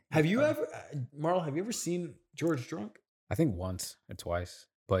 Have you Ever, Marl? Have you ever seen George drunk? I think once or twice,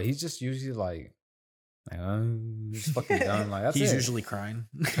 but he's just usually like he's fucking done. Like that's He's it. usually crying.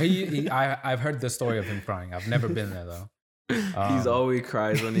 I've heard the story of him crying. I've never been there though. He's always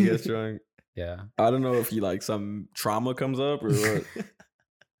cries when he gets drunk. Yeah. I don't know if he like some trauma comes up or what.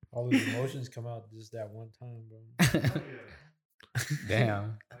 All those emotions come out just that one time, bro.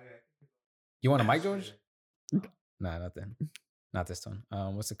 Damn. You want a mic, George? Nah, nothing. Not this one.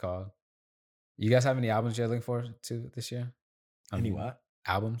 What's it called? You guys have any albums you're looking forward to this year? Any what?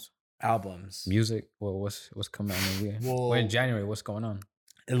 Albums, music. Well, what's coming out? I mean, we're in January. What's going on?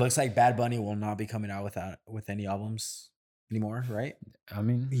 It looks like Bad Bunny will not be coming out with any albums anymore, right? I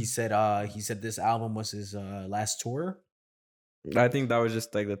mean, he said this album was his last tour. I think that was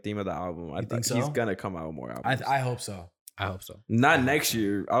just like the theme of the album. I think so? He's gonna come out with more albums. I hope so. I hope so. Not next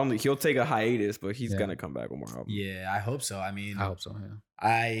year. I don't think he'll take a hiatus, but he's gonna come back with more albums. Yeah, I hope so. I mean, I hope so. Yeah.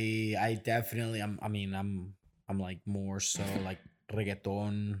 I definitely. I'm like more so like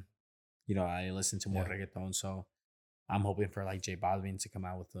reggaeton. You know, I listen to more reggaeton, so I'm hoping for like J Balvin to come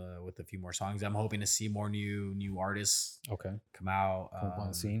out with a few more songs. I'm hoping to see more new artists. Okay. Come out on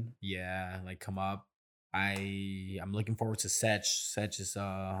the scene. Yeah, like come up. I'm looking forward to Sech. Sech is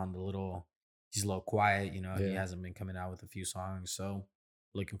on the little. He's a little quiet, you know. He hasn't been coming out with a few songs, so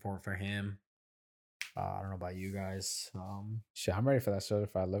looking forward for him. I don't know about you guys. Shit, I'm ready for that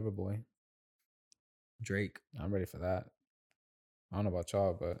Certified Lover Boy. Drake. I'm ready for that. I don't know about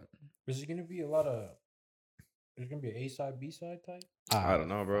y'all, but is it gonna be a lot of? There's gonna be an A side, B side type. I don't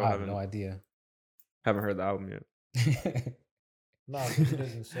know, bro. I have no idea. Haven't heard the album yet. Nah, he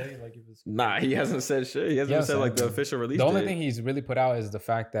doesn't say like if it's. Nah, he hasn't said shit. He hasn't said like the official release. The only date. thing he's really put out is the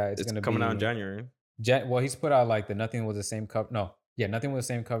fact that it's gonna coming out in January. Well, he's put out like the Nothing Was the Same cover. No, Nothing Was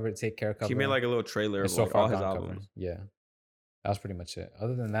the Same cover. Take Care cover. He made like a little trailer of like all his albums. Covers. Yeah, that was pretty much it.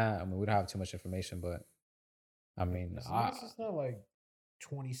 Other than that, I mean, we don't have too much information, but I mean, it's not like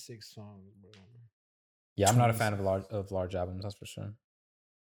 26 songs, bro. Yeah, I'm not a fan of large albums. That's for sure.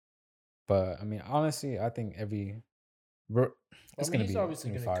 But I mean, honestly, I think it's gonna be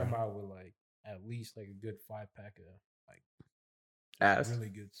obviously gonna come out with like at least like a good 5-pack of like ass, really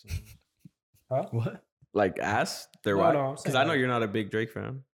good songs. Huh? What? Like ass? They're why? Because I know you're not a big Drake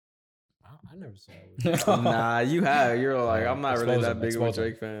fan. I never said I was. Nah, you have. You're like, I'm not really that big of a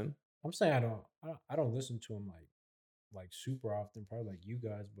Drake fan. I'm saying I don't listen to him like super often, probably like you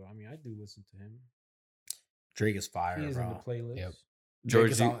guys, but I mean I do listen to him. Drake is fire, he is bro. in the playlist. Yep.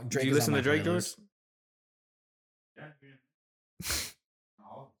 George, do you listen to Drake, George?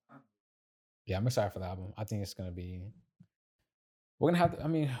 Yeah, I'm excited for the album. I think it's gonna be. We're gonna have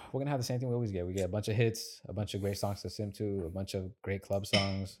the same thing we always get. We get a bunch of hits, a bunch of great songs to sim to, a bunch of great club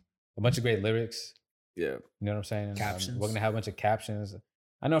songs, a bunch of great lyrics. Yeah, you know what I'm saying. Captions. We're gonna have a bunch of captions.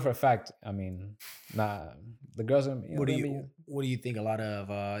 I know for a fact. I mean, the girls are. What do you think? A lot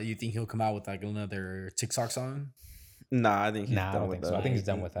of you think he'll come out with like another TikTok song? Nah, I think he's done with that. So I think he's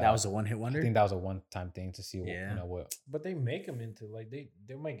done with that. That was a one-hit wonder. I think that was a one-time thing to see what, what. But they make him into like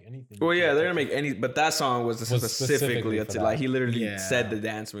they'll make anything. Well, yeah, they're gonna make any. But that song was specifically like he literally said the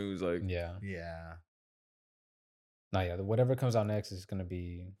dance moves like yeah. Whatever comes out next is gonna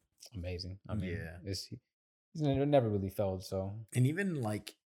be amazing. I mean, he's never really failed. So and even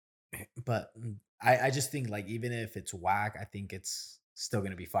like, but I just think like even if it's whack, I think it's still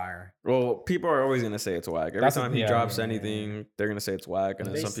gonna be fire. Well, people are always gonna say it's whack. Every time he drops anything, they're gonna say it's whack, and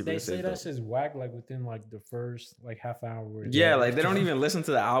then some people say that shit's whack like within like the first like half hour. Like they don't even listen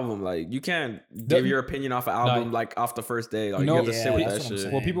to the album. Like you can't give your opinion off an album like off the first day. Like you have to sit with that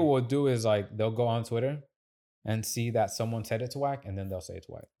shit. What people will do is like they'll go on Twitter and see that someone said it's whack, and then they'll say it's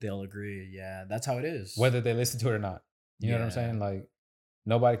whack. They'll agree. Yeah, that's how it is. Whether they listen to it or not. You know what I'm saying? Like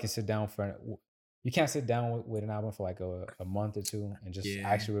nobody can sit down you can't sit down with an album for like a month or two and just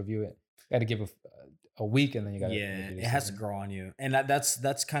actually review it. You got to give a week, and then you got to. It has to grow on you, and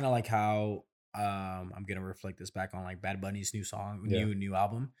that's kind of like how I'm gonna reflect this back on like Bad Bunny's new song, new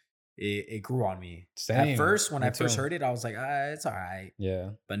album. It grew on me. Same. At first, when I first heard it, I was like, it's all right.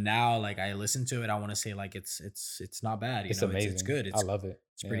 Yeah. But now, like I listen to it, I want to say like it's not bad. It's amazing. It's good. I love it.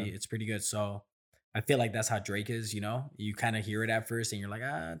 It's pretty good. So I feel like that's how Drake is. You know, you kind of hear it at first, and you're like,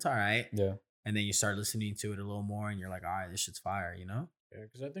 it's all right. Yeah. And then you start listening to it a little more, and you're like, all right, this shit's fire, you know? Yeah,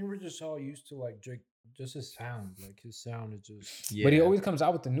 because I think we're just all used to like Drake, just his sound. Like his sound is just. Yeah. But he always comes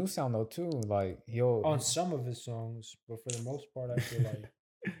out with the new sound though too. Like he'll on some of his songs, but for the most part, I feel like.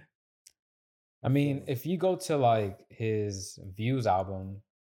 I mean, if you go to like his Views album,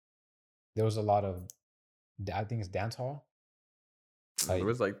 there was a lot of, I think it's dancehall. There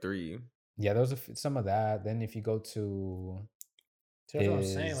was like 3. Yeah, there was some of that. Then if you go to. That's what I'm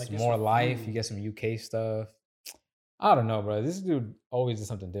saying. Like More Life, you get some UK stuff. I don't know, bro. This dude always does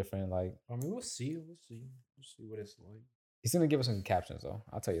something different. Like, I mean, we'll see what it's like. He's gonna give us some captions, though.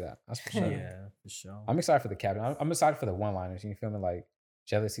 I'll tell you that. That's for sure. Yeah, for sure. I'm excited for the caption. I'm excited for the one-liners. You feel me? Like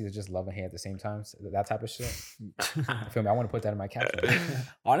jealousy is just love and hate at the same time. So that type of shit. You feel me? I want to put that in my caption.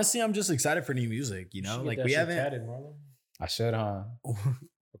 Honestly, I'm just excited for new music. You know, like we haven't. Tatted, Marlon. I should, huh?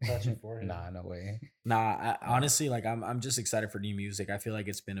 Nah, no way. Honestly, like I'm just excited for new music. I feel like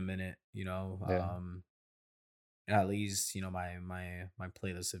it's been a minute, you know. Yeah. at least my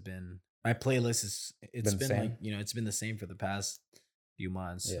playlists have been it's been like it's been the same for the past few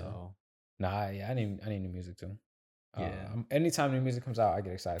months. Yeah. So I need new music too. Yeah. Anytime new music comes out, I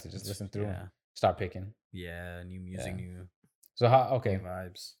get excited to just listen through and start picking. Yeah, new music, new. So new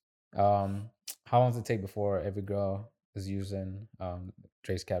vibes. How long does it take before every girl is using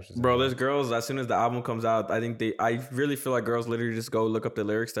trace captions? Bro, there's girls, as soon as the album comes out, I really feel like girls literally just go look up the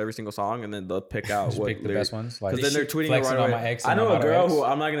lyrics to every single song and then they'll pick out what pick the best ones. Because then they're tweeting it right away. I know a girl who,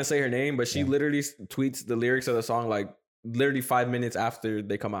 I'm not going to say her name, but she literally tweets the lyrics of the song like literally 5 minutes after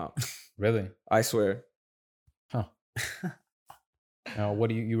they come out. Really? I swear. Huh. What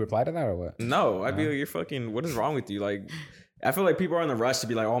do you reply to that or what? No, I'd be like, you're fucking, what is wrong with you? Like, I feel like people are in the rush to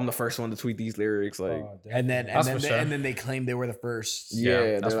be like, oh, I'm the first one to tweet these lyrics. Like, and then they claim they were the first.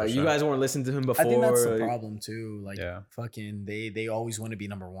 Yeah, they're like, you guys weren't listening to him before. I think that's the problem too. Like, fucking, they always want to be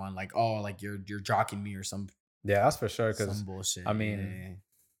number one. Like, oh, like you're jocking me or some. Yeah, that's for sure. Because some bullshit. I mean,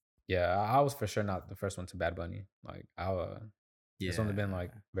 I was for sure not the first one to Bad Bunny. Like, it's only been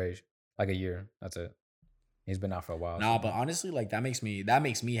like a year. That's it. He's been out for a while. Nah, but honestly, like that makes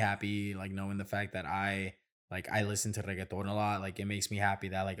me happy. Like knowing the fact that I listen to reggaeton a lot. Like it makes me happy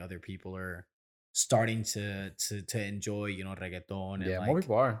that like other people are starting to enjoy reggaeton. And, more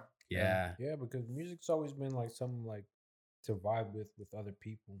people are. Yeah, because music's always been like something like to vibe with other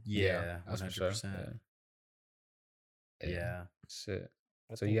people. Yeah, that's 100%. For sure. Yeah. Shit.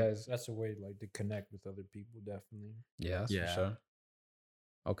 So you guys, that's a way like to connect with other people, definitely. Yeah, that's for sure.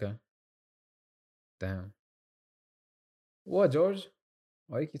 Okay. Damn. What, George?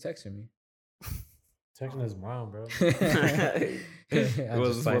 Why you keep texting me? Texting his mom, bro. It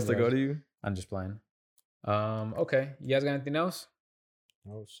wasn't supposed to go to you? I'm just playing. Okay. You guys got anything else?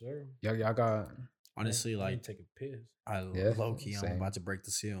 No, sir. Y'all got. Honestly, like take a piss. Low key, I'm about to break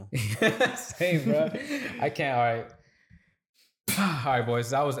the seal. Same, bro. I can't. All right, boys.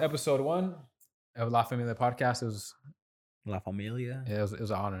 That was episode 1 of La Familia podcast. It was La Familia. Yeah, it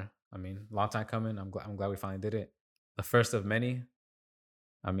was an honor. I mean, long time coming. I'm glad we finally did it. The first of many.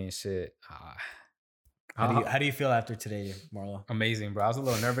 I mean, shit. How do you feel after today, Marlo? Amazing, bro. I was a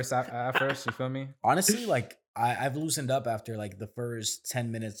little nervous at first. You feel me? Honestly, like I've loosened up after like the first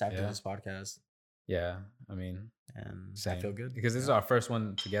 10 minutes after this podcast. Yeah, I mean, and same. I feel good because this is our first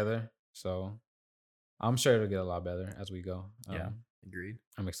one together, so I'm sure it'll get a lot better as we go. Agreed.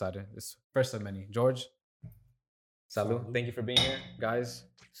 I'm excited. It's first of many. George, salud. Thank you for being here, guys.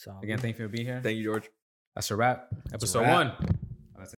 Salud. Again, thank you for being here. Thank you, George. That's a wrap. Episode 1.